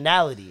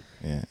functionality.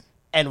 Yeah.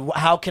 And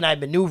how can I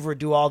maneuver,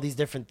 do all these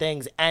different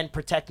things, and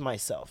protect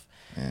myself?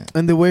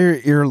 And the way your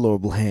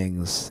earlobe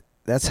hangs,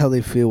 that's how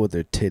they feel with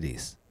their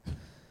titties.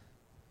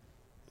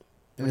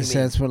 In do a you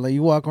sense, when like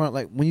you walk around,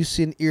 like when you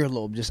see an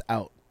earlobe just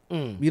out,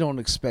 Mm. you don't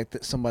expect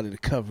that somebody to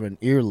cover an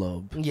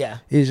earlobe. Yeah.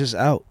 It's just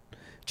out.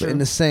 True. But in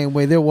the same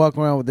way, they're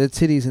walking around with their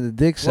titties and the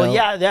dicks out. Well,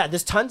 yeah.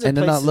 There's tons of and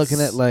they're places. not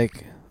looking at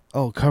like,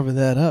 oh, cover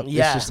that up.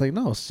 Yeah. It's just like,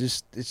 no,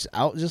 it's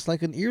out just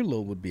like an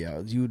earlobe would be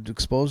out. You would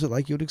expose it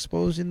like you would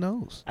expose your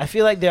nose. I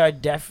feel like there are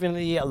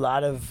definitely a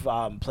lot of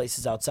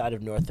places outside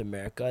of North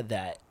America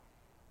that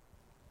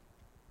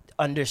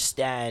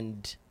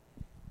understand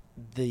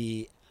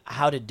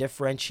how to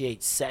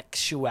differentiate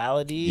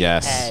sexuality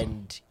Yes.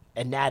 and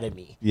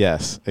anatomy.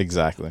 Yes,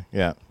 exactly.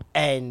 Yeah.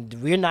 And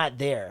we're not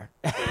there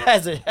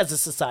as a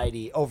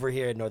society over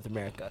here in North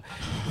America.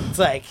 It's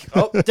like,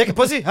 oh, dick and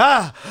pussy,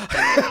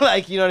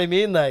 like, you know what I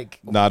mean? Like,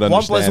 Not 1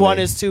 + 1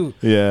 understanding. is 2.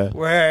 Yeah.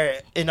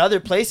 Where in other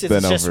places Then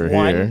it's just over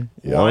one, here,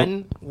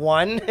 yup.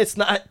 one. It's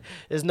not.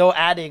 There's no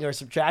adding or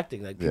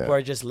subtracting. Like, people Yeah.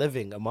 are just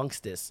living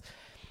amongst this.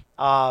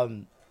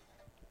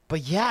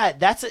 But yeah,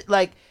 that's it.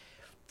 Like,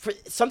 for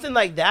something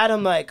like that,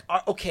 I'm like,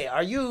 okay,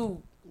 are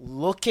you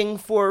looking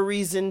for a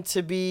reason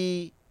to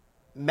be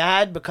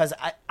mad? Because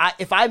I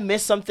if I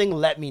miss something,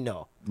 let me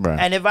know. Right.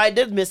 And if I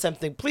did miss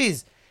something,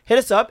 please hit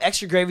us up,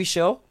 Extra Gravy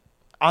Show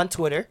on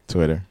Twitter.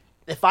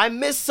 If I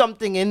missed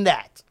something in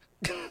that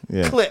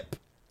clip,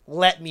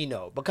 let me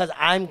know, because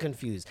I'm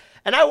confused.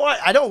 And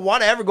I don't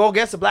want to ever go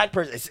against a black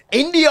person. It's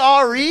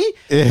India.Re.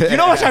 You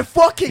know how much I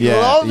fucking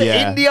love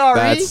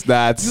India.Re?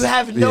 That's you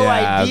have no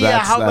idea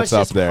how much that's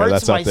up this there. hurts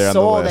That's my up there on the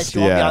soul list. that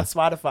you want me Yeah. on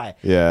Spotify.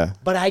 Yeah.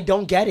 But I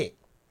don't get it.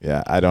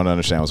 Yeah, I don't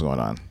understand what's going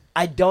on.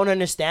 I don't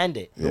understand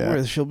it. Don't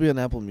worry, she'll be on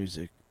Apple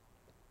Music.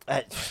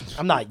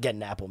 I'm not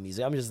getting Apple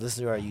Music. I'm just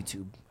listening to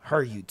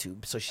her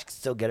YouTube, so she can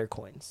still get her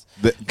coins.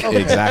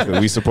 Exactly.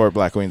 We support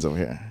Black Queens over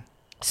here.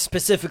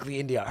 Specifically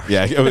India.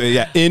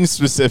 Yeah, in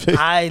specific.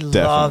 I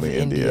love definitely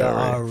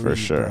India for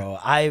sure. bro.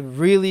 I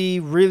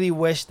really, really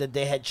wish that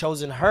they had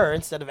chosen her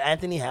instead of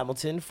Anthony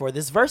Hamilton for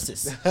this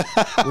versus.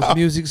 With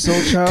Music Soul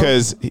Child?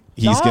 Because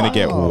he's gonna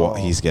get No.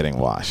 he's getting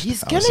washed.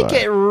 He's I'm gonna sorry.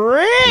 get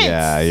rinsed.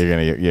 Yeah,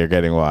 you're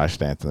getting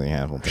washed, Anthony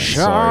Hamilton.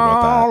 Sorry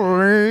about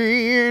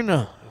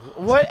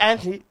What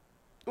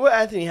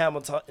Anthony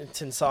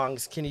Hamilton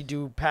songs can he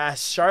do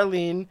past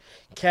Charlene,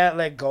 Can't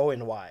Let Go,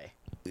 and Why?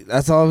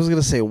 That's all I was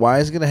gonna say. Why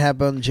is it gonna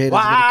happen? Jada's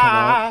gonna come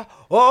out.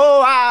 Why?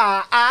 Oh,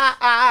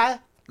 I.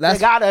 That's,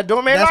 they gotta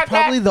do me that's like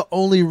probably that. the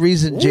only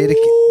reason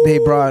they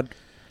brought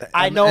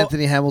I know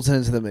Anthony Hamilton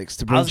into the mix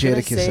to I bring was gonna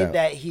Jadakiss say out.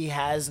 that he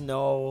has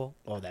no.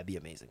 Oh, that'd be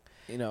amazing.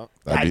 You know,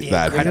 That'd be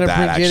they're gonna that'd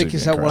bring actually be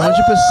Jadakiss out incredible.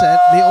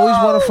 100%. They always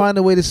want to find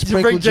a way to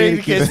sprinkle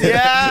Jadakiss,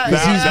 yeah.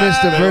 because he's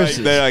missed the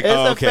verses. They're like, It's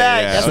oh, a okay,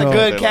 fact. yeah. That's So a good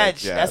they're like,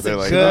 catch. yeah, That's they're a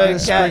like, good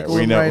okay, catch.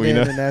 we know, we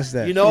know. And that's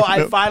that. You know,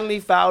 I finally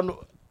found.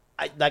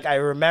 I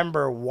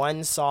remember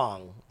one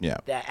song Yeah.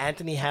 that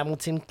Anthony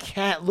Hamilton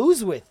can't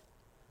lose with.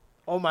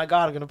 Oh my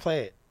God, I'm gonna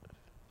play it.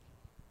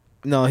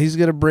 No, he's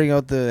gonna bring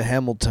out the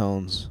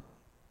Hamiltones.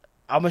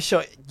 I'm gonna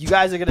show you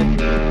guys are gonna.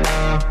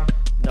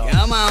 No,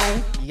 Come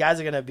on. You guys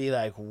are gonna be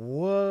like,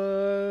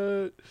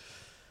 what?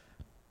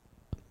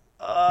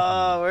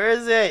 Where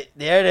is it?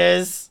 There it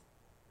is.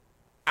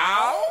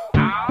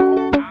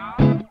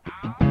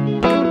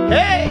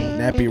 Hey,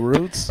 Nappy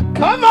Roots.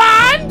 come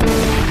on!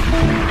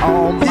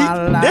 All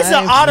my life. This is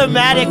an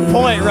automatic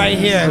point right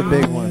here. This is a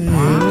big one.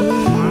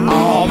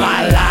 All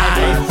my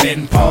life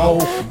been poor,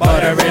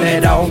 but it really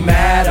don't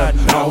matter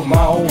no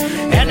more.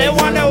 And they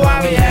wonder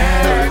why we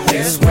act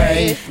this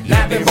way.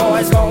 Not before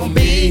it's gonna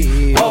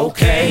be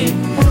okay.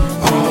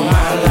 All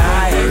my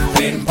life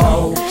been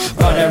poor,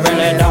 but it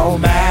really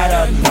don't matter.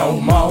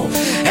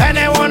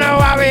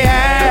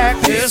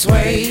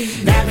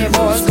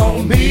 was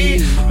gonna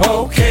be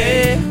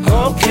okay,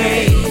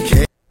 okay.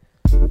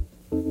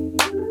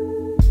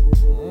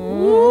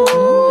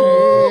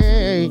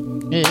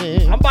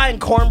 I'm buying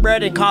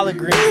cornbread and collard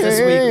greens this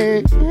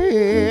week.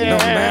 No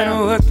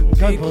matter what the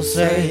people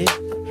say.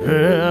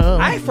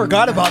 I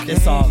forgot about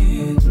this song.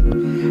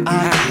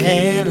 I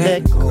can't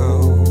let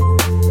go.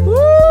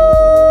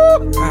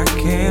 I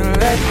can't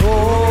let go.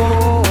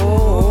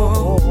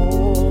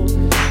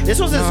 This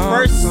was his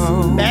first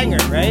banger,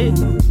 right?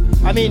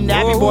 I mean,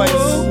 Nappy Boys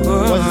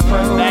was his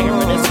first banger,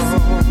 but this is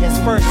his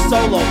first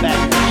solo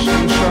banger.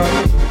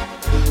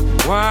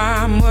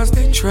 Why must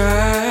they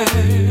try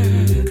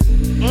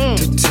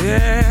to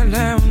tear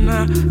down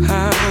our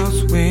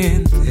house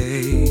when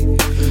they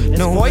His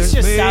voice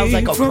just sounds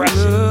like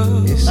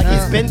oppression. Like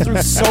he's been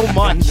through so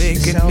much. It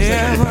sounds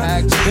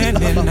like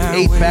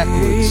 8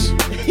 backwards.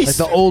 Like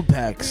the old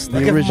packs. The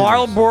Like if originals.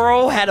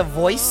 Marlboro had a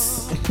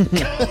voice.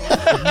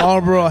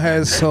 Marlboro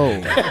has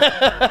soul.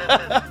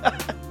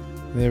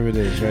 There it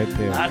is, right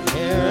there.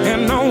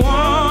 and no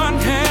one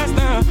has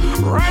the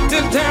right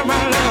to tear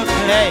my love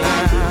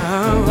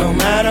down. No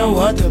matter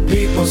what the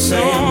people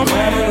say, I'm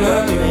gonna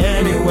love you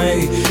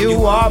anyway.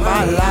 You are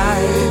my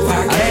life.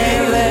 I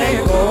can't let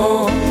it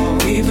go.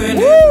 Even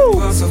if it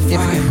was a If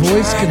fight. your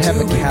voice could have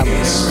a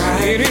callus,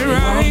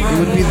 it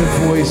would be the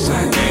voice of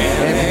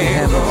Anthony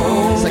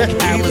Hamilton. It's a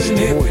calloused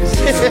voice.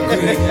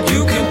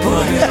 You can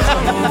put it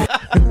on.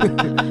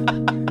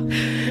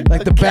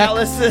 Like the back,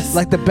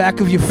 like the back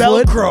of your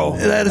foot. Velcro.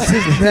 That is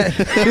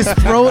his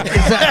throat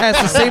has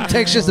the same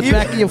texture as the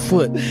back of your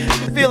foot.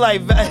 I feel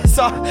like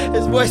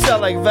his voice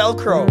sounds like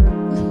Velcro.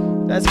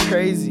 That's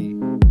crazy.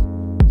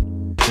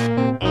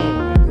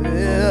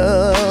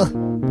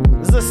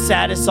 This is the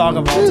saddest song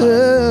of all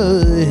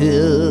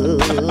time.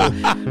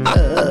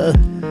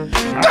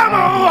 Come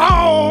on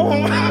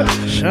home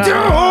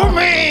to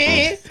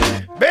me,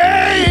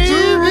 baby.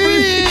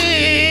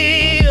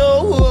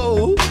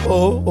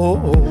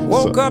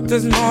 Woke up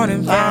this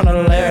morning, found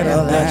a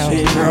letter that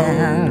she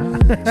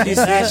wrote. She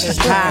said she's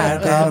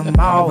tired, that I'm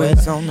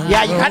always on the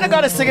Yeah, you kind of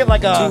gotta sing it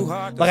like a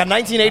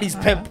 1980s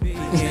pimp.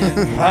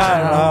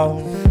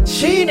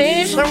 She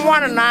needs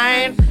someone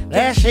tonight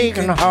that she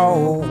can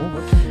hold.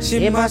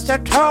 She must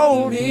have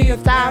told me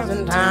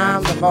 1,000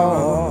 times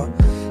before.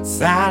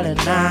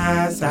 Silent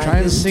nights.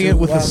 Trying to sing it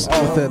with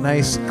a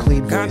nice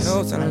clean God voice.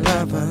 knows I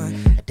love her.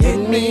 I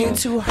didn't mean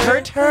to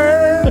hurt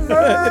her. It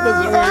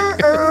doesn't work.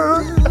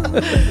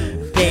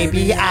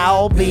 Baby,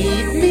 I'll be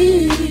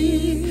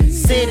me,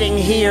 sitting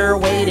here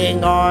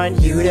waiting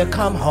on you to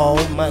come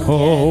home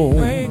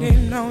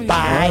again.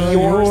 By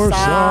your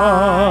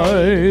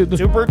side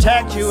to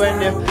protect you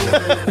and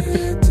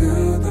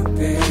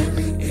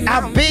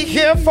I'll be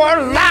here for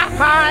life.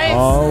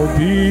 I'll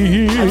be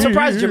here. I'm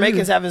surprised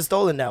Jamaicans haven't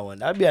stolen that one.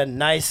 That'd be a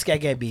nice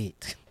skeggy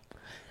beat.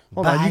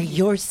 Hold By on,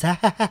 your side.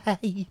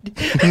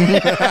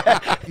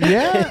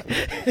 Yeah.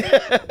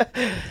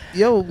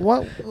 Yo,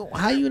 what?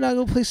 How you not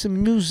gonna play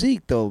some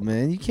music though,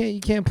 man? You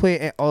can't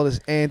play all this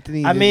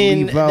Anthony. I and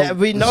mean, leave out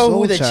we know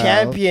who the Soul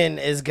Child. champion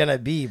is gonna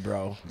be,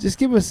 bro. Just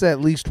give us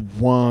at least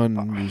one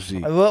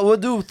music. We'll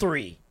do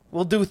 3.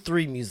 We'll do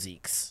 3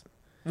 musics.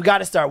 We got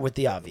to start with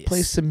the obvious.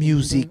 Play some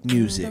music.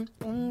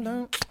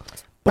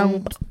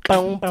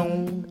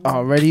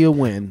 Already a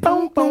win.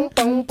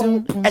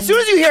 As soon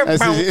as you hear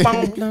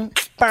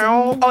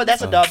oh,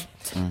 that's a dub.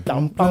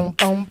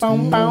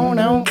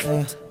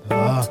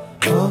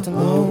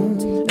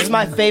 This is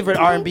my favorite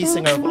R&B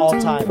singer of all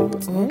time.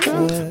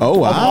 Oh,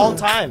 wow. Of all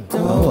time.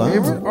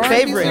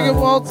 Favorite singer of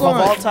all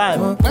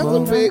time. That's a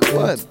big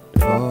one.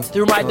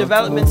 Through my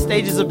development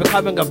stages of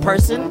becoming a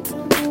person,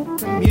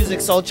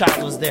 Music Soul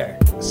Child was there.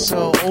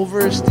 So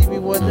over Stevie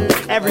Wonder,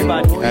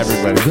 everybody.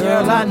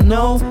 Girl, I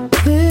know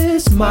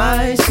this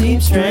might seem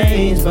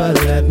strange, but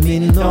let me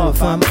know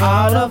if I'm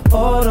out of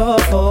order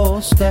or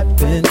step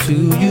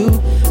into you.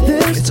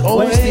 This it's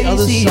always the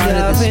other side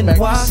of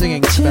the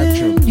singing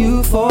spectrum.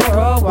 You for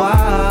a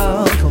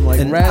while, from like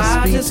and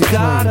raspy I just to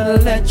gotta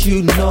let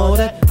you know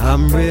that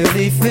I'm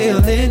really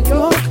feeling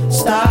your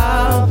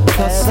style.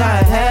 'Cause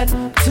I had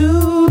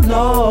to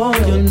know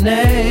your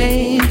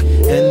name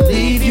and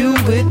leave you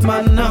with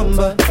my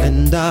number,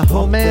 and I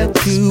hope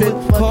that you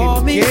would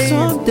call me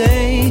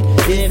someday.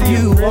 If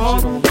you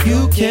want,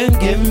 you can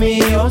give me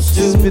yours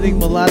too. Spitting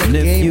melodic And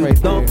if game you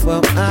right don't, there.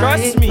 well, I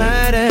Trust ain't me.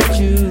 mad at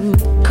you.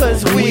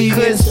 Cause we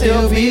could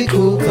still be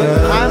cool.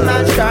 Cause I'm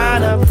not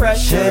trying to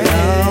pressure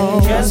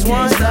you. Just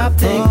want to stop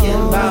thinking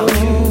about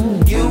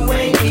you. You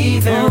ain't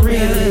even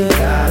really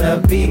gotta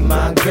be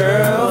my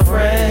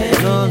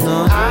girlfriend.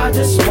 No. I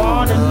just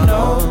wanna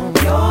know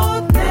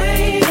your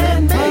name,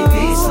 and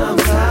maybe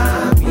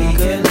sometime we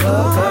can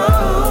hook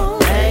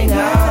up, hang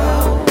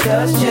out,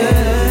 just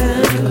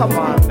chill. Come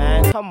on,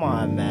 man. Come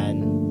on, man.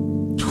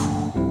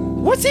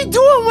 What's he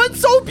doing when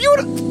So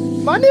Beautiful?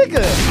 My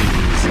nigga.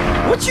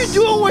 What you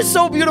doing when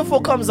So Beautiful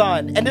comes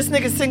on? And this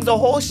nigga sings the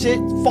whole shit,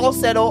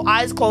 falsetto,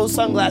 eyes closed,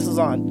 sunglasses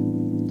on.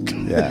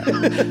 Yeah.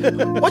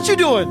 What you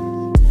doing?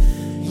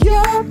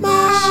 You're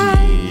my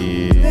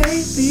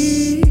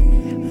baby,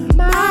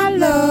 my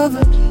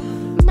lover,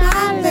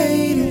 my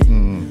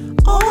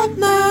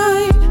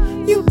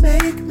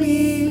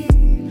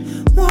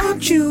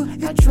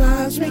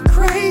drives me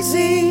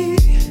crazy.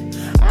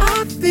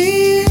 I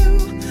feel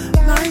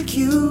like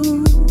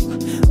you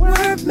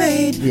were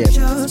made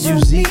just for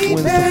Musique me,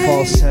 wins the babe.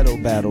 falsetto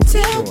battle for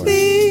Tell sure.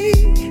 me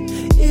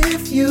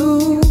if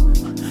you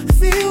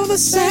feel the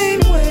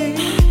same way.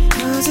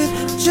 Does it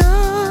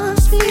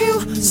just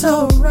feel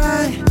so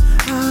right?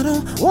 I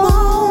don't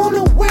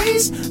wanna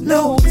waste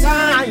no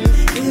time.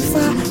 If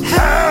I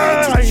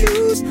had to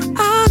choose,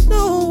 I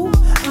know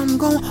I'm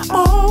gonna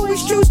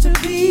always choose to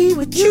be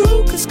with you.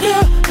 'Cause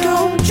girl,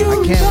 don't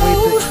you I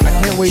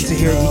can't wait to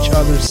hear each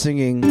other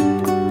singing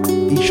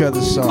each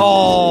other's songs.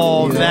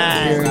 Oh, You know,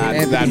 man. hearing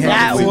Anthony That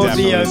Hamilton. would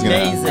be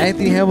amazing.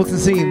 Anthony Hamilton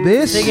singing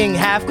this. Singing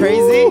Half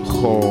Crazy.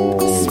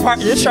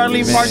 This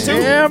Charlene part 2.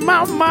 Yeah,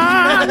 my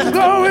mind's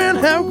going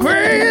half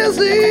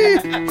crazy.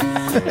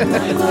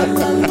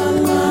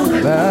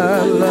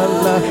 La, la,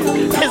 la.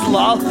 His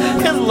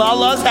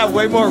lalas have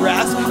way more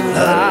rasp.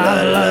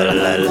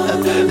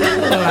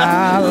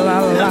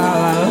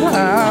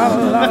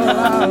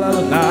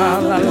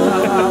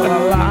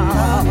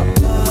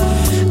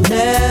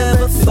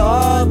 Never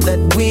thought that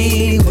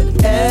we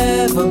would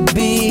ever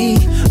be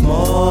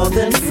more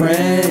than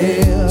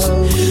friends.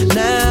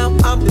 Now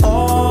I'm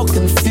all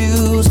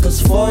confused,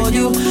 'cause for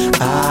you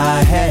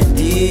I had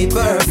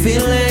deeper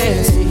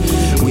feelings.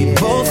 We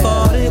both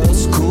thought it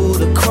was cool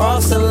to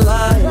cross the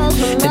line,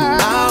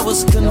 and I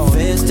was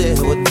convinced it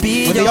would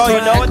be But your yo,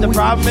 you know what the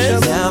problem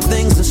is? Now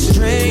things are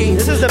strange.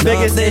 This is the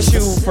biggest Nothing's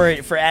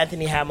issue for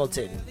Anthony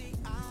Hamilton,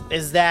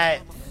 is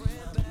that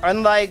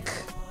unlike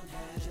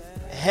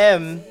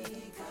him,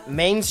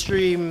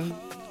 mainstream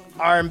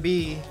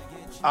R&B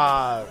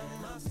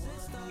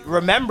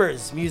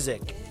remembers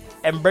music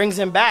and brings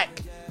him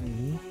back.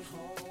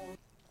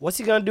 What's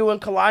he gonna do when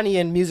Kalani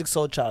and Music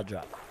Soul Child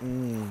drop?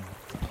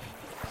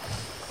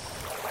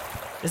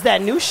 It's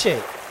that new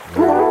shit.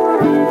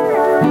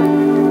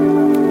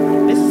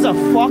 This is a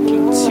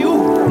fucking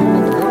tune.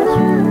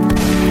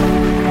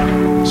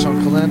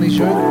 Sean Kalani's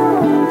right.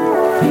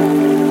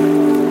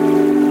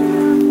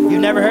 You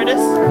never heard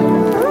this?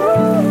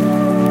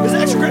 It's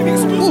extra great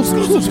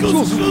exclusive.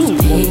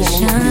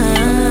 Patience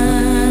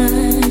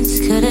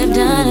could have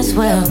done as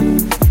well,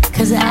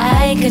 'cause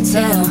I could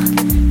tell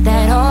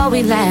that all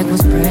we lacked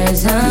was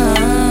presence.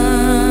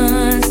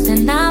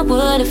 And I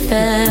would have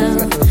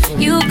felt,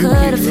 you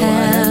could have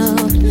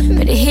held,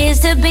 but here's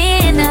to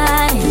being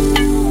nice.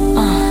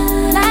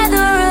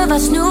 Neither of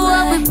us knew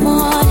what we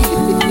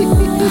wanted,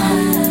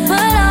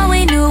 but all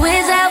we knew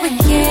is that we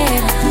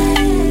cared.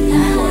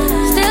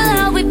 Still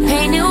all we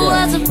painted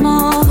was a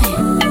moment.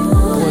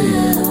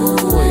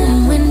 And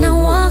when I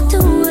walked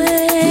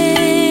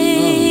away,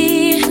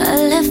 I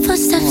left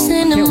footsteps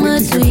in the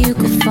mud so you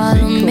could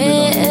follow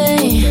me.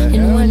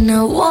 And when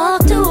I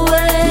walked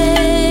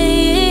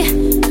away,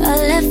 I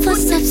left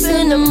footsteps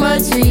in the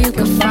mud so you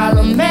could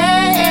follow me.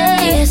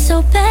 Yeah,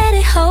 so bad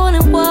at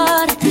holding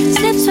water,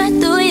 slips right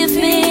through your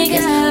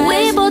fingers.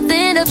 We both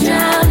end up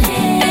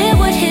drowning. It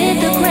would hit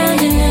the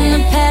ground and then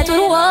the path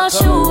would wash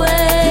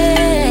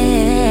away.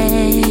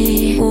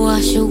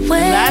 Wash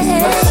away. Last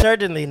but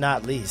certainly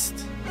not least,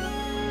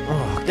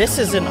 this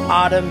is an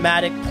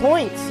automatic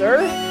point,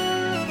 sir.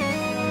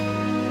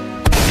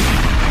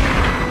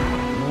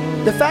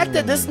 The fact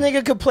that this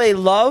nigga could play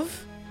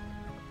Love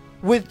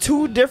with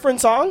 2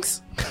 different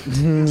songs,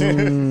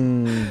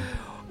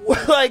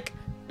 like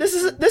this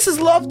is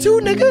Love 2,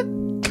 nigga.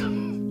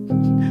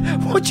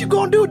 What you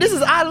gonna do? This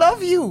is I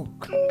Love You.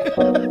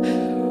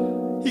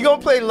 He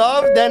gonna play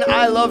Love, then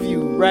I Love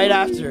You right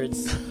after.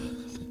 It's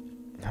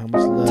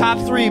top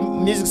 3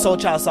 Music Soul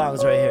Child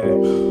songs right here.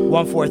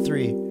 1, 4,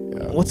 3.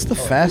 What's the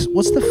fast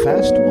one?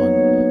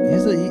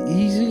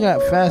 He's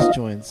got fast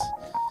joints.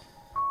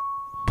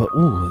 But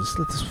let's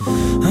let this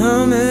one.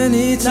 How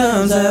many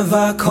times have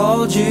I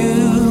called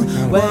you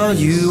while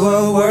you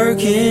were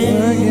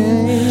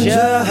working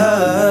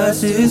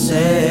just to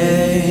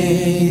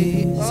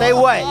say? Say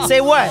what?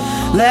 Say what?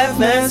 Left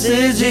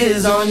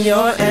messages on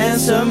your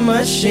answer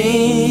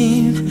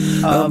machine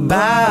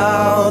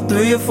about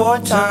 3 or 4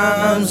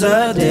 times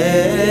a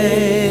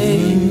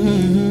day.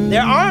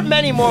 There aren't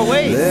many more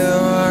ways. There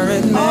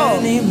aren't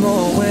many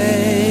more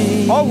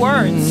ways. Or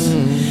words.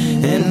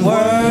 And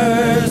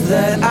words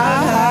that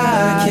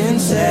I can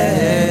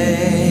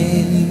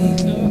say.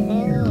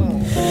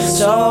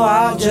 So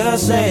I'll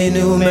just say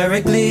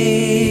numerically,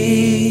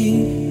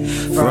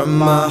 from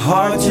my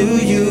heart to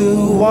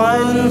you,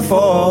 1,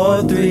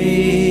 4,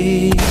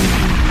 3.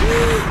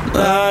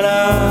 Na,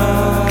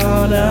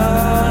 na, na,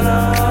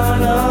 na,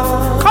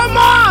 na. Come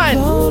on!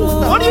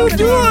 What are you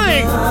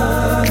doing?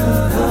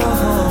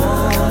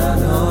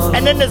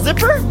 And then the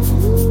zipper?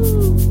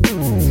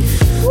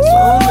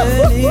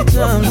 Many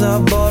times I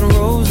bought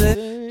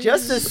roses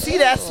just to see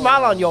that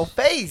smile on your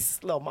face,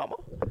 little mama.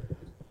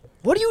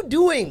 What are you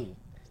doing?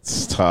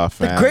 It's tough,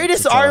 The man.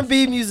 greatest It's tough.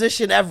 R&B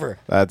musician ever.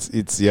 It's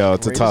a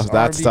tough.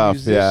 That's R&B tough.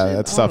 musician. Yeah,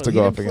 that's tough to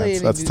go up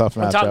against. That's a tough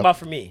I'm talking matchup. about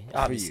for me,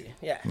 obviously.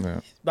 Yeah.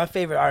 Yeah. My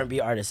favorite R&B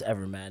artist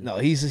ever, man. No,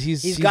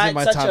 he's got in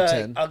my such top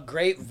 10. a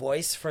great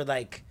voice for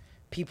like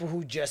people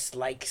who just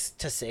likes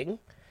to sing,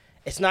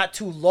 It's not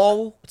too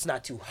low. It's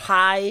not too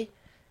high.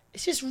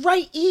 It's just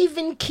right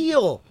even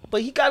keel.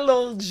 But he got a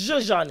little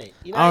zhuzh on it.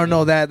 You know I don't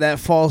know that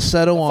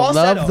falsetto on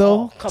Love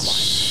though. Oh, come on.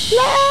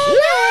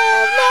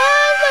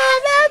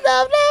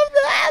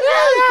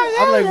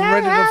 I'm like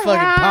ready to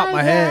fucking pop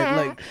my head,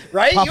 like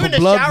right? pop You in a the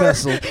blood shower.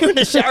 vessel. You in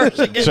the shower,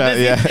 should get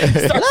busy. Yeah.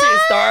 Start seeing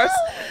stars.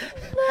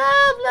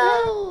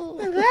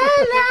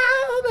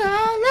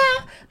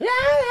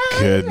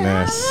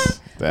 Goodness,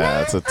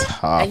 that's a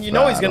tough. And you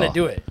know he's gonna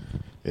battle. do it.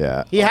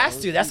 Yeah, He has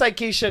to. That's like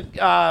Keisha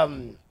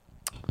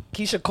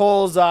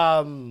Cole's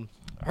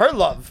Her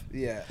Love.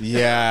 Yeah.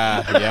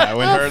 Yeah.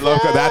 When her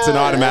loco, that's an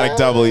automatic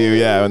W.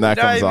 Yeah, when that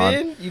You know comes what I on,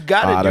 mean? You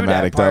gotta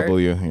automatic do that part.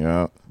 W.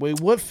 Yeah. Wait,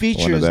 what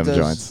features them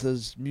joints.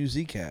 does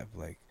Musique have?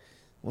 Like,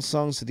 what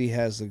songs did he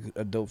has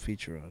a dope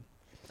feature on?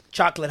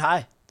 Chocolate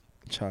High.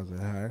 Chocolate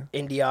High.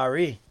 Indie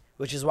RE,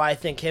 which is why I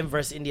think him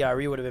versus Indie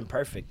RE would have been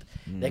perfect.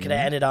 They could have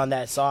ended on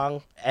that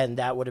song, and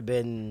that would have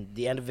been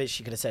the end of it.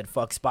 She could have said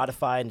 "fuck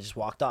Spotify" and just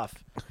walked off.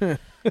 You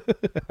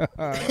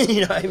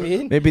know what I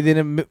mean? Maybe they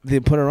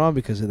didn't put her on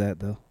because of that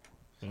though.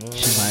 She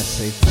might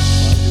say.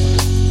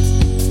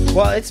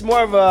 Well, it's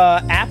more of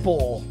a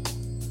Apple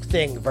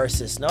thing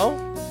versus no.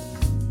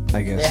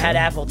 I guess They had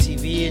Apple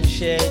TV and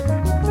shit.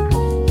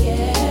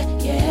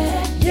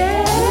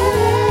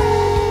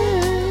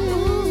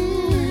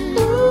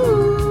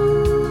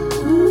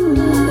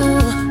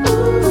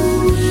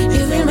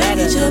 If we make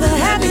each other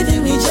happy,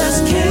 then we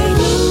just can't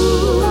lose.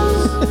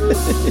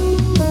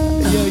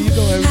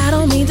 I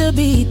don't mean to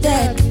be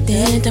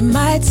decadent. I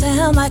might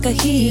sound like a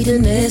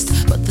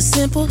hedonist, but the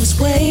simplest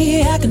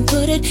way I can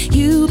put it,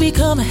 you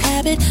become a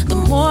habit. The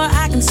more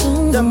I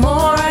consume, the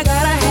more I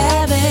gotta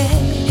have it.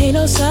 Ain't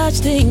no such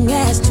thing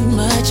as too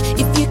much.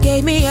 If you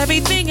gave me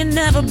everything, it'd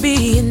never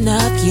be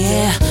enough.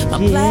 Yeah, my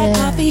black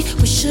coffee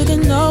with sugar,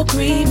 no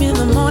cream in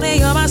the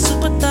morning. You're my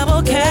super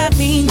double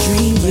caffeine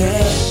dream.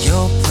 Yeah,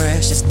 your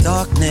precious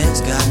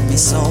darkness got me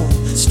so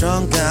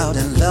strung out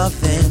and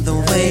loving the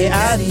way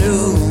I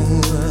knew.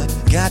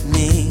 Got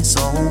me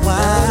so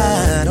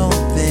wide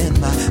open,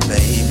 my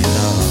baby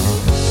love.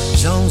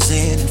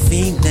 Jonesing and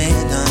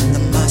feeling under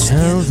my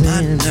skin.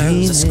 My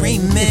nerves are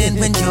screaming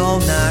when you're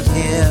not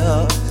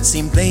here.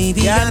 See,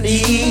 baby, I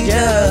need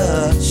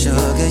ya.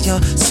 Sugar,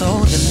 you're so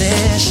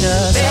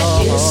delicious.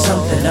 There is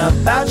something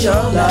about your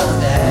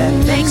love that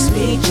makes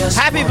me just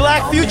Happy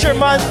Black Future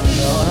Month.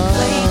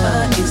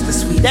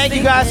 Thank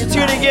you guys for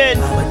tuning in.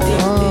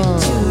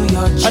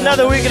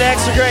 Another week of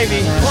Extra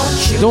Gravy.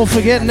 Don't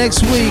forget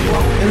next week,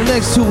 in the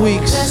next 2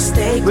 weeks,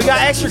 we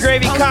got Extra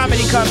Gravy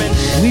comedy coming.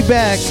 We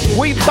back.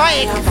 We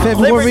back.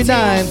 February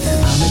 9th.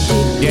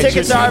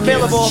 Tickets are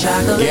available.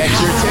 Get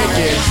your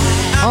tickets.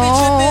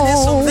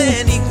 Oh,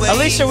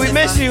 Alicia, we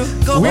miss you.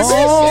 we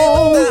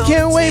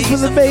can't wait for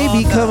the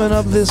baby coming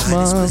up this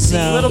month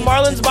now. Little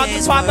Marlon's about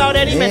to pop out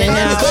any minute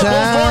now.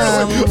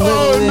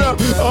 Oh no!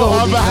 Oh,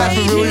 I'm behind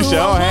Alicia.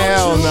 Oh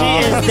hell no!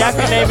 She is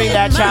definitely naming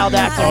that child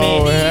after me.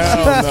 Oh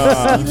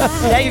hell no!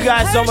 Thank you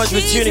guys so much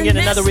for tuning in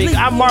another week.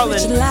 I'm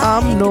Marlon.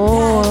 I'm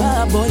Norm.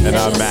 And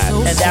I'm Matt.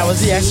 And that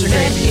was the Extra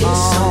Gravy.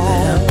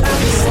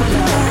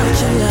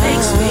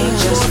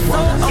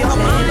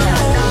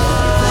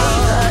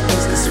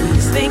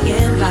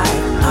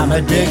 I'm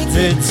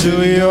addicted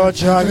to your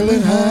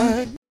chocolate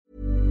high.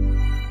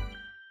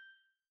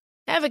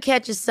 Ever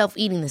catch yourself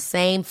eating the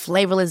same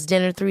flavorless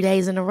dinner 3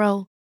 days in a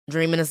row?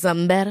 Dreaming of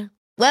something better?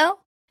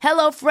 Well,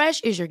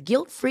 HelloFresh is your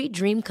guilt-free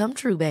dream come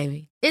true,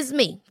 baby. It's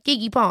me,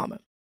 Keke Palmer.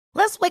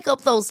 Let's wake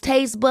up those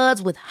taste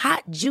buds with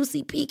hot,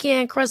 juicy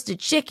pecan-crusted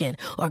chicken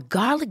or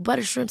garlic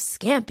butter shrimp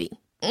scampi.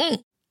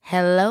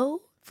 Hello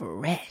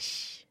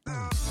Fresh.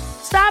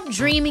 Stop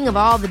dreaming of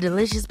all the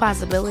delicious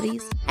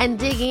possibilities and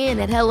dig in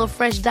at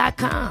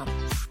HelloFresh.com.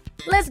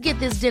 Let's get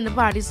this dinner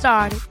party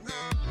started.